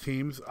Philadelphia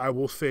teams. I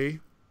will say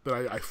that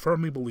I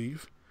firmly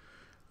believe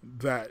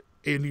that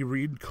Andy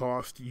Reid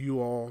cost you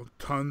all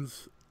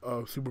tons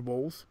of Super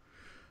Bowls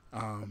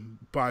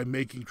by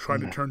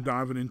trying to turn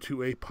Donovan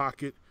into a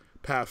pocket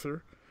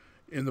passer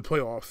in the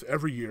playoffs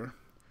every year.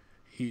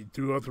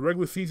 Throughout the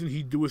regular season,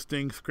 he'd do his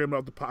thing, scramble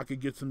out the pocket,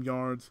 get some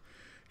yards,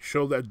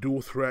 show that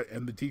dual threat,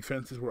 and the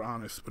defenses were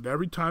honest. But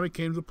every time it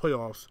came to the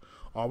playoffs,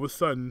 all of a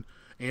sudden,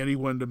 Andy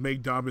wanted to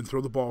make Donovan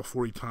throw the ball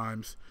 40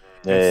 times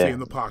and stay in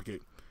the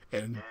pocket.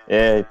 And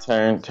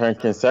turn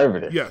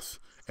conservative. Yes,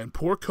 and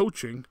poor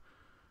coaching.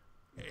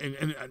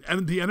 And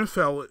the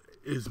NFL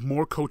is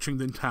more coaching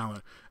than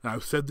talent. And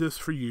I've said this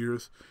for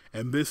years,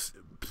 and this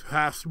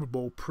past Super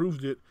Bowl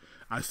proved it.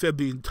 I said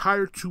the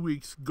entire 2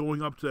 weeks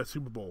going up to that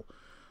Super Bowl,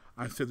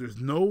 I said there's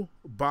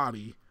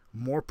nobody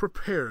more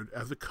prepared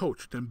as a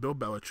coach than Bill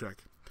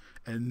Belichick,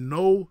 and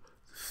no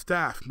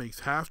staff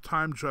makes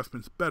halftime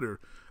adjustments better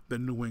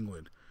than New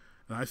England.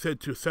 And I said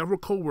to several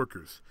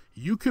coworkers,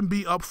 you can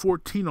be up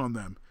 14 on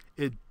them.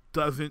 It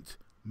doesn't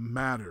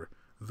matter.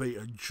 They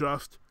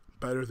adjust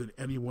better than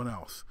anyone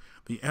else.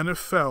 The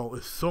NFL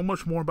is so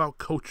much more about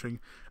coaching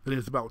than it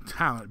is about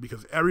talent,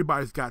 because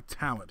everybody's got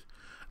talent.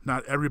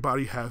 Not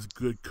everybody has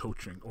good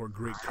coaching or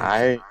great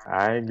coaching.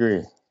 I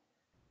agree.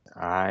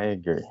 I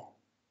agree.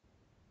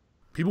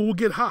 People will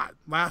get hot.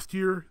 Last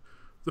year,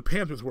 the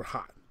Panthers were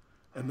hot.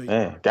 And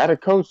they gotta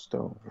coach,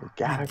 though. You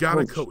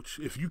gotta coach.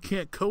 If you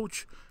can't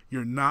coach,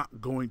 you're not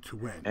going to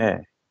win.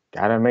 Yeah,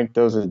 gotta make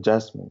those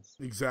adjustments.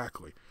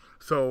 Exactly.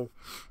 So,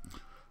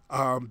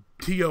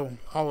 T.O.,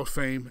 Hall of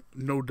Fame,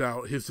 no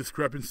doubt. His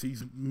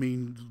discrepancies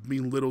mean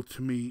little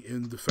to me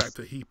in the fact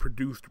that he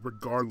produced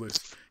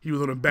regardless. He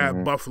was on a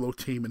bad Buffalo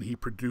team, and he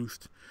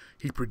produced.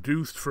 He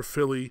produced for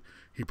Philly.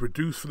 He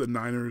produced for the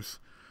Niners.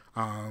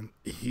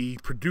 He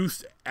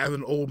produced as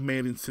an old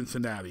man in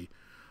Cincinnati.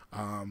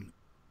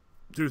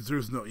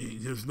 There's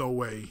no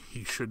way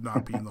he should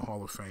not be in the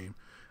Hall of Fame.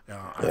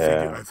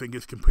 I think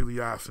it's completely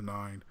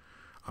asinine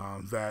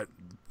that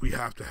we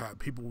have to have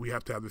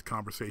this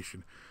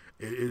conversation.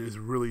 It is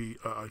really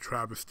a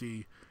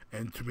travesty,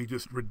 and to me,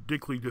 just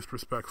ridiculously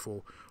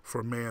disrespectful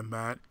for a man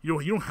that you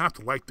don't have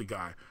to like the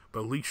guy,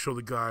 but at least show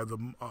the guy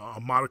a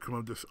modicum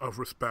of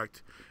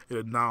respect and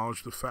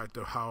acknowledge the fact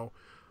of how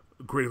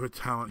great of a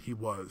talent he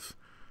was,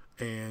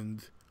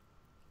 and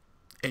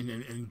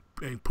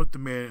put the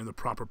man in the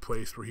proper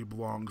place where he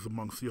belongs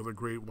amongst the other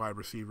great wide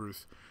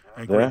receivers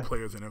and great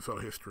players in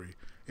NFL history.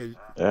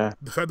 The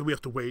fact that we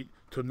have to wait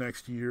till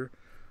next year,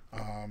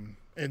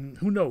 and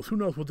who knows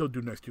what they'll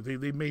do next year.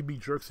 They may be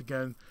jerks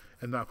again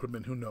and not put him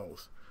in. Who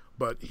knows?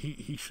 But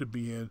he should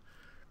be in,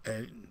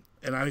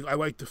 and I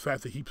like the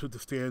fact that he put the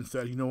stance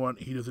that, you know what,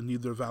 he doesn't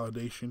need their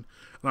validation,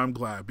 and I'm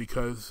glad,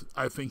 because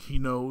I think he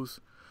knows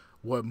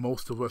what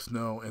most of us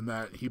know, and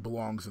that he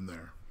belongs in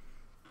there.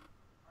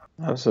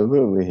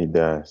 Absolutely, he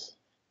does.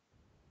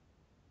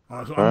 So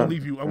I'm gonna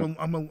leave you.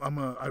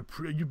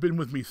 You've been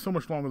with me so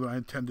much longer than I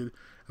intended,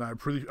 and I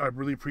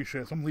really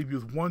appreciate it. So I'm gonna leave you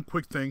with one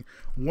quick thing,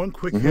 one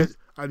quick hit.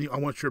 I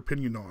want your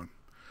opinion on.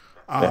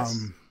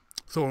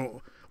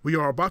 So we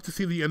are about to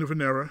see the end of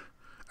an era,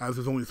 as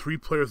there's only 3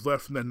 players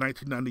left from that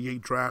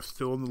 1998 draft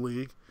still in the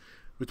league,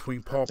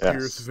 between Paul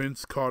Pierce,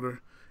 Vince Carter,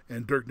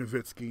 and Dirk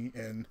Nowitzki,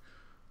 and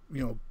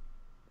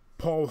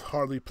Paul's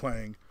hardly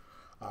playing.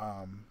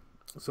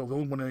 So the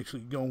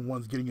only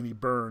ones getting any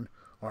burn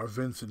are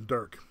Vince and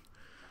Dirk.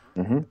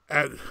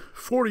 At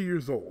 40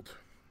 years old,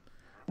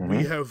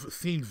 we have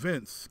seen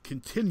Vince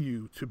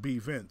continue to be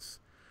Vince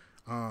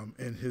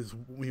in his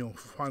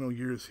final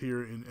years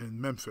here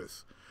in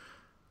Memphis.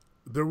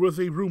 There was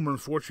a rumor,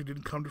 unfortunately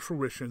didn't come to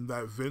fruition,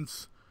 that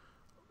Vince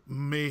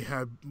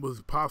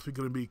was possibly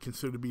going to be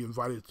considered to be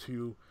invited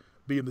to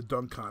be in the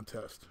dunk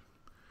contest.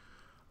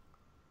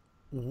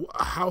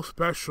 How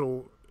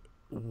special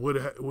would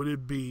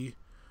it be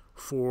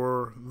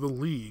for the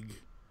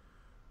league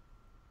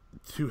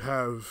to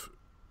have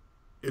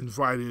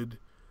invited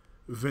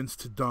Vince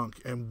to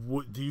dunk?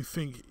 And do you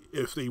think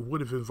if they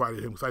would have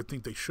invited him, because I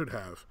think they should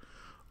have,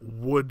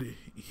 would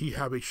he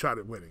have a shot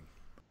at winning?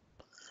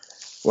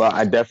 Well,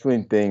 I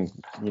definitely think,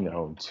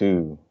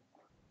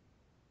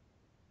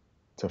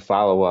 to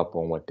follow up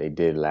on what they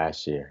did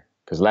last year,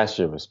 because last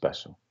year was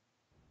special.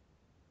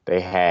 They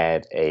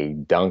had a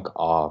dunk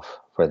off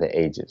for the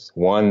ages,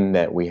 one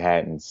that we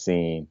hadn't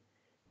seen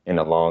in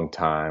a long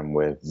time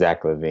with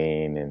Zach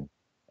LaVine and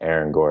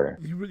Aaron Gordon.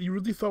 You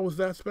really thought it was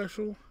that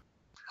special?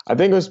 I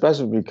think it was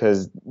special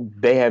because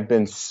they have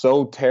been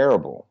so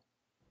terrible,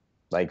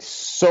 like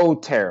so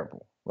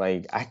terrible.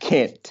 Like I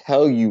can't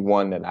tell you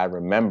one that I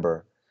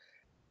remember,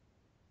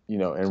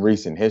 in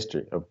recent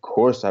history. Of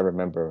course, I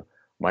remember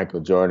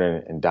Michael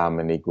Jordan and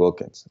Dominique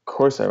Wilkins. Of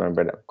course, I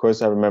remember that. Of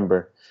course, I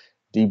remember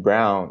D.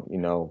 Brown,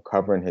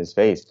 covering his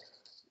face.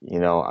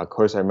 Of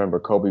course, I remember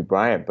Kobe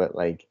Bryant. But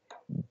like,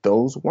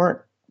 those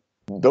weren't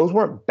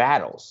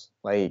battles.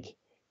 Like,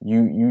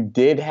 you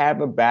did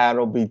have a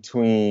battle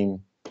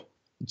between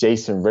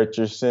Jason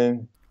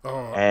Richardson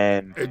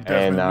and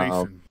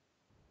Mason.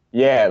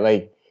 Yeah,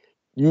 like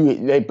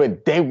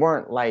but they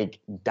weren't like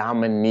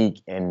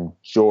Dominique and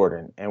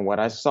Jordan. And what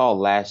I saw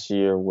last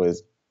year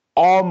was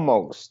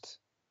almost.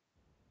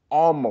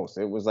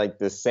 It was like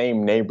the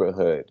same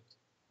neighborhood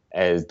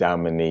as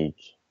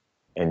Dominique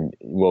and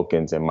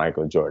Wilkins and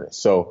Michael Jordan.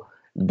 So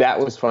that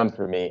was fun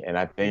for me, and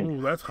I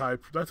think that's high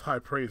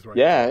praise, right?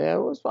 Yeah,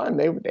 it was fun.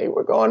 They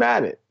were going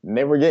at it, and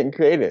they were getting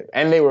creative,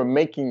 and they were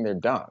making their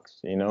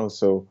dunks.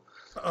 So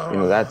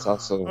that's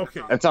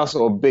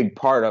also a big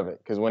part of it,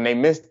 because when they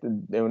miss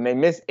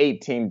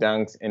 18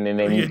 dunks and then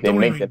they make the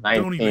 19th.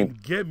 Don't even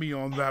get me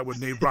on that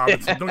with Nate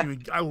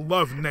Robinson. I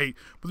love Nate,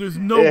 but there's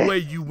no way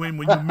you win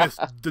when you miss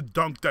the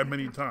dunk that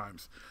many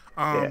times.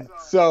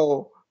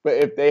 So, but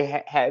if they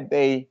had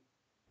they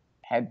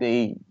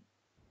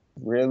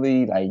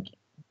really like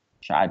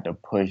tried to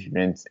push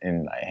Vince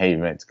and like, hey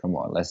Vince, come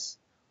on, let's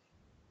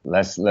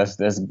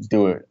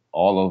do it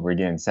all over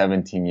again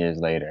 17 years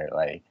later,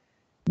 like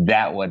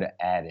that would have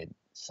added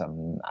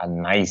a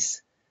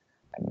nice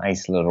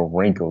little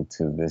wrinkle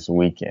to this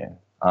weekend.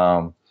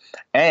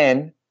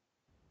 And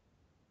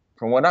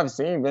from what I've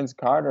seen, Vince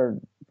Carter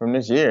from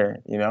this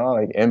year,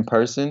 like in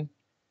person,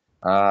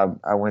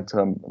 I went to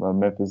a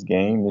Memphis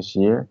game this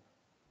year.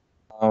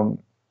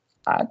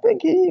 I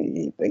think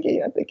he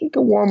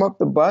could warm up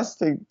the bus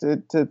to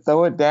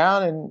throw it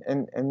down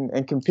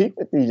and compete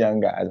with these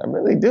young guys. I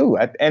really do.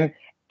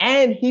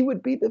 And he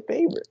would be the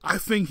favorite. I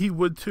think he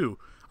would too.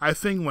 I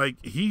think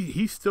like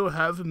he still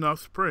has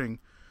enough spring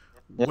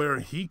where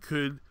he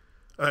could,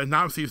 and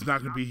obviously it's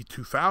not going to be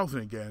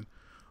 2000 again,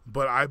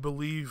 but I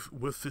believe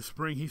with the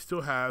spring he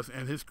still has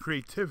and his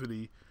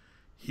creativity,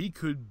 he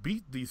could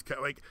beat these guys.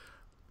 Like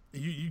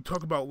you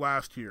talk about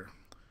last year.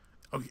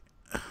 Okay,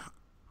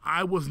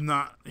 I was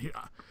not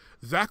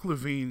Zach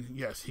LaVine.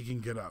 Yes, he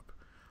can get up.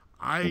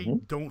 I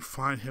don't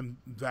find him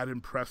that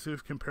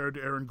impressive compared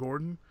to Aaron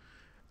Gordon,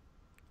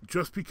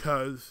 just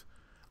because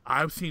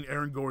I've seen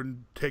Aaron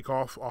Gordon take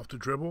off the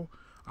dribble.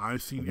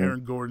 I've seen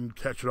Aaron Gordon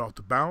catch it off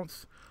the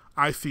bounce.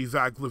 I see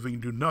Zach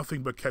LaVine do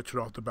nothing but catch it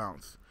off the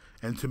bounce.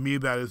 And to me,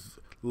 that is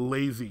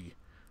lazy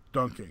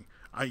dunking.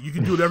 You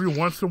can do it every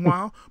once in a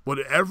while, but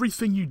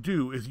everything you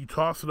do is you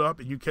toss it up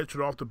and you catch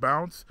it off the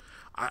bounce.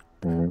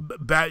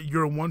 That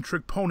you're a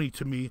one-trick pony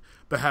to me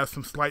that has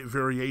some slight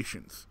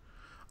variations.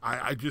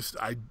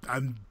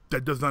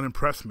 That does not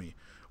impress me.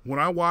 When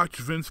I watched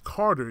Vince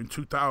Carter in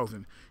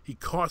 2000, he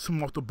caught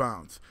some off the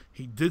bounce.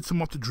 He did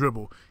some off the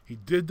dribble. He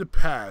did the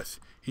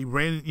pass. He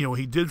ran,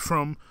 he did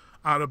from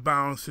out of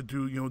bounds to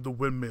do, the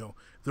windmill.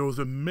 There was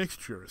a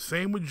mixture.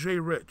 Same with Jay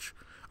Rich.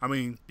 I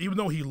mean, even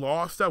though he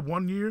lost that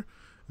one year,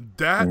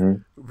 that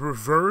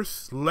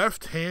reverse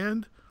left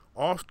hand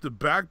off the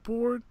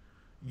backboard,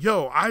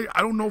 I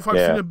don't know if I've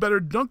seen a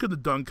better dunk in the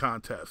dunk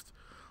contest.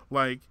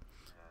 Like,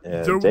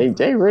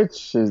 Jay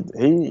Rich is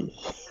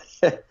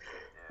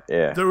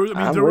Yeah, there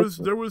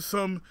was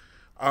some,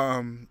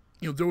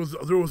 there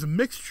was a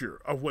mixture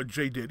of what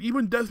Jay did.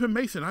 Even Desmond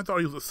Mason, I thought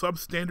he was a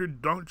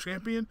substandard dunk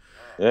champion.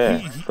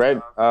 Yeah,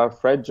 Fred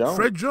Jones.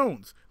 Fred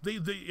Jones.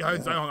 I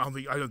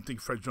don't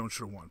think Fred Jones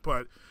should have won,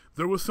 but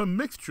there was some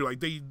mixture. Like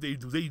they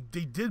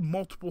did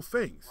multiple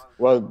things.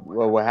 Well,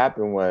 what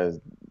happened was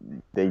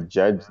they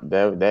judged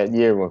that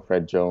year when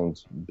Fred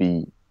Jones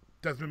beat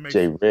Desmond Mason.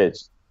 Jay Rich.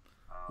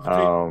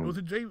 Was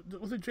it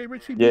Jay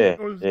Rich? He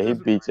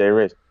beat Jay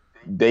Rich.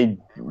 They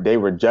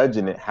were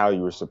judging it how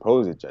you were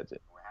supposed to judge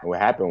it. And what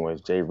happened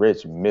was Jay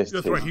Rich missed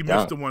his right. He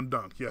dunk. missed the one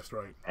dunk. Yes,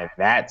 right. And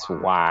that's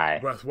why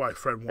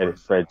Fred won.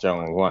 Fred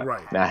Jones won.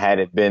 Right. Now, had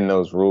it been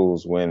those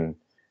rules when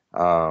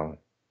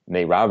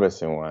Nate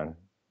Robinson won,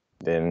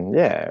 then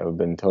it would have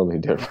been totally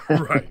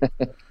different. Right.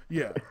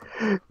 Yeah.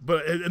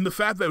 But and the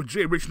fact that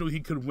Jay Rich knew he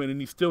could win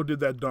and he still did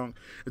that dunk,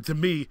 and to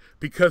me,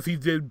 because he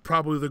did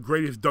probably the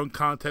greatest dunk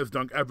contest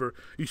dunk ever,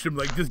 you should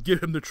just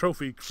give him the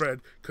trophy,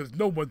 Fred, because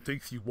no one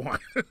thinks he won.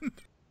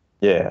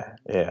 Yeah.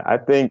 I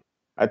think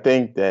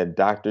that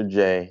Dr.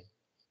 J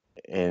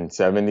in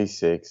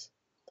 '76.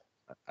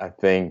 I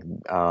think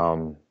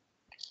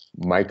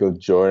Michael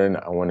Jordan.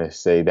 I want to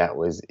say that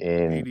was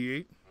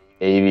in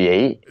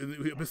 '88.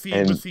 But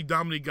see,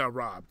 Dominique got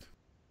robbed.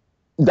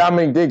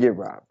 Dominique did get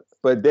robbed,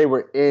 but they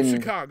were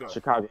in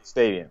Chicago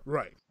Stadium.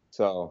 Right.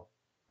 So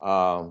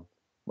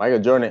Michael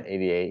Jordan in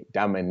 '88,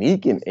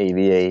 Dominique in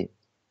 '88,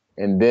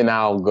 and then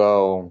I'll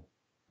go.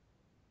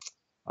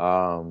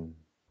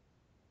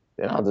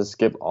 then I'll just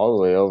skip all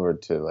the way over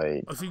to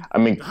like. See, I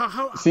mean,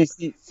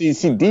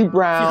 see, D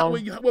Brown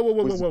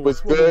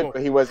was good,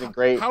 but he wasn't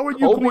great. How are you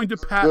Kobe going to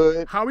was pass?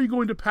 good. How are you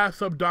going to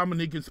pass up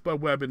Dominique and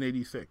Spud Webb in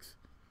 '86?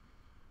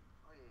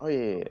 Oh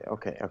yeah.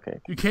 Okay.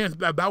 You can't.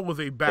 That was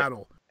a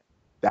battle.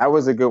 That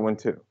was a good one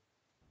too.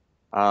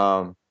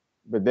 But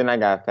then I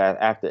got fast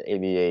after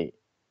 '88,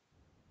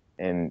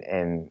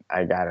 and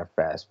I got to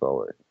fast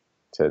forward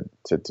to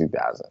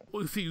 2000.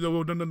 Well, see,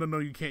 no,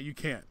 you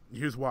can't.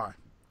 Here's why.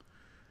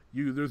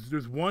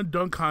 There's one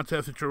dunk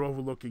contest that you're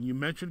overlooking. You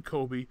mentioned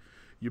Kobe.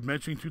 You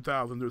mentioned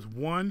 2000. There's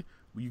one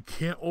you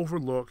can't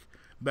overlook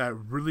that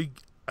really,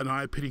 in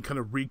my opinion, kind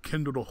of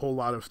rekindled a whole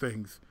lot of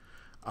things.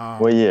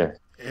 What year?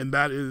 And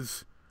that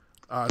is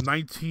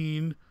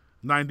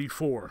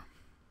 1994.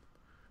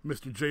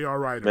 Mr. J.R.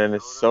 Ryder.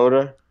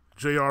 Minnesota.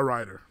 J.R.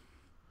 Ryder.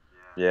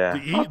 Yeah.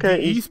 The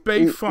East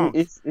Bay Funk.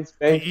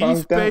 The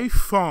East Bay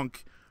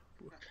Funk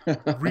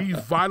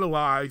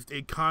revitalized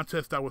a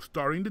contest that was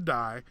starting to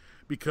die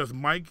because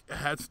Mike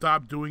had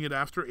stopped doing it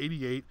after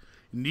 '88.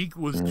 Neek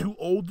was too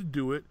old to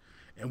do it,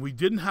 and we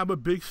didn't have a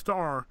big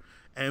star,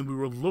 and we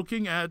were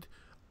looking at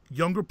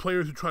younger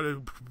players to try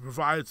to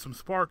provide some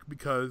spark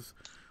because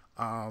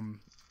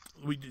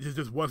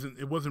it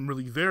wasn't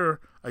really there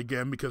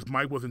again because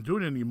Mike wasn't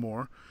doing it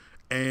anymore.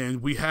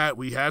 And we had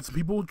some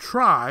people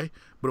try,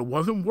 but it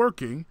wasn't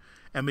working,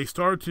 and they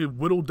started to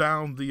whittle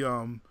down the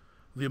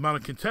amount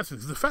of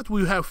contestants. The fact that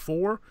we have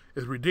 4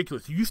 is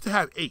ridiculous. You used to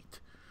have 8,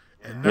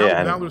 and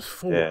now there's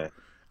 4. Yeah.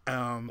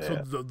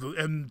 So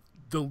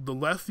the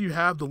less you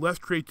have, the less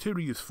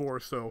creativity is for.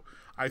 So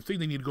I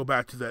think they need to go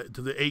back to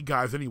the 8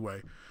 guys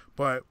anyway.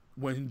 But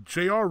when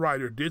J.R.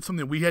 Ryder did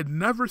something we had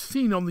never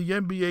seen on the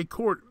NBA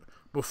court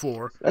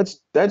before.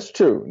 That's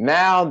true.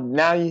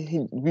 Now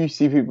you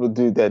see people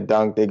do that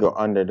dunk, they go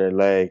under their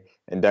leg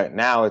and dunk.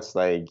 Now it's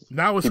like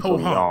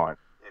people yawn.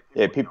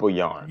 Yeah, people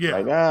yawn. Yeah.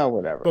 Like,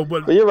 whatever.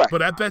 But you're right.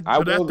 But at that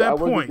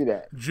point,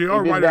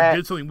 J.R. Ryder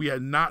did something we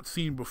had not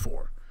seen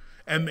before.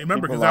 And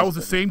remember, because that was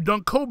the same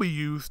dunk Kobe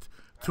used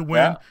to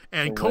win,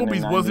 and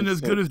Kobe's wasn't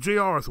as good as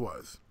J.R.'s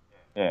was.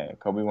 Yeah,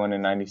 Kobe won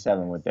in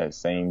 '97 with that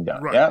same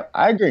dunk. Right. Yeah,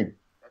 I agree.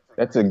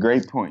 That's a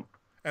great point.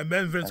 And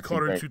then Vince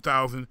Carter in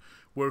 2000,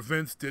 where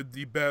Vince did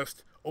the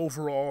best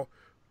overall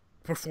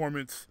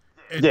performance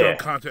in dunk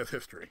contest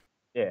history.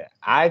 Yeah,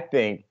 I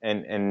think,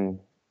 and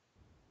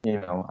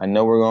I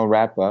know we're going to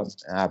wrap up,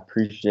 and I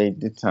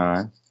appreciate the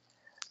time,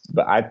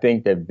 but I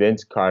think that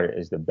Vince Carter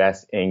is the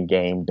best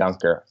in-game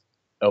dunker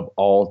of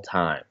all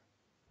time.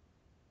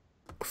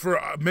 For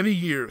many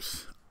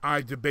years,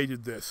 I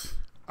debated this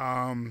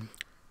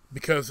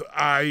because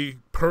I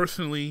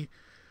personally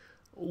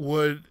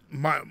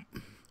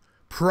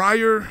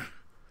prior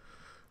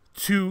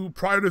to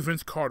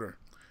Vince Carter,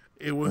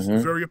 it was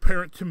very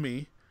apparent to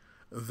me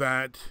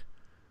that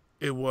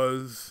it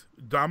was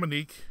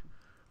Dominique,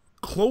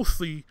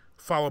 closely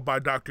followed by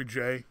Dr.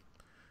 J,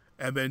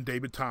 and then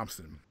David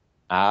Thompson.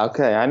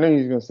 Okay, I knew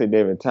you were going to say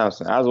David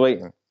Thompson. I was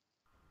waiting.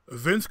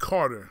 Vince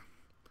Carter.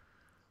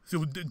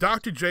 So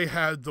Dr. J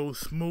had those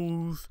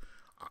smooth,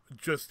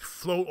 just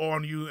float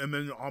on you and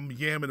then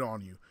yam it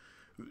on you.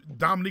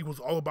 Dominique was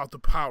all about the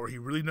power. He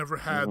really never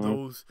had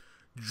those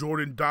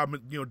Jordan,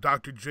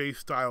 Dr. J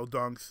style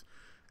dunks,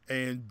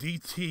 and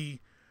DT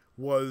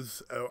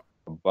was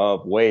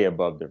way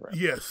above the rim.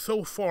 Yeah,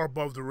 so far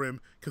above the rim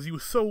because he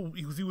was so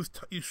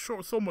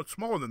much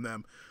smaller than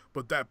them,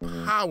 but that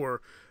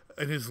power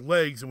in his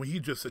legs and when he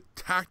just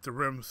attacked the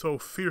rim so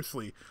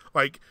fiercely,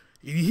 like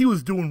he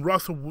was doing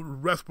Russell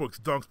Westbrook's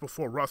dunks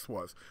before Russ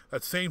was.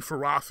 That same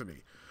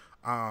ferocity,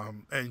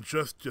 and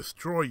just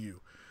destroy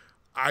you.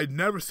 I'd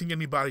never seen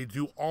anybody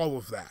do all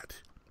of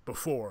that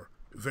before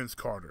Vince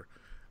Carter.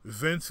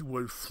 Vince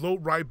would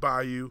float right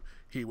by you.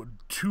 He would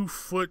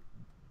 2-foot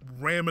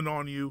ramming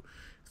on you,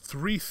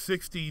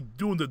 360,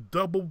 doing the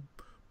double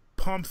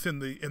pumps in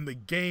the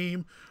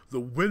game, the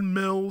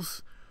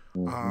windmills.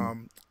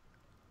 I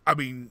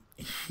mean,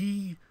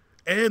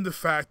 and the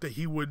fact that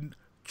he would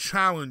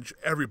challenge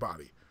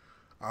everybody.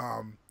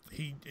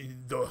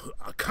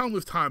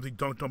 Countless times he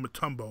dunked on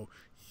Mutombo,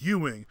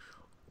 Ewing,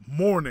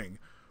 Mourning,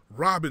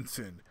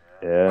 Robinson.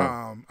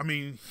 Yeah. I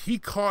mean, he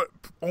caught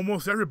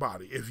almost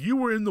everybody. If you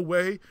were in the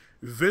way,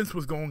 Vince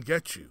was going to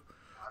get you.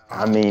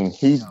 I mean,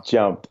 he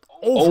jumped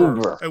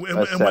over.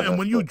 And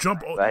when you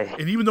jump,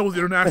 and even though it's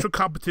international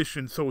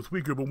competition, so it's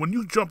weaker, but when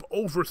you jump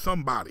over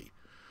somebody,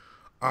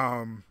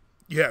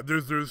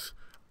 that's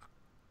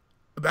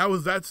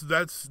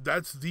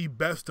the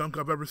best dunk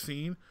I've ever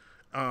seen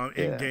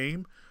in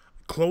game.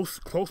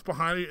 Close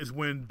behind it is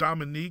when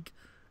Dominique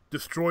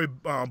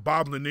destroyed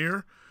Bob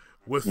Lanier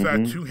with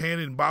that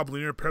two-handed, and Bob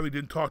Lanier apparently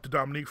didn't talk to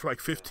Dominique for like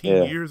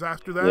 15 years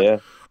after that. Yeah.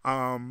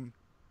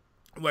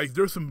 Like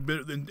there's some,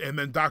 and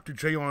then Dr.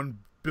 J on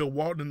Bill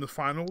Walton in the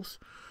finals.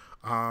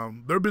 There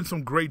have been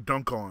some great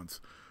dunk-ons,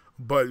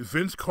 but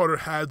Vince Carter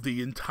had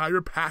the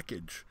entire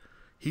package.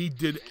 He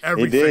did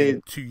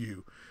everything to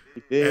you.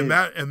 He did. And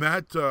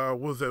that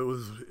was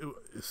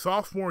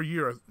sophomore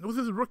year. Was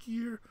his rookie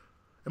year?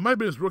 It might have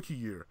been his rookie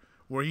year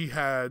where he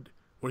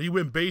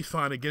went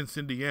baseline against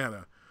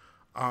Indiana.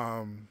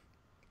 I've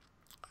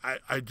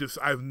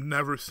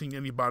never seen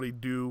anybody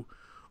do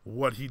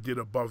what he did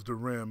above the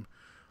rim.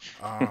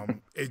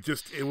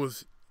 It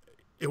was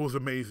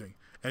amazing.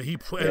 And he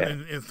played,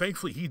 and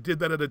thankfully he did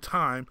that at a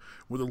time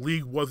where the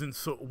league wasn't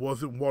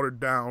watered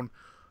down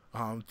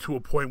to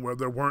a point where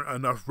there weren't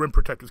enough rim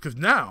protectors. Because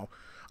now,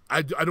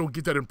 I don't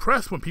get that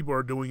impressed when people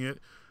are doing it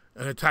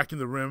and attacking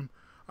the rim,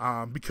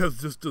 because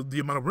just the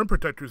amount of rim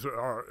protectors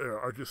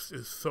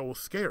is so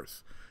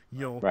scarce.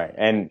 Right,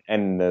 and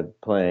the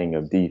playing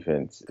of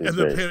defense is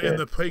and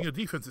the playing of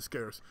defense is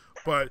scarce.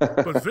 But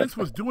Vince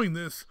was doing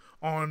this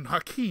on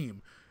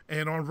Hakeem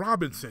and on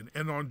Robinson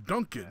and on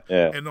Duncan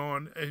and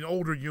on an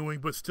older Ewing,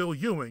 but still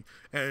Ewing.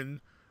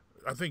 And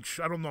I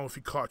don't know if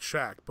he caught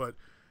Shaq, but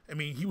I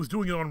mean he was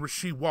doing it on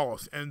Rasheed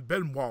Wallace and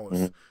Ben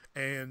Wallace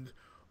and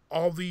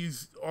all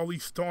these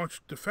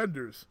staunch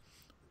defenders.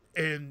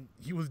 And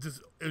he was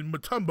just in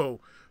Mutombo,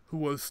 who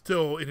was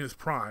still in his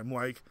prime,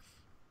 like.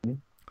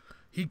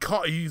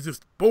 He's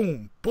just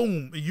boom,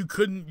 boom. You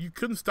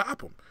couldn't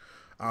stop him.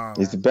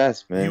 He's the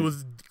best, man. He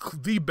was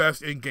the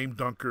best in-game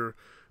dunker,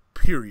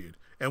 period.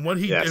 And what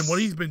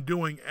he's been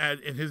doing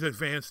in his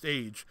advanced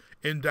age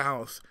in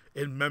Dallas,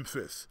 in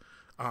Memphis,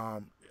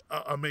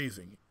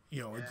 amazing.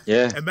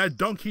 And that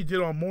dunk he did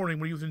all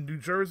morning when he was in New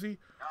Jersey.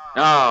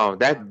 Oh,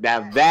 that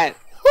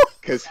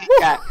because he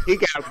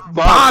got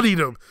bodied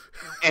him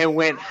and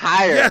went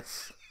higher.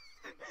 Yes.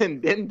 And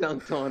then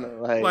dunked on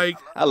it. Like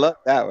I love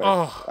that one.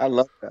 Oh, I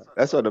love that.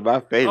 That's one of my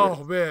favorites.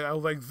 Oh man, I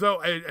was like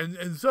Zoe,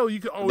 and Zoe,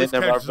 you can always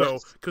catch Zoe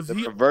because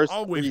he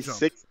always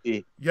jumps.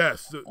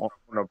 Yes, on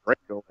a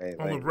breakaway.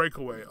 On the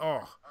breakaway.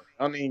 Oh,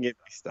 don't even get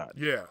me started.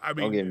 Yeah, I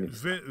mean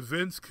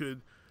Vince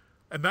could,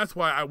 and that's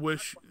why I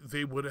wish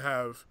they would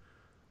have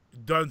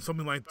done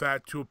something like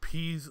that to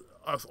appease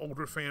us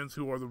older fans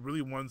who are the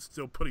really ones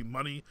still putting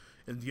money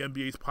in the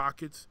NBA's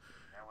pockets.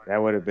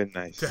 That would have been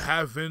nice to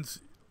have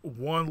Vince.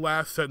 One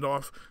last send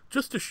off,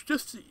 just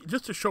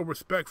to show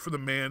respect for the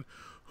man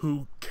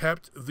who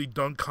kept the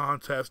dunk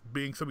contest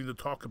being something to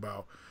talk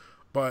about,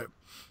 but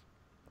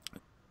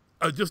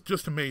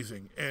just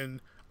amazing. And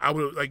I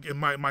would like in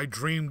my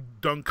dream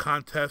dunk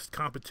contest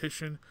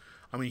competition.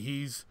 I mean,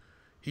 he's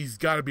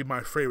got to be my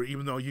favorite.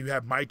 Even though you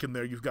have Mike in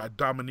there, you've got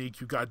Dominique,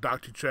 you've got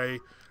Dr. J,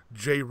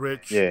 Jay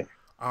Rich. Yeah,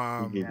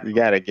 you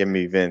got to give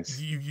me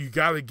Vince. You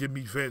got to give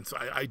me Vince.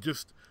 I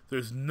just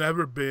there's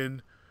never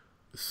been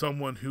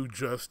someone who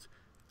just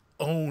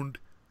owned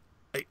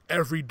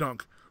every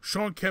dunk.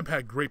 Sean Kemp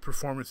had great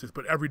performances,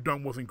 but every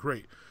dunk wasn't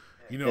great.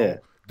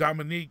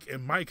 Dominique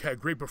and Mike had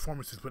great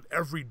performances, but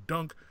every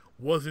dunk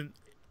wasn't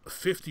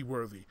 50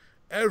 worthy.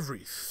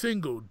 Every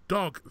single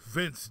dunk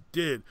Vince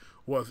did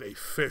was a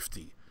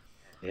 50.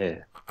 Yeah.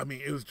 I mean,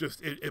 it was just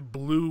it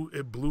blew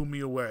me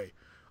away.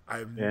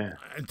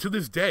 And to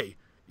this day,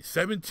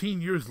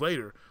 17 years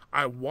later,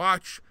 I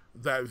watch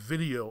that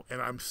video and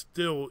I'm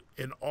still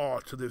in awe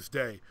to this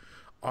day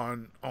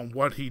on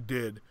what he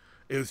did.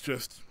 Is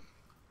just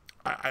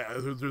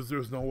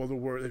there's no other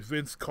word.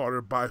 Vince Carter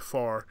by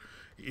far.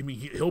 I mean,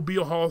 he'll be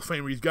a Hall of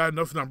Famer. He's got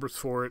enough numbers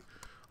for it.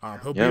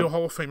 He'll be a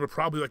Hall of Famer,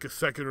 probably like a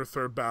second or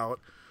third ballot.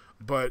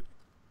 But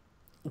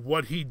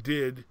what he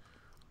did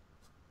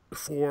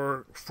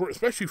for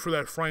especially for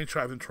that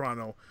franchise in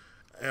Toronto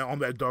on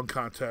that dunk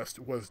contest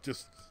was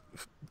just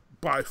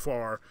by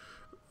far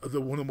one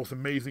of the most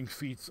amazing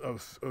feats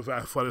of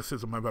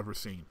athleticism I've ever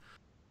seen.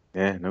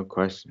 Yeah, no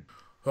question.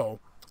 So,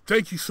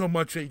 thank you so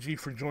much, AG,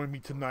 for joining me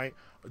tonight.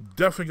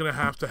 Definitely going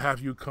to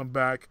have you come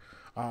back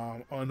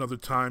another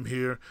time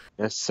here.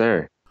 Yes,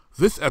 sir.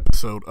 This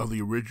episode of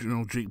the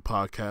original Jeek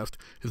podcast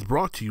is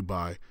brought to you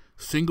by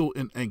Single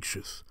and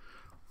Anxious,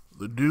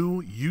 the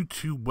new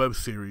YouTube web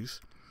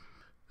series.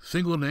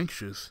 Single and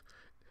Anxious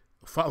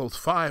follows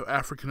 5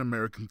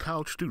 African-American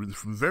college students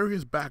from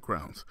various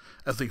backgrounds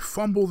as they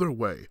fumble their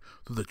way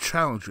through the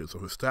challenges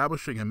of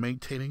establishing and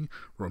maintaining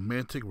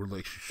romantic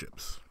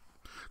relationships.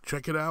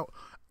 Check it out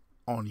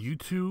on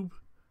YouTube.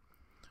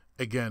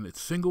 Again, it's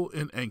Single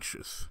and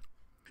Anxious.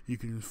 You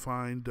can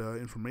find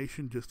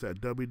information just at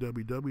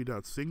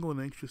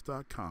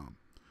www.singleandanxious.com.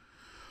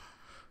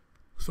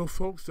 So,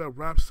 folks, that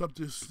wraps up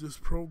this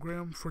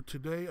program for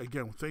today.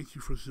 Again, thank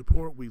you for the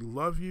support. We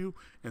love you.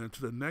 And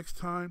until the next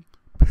time,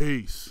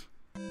 peace.